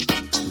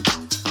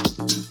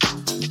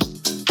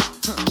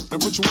 Huh. Now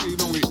put your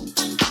weight on it.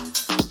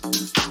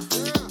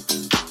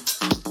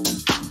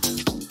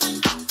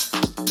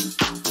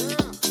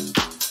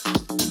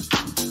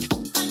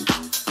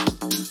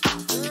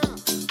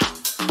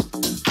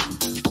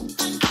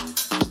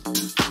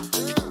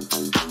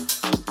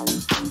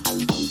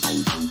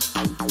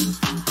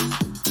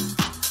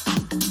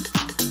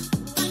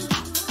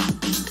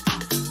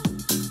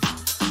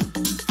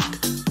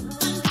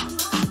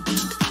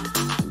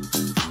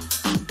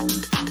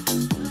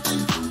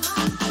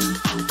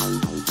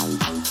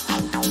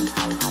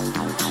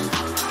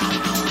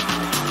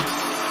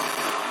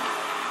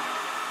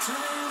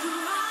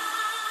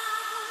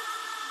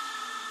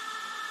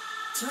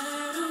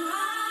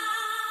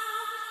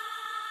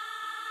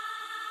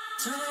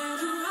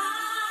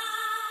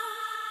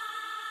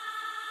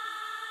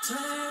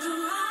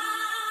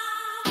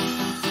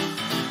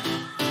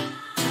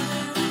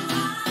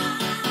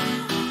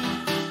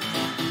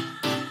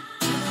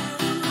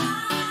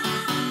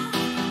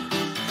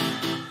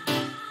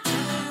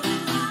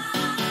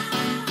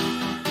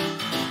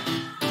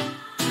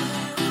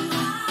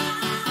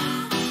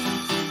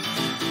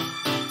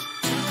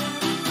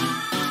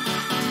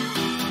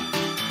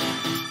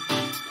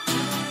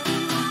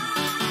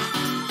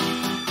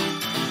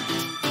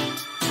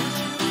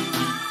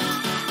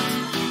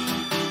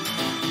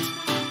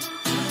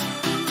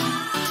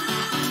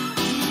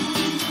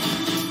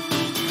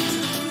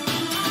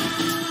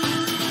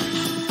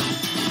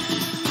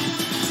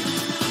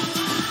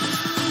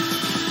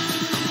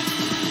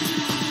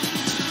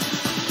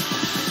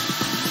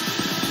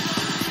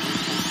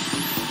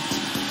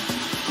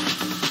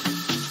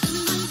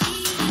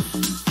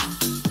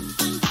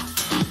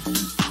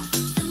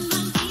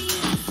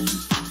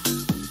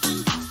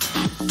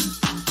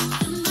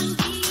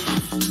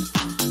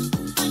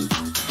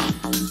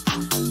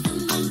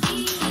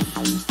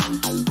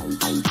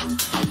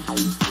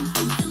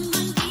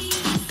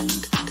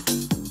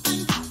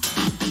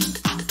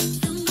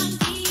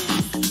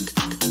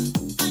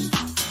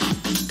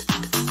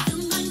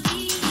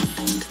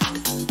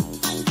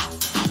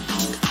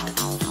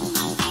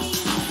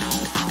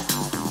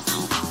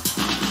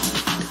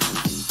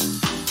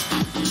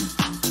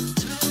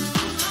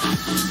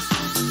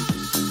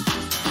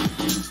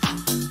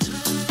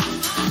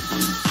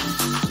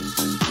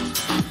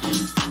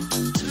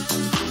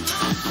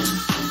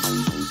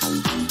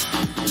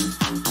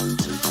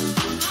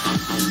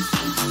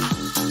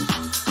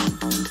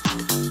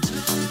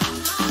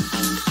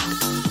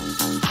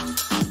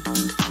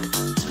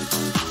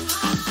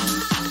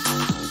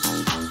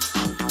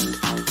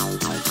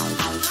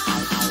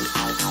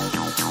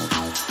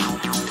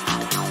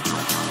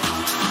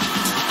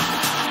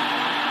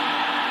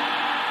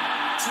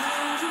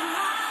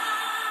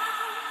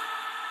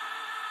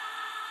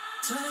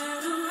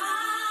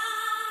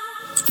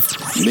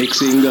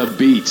 Mixing the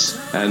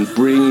beats and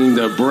bringing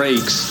the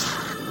breaks.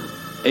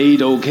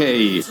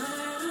 8OK.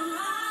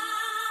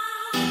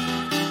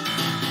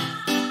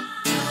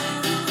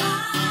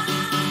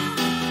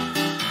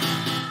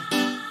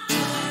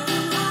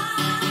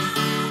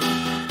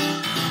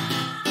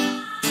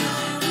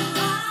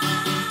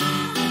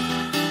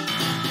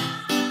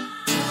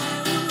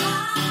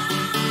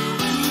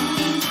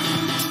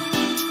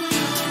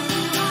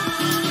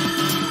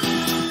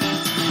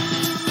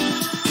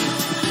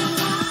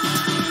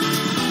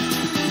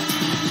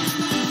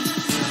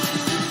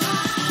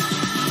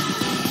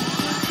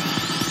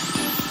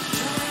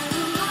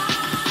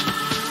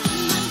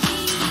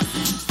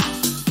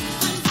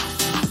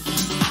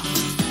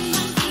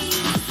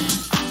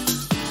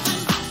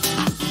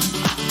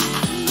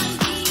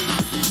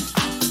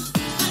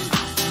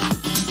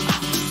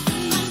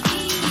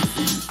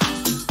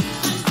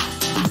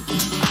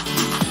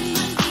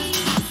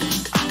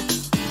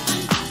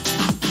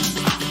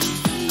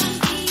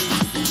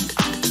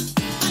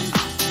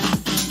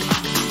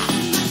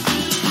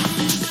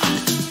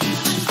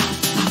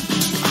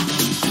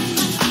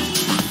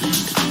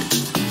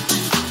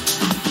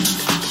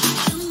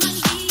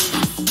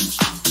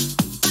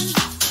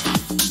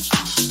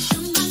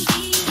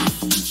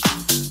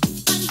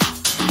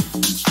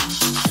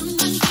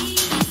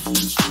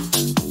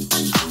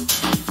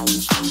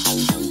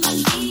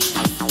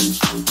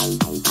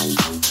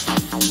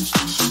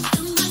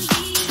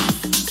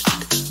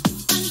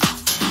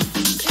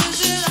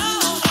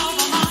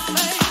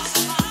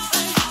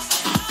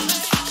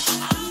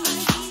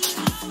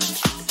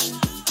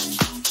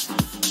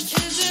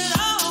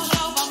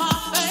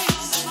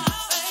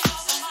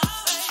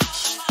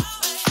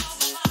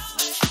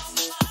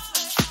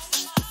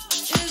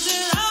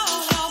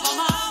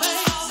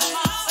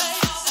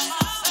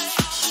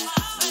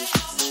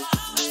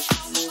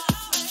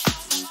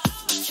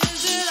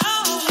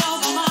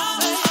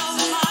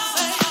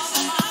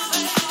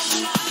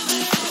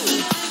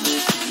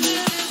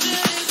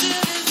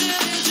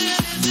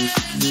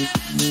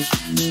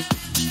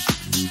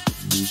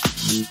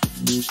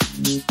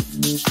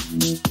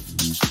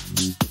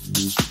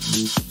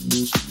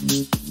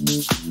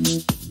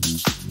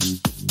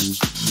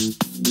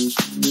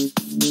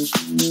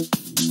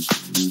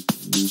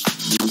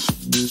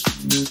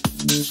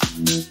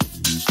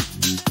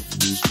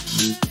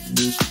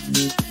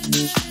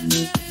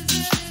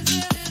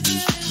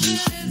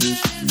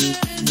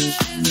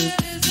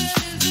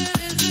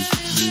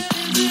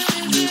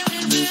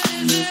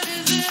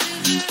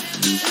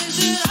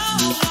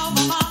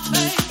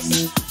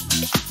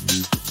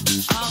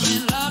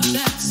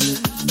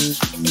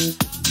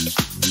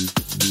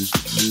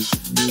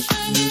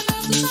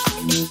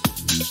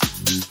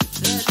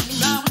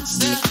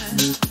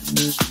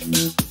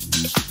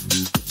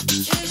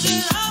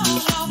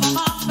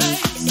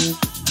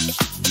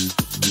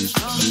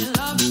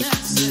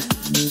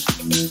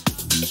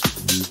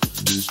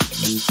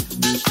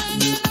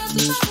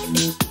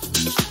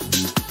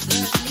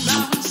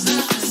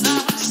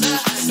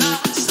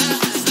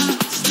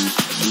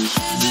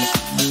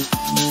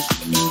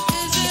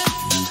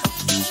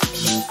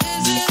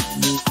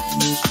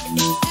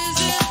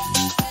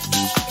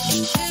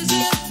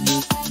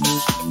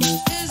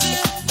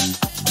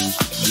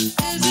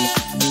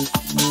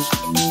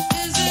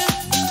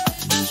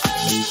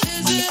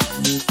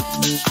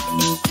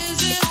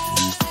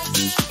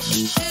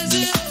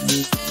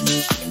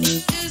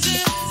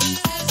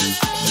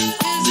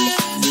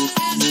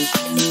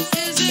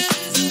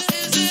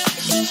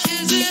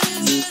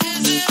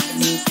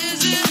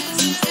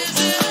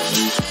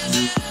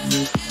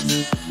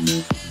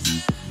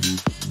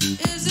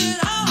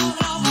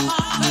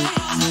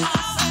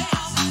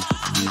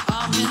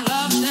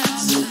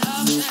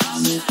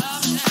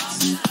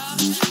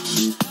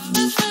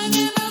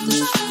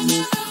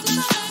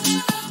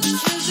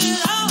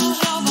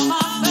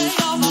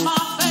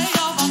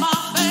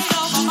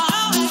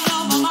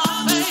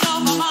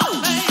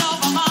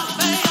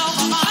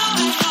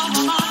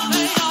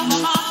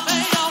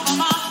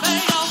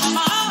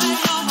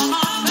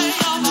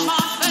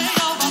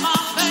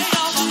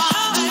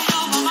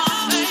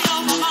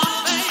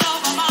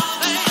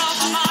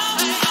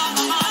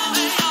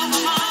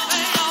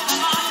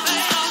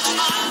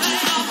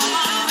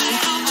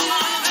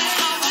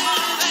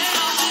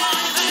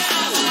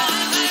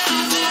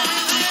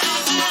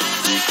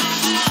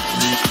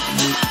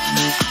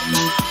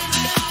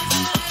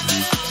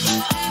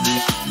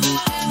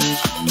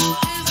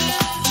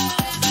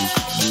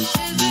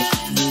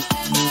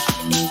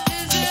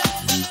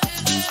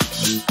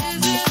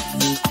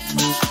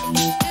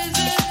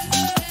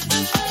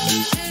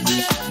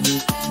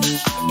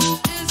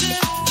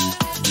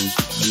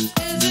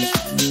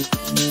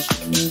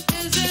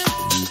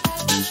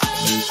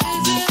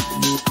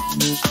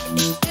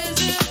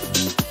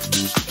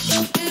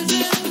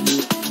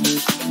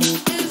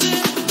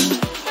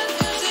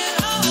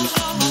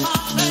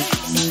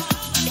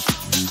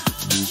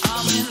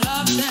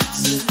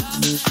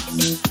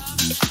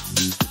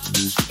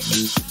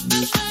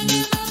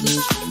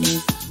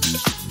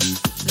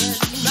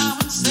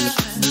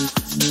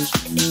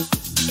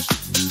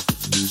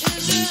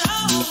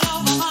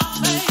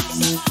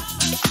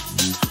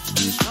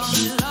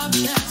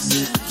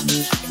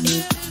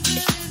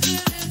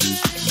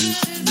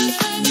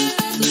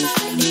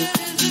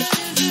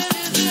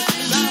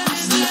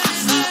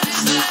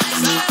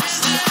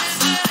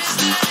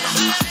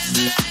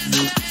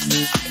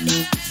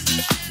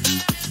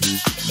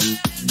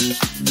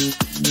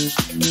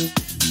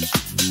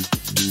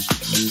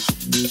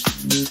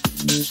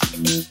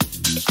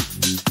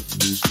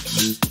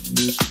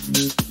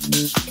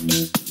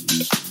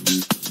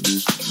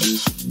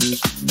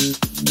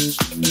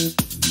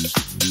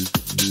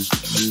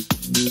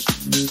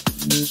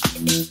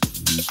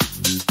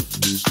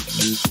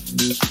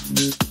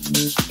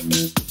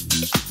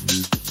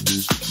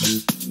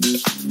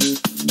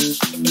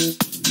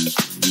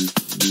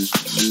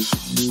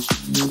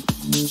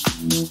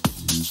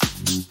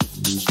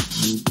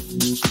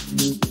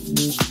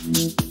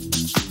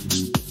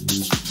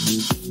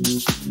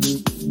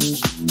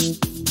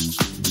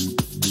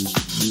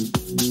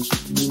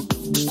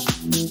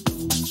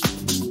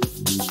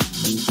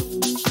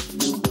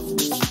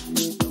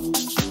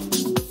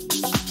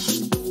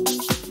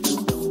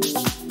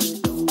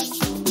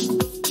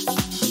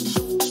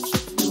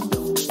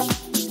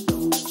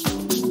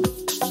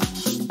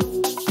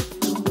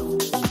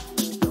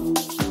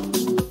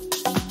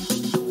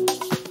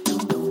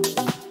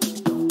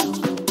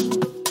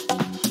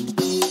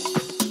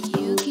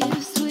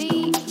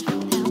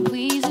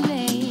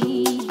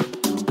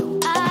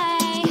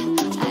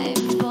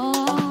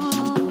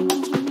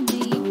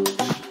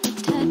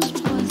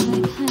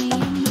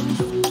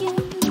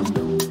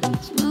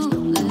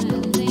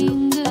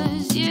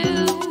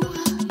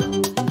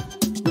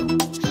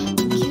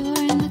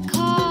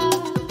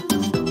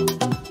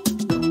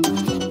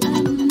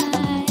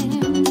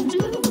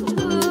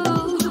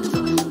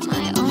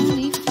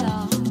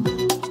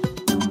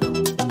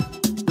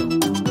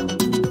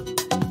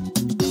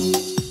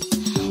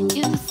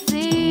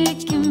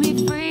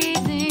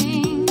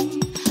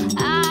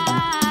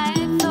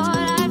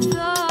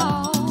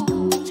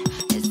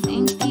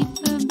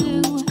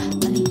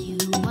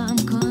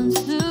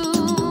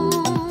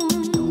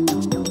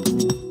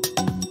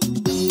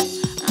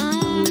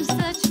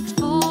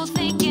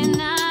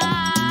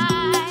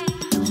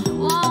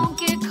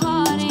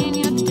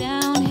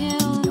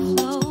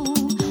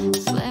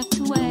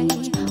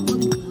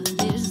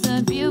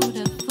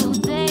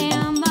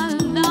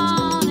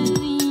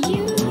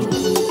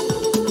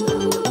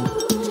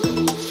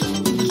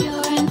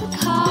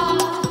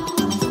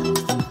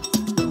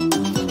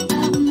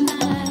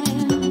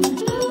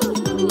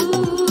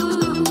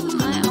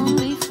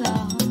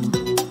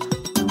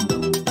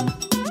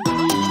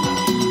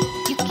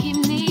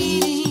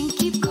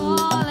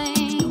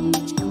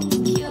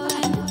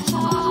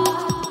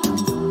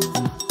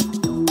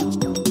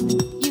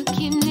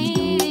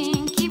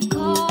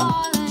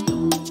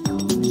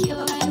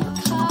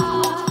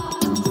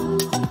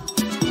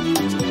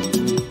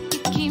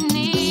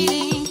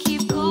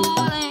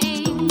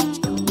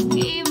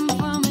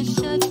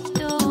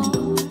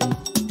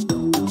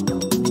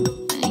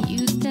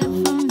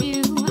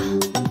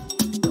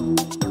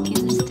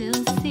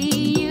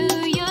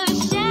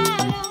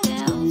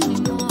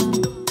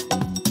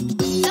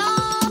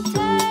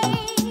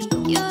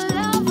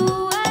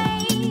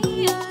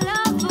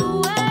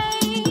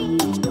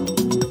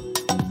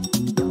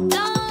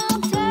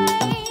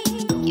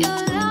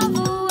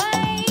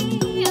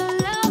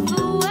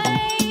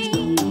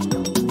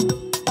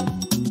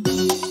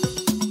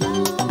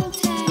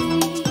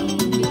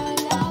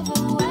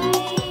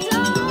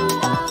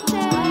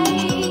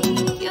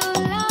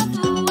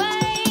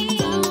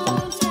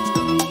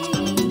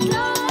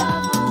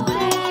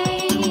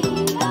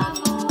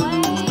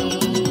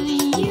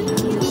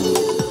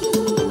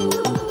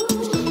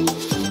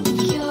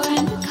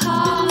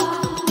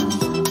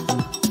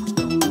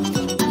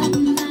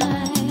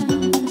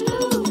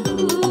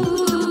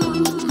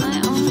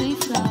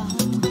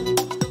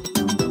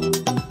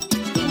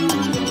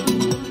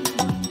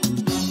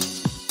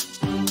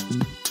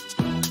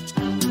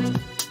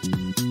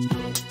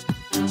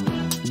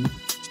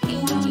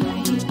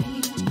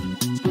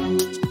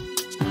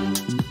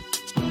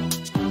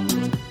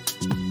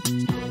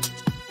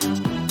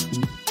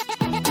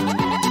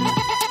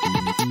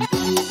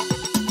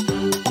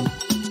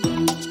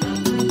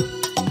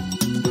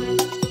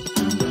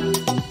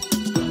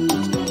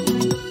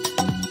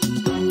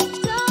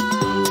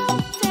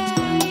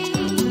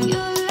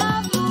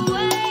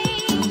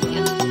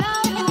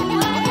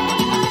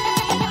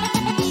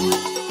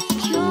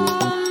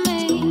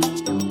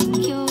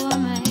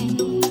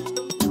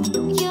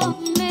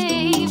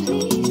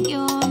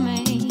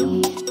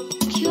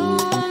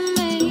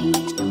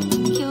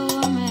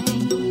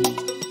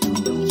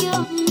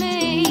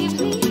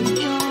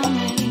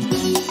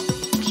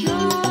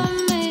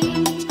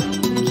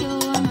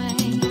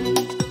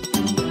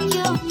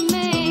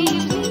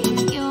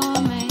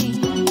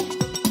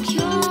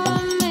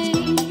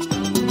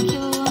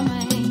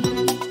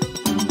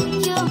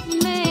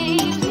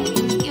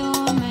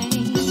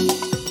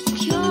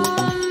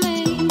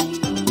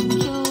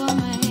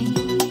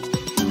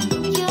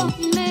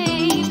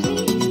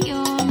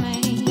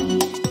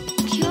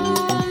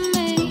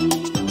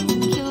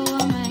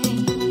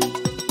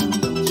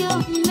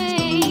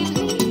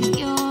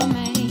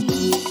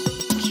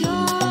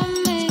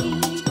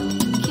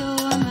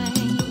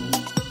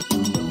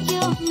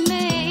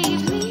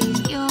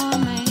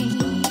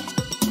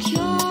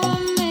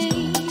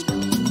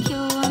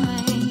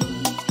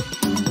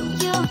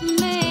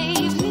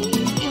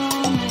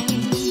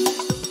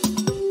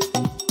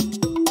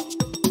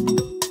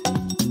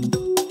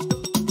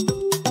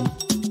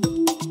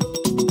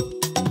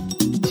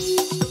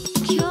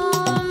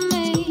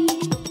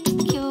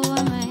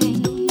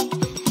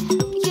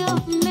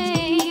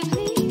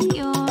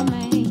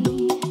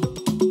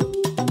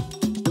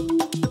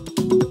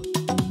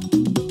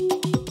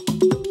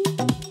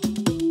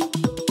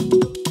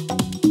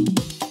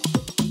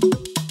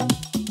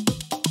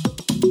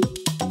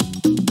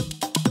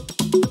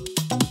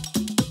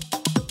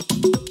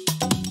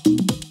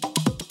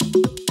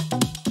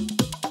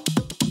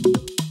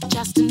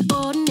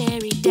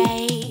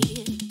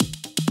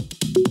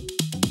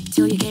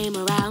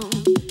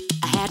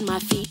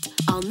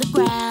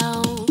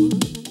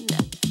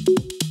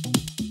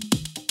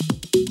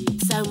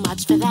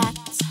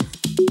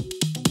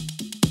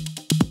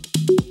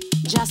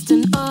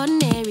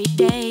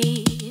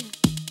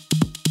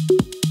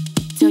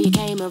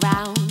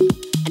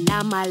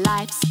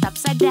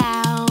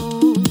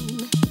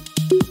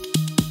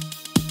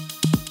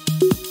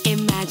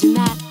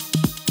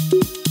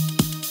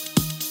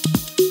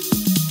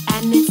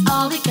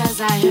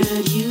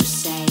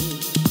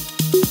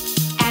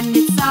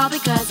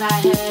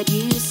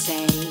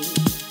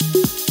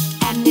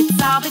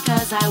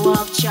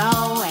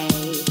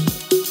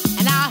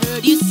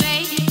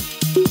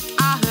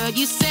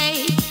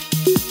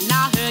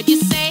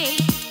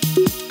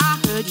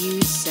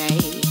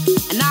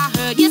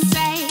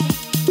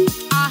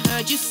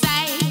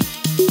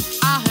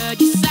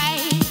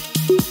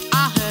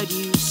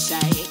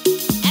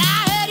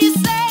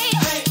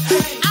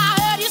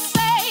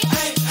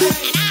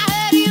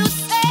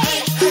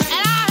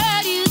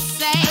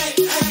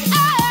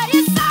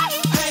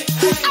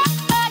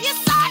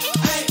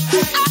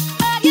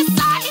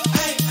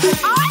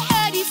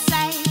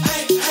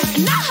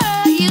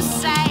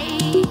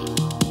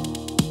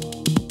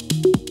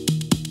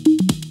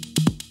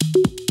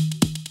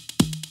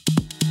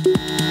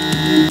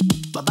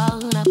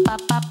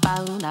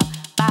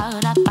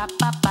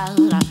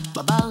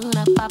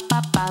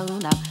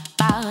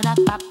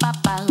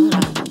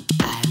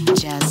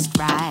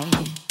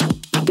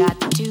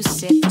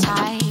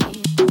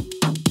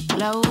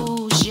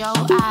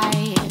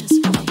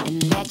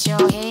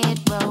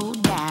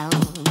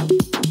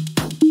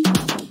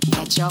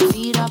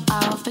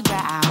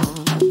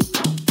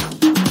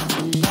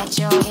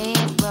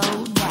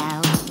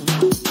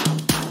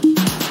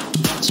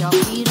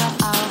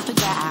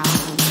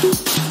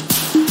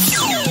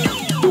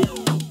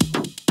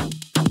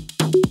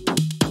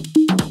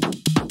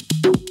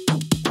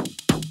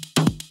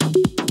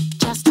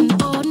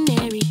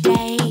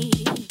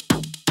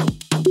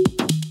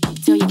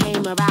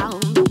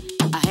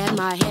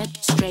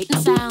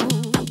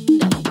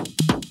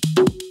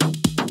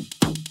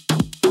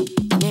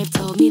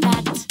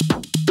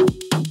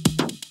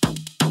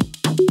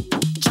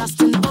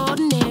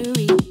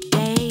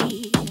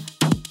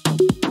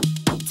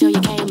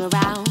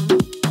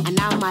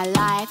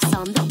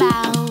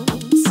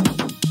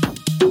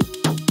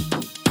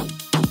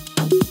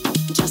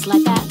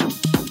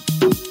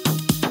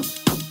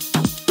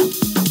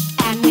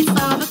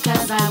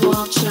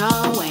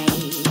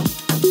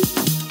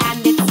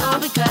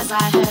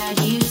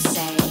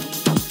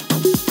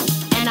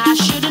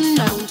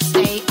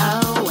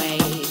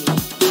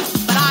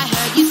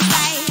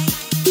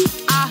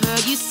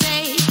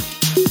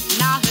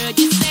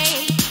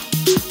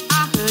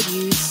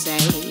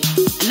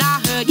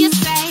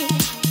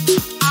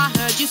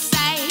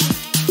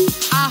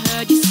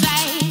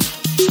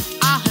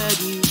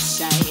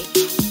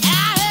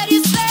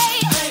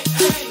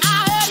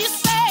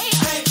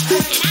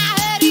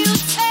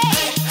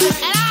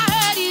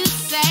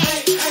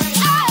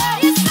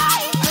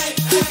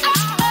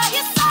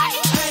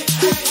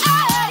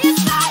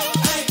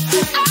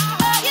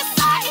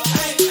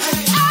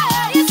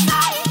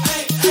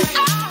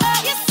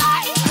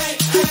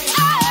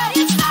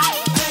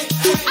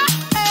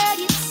 heard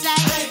you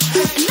say,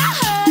 and I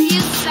heard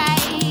you say.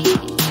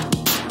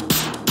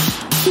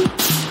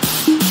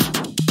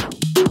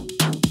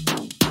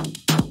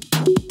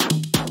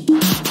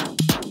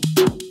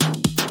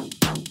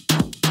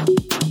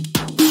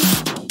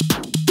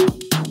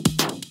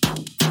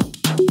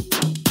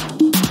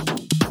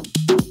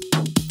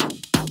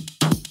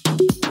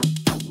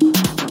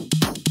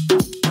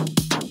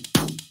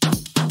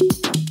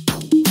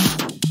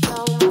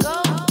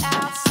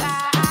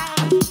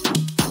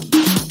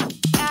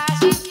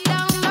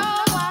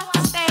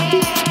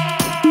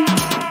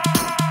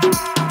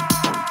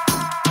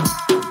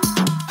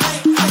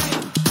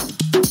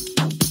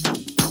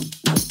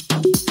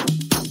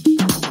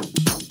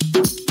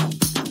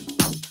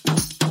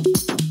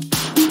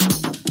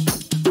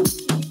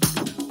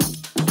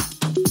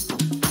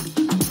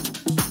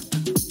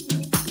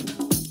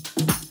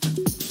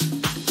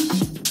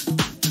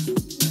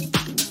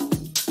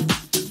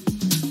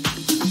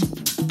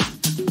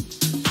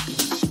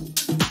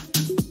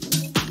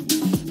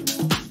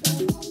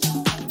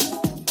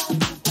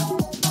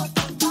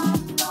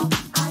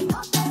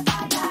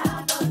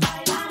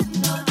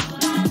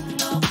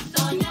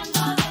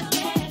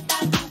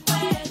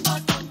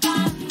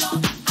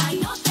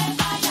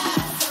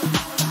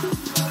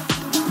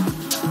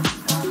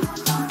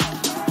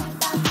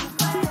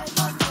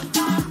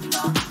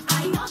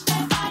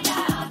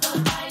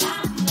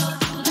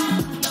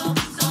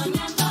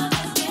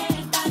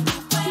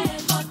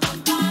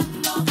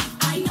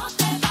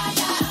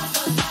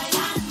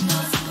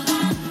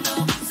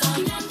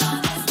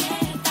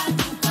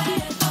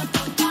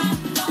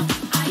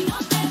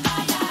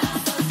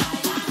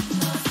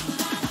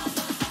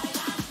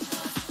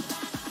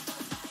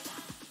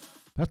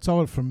 That's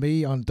all from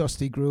me on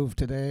Dusty Groove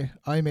today.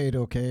 I'm Made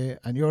OK,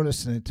 and you're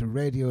listening to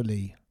Radio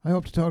Lee. I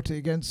hope to talk to you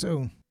again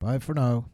soon. Bye for now.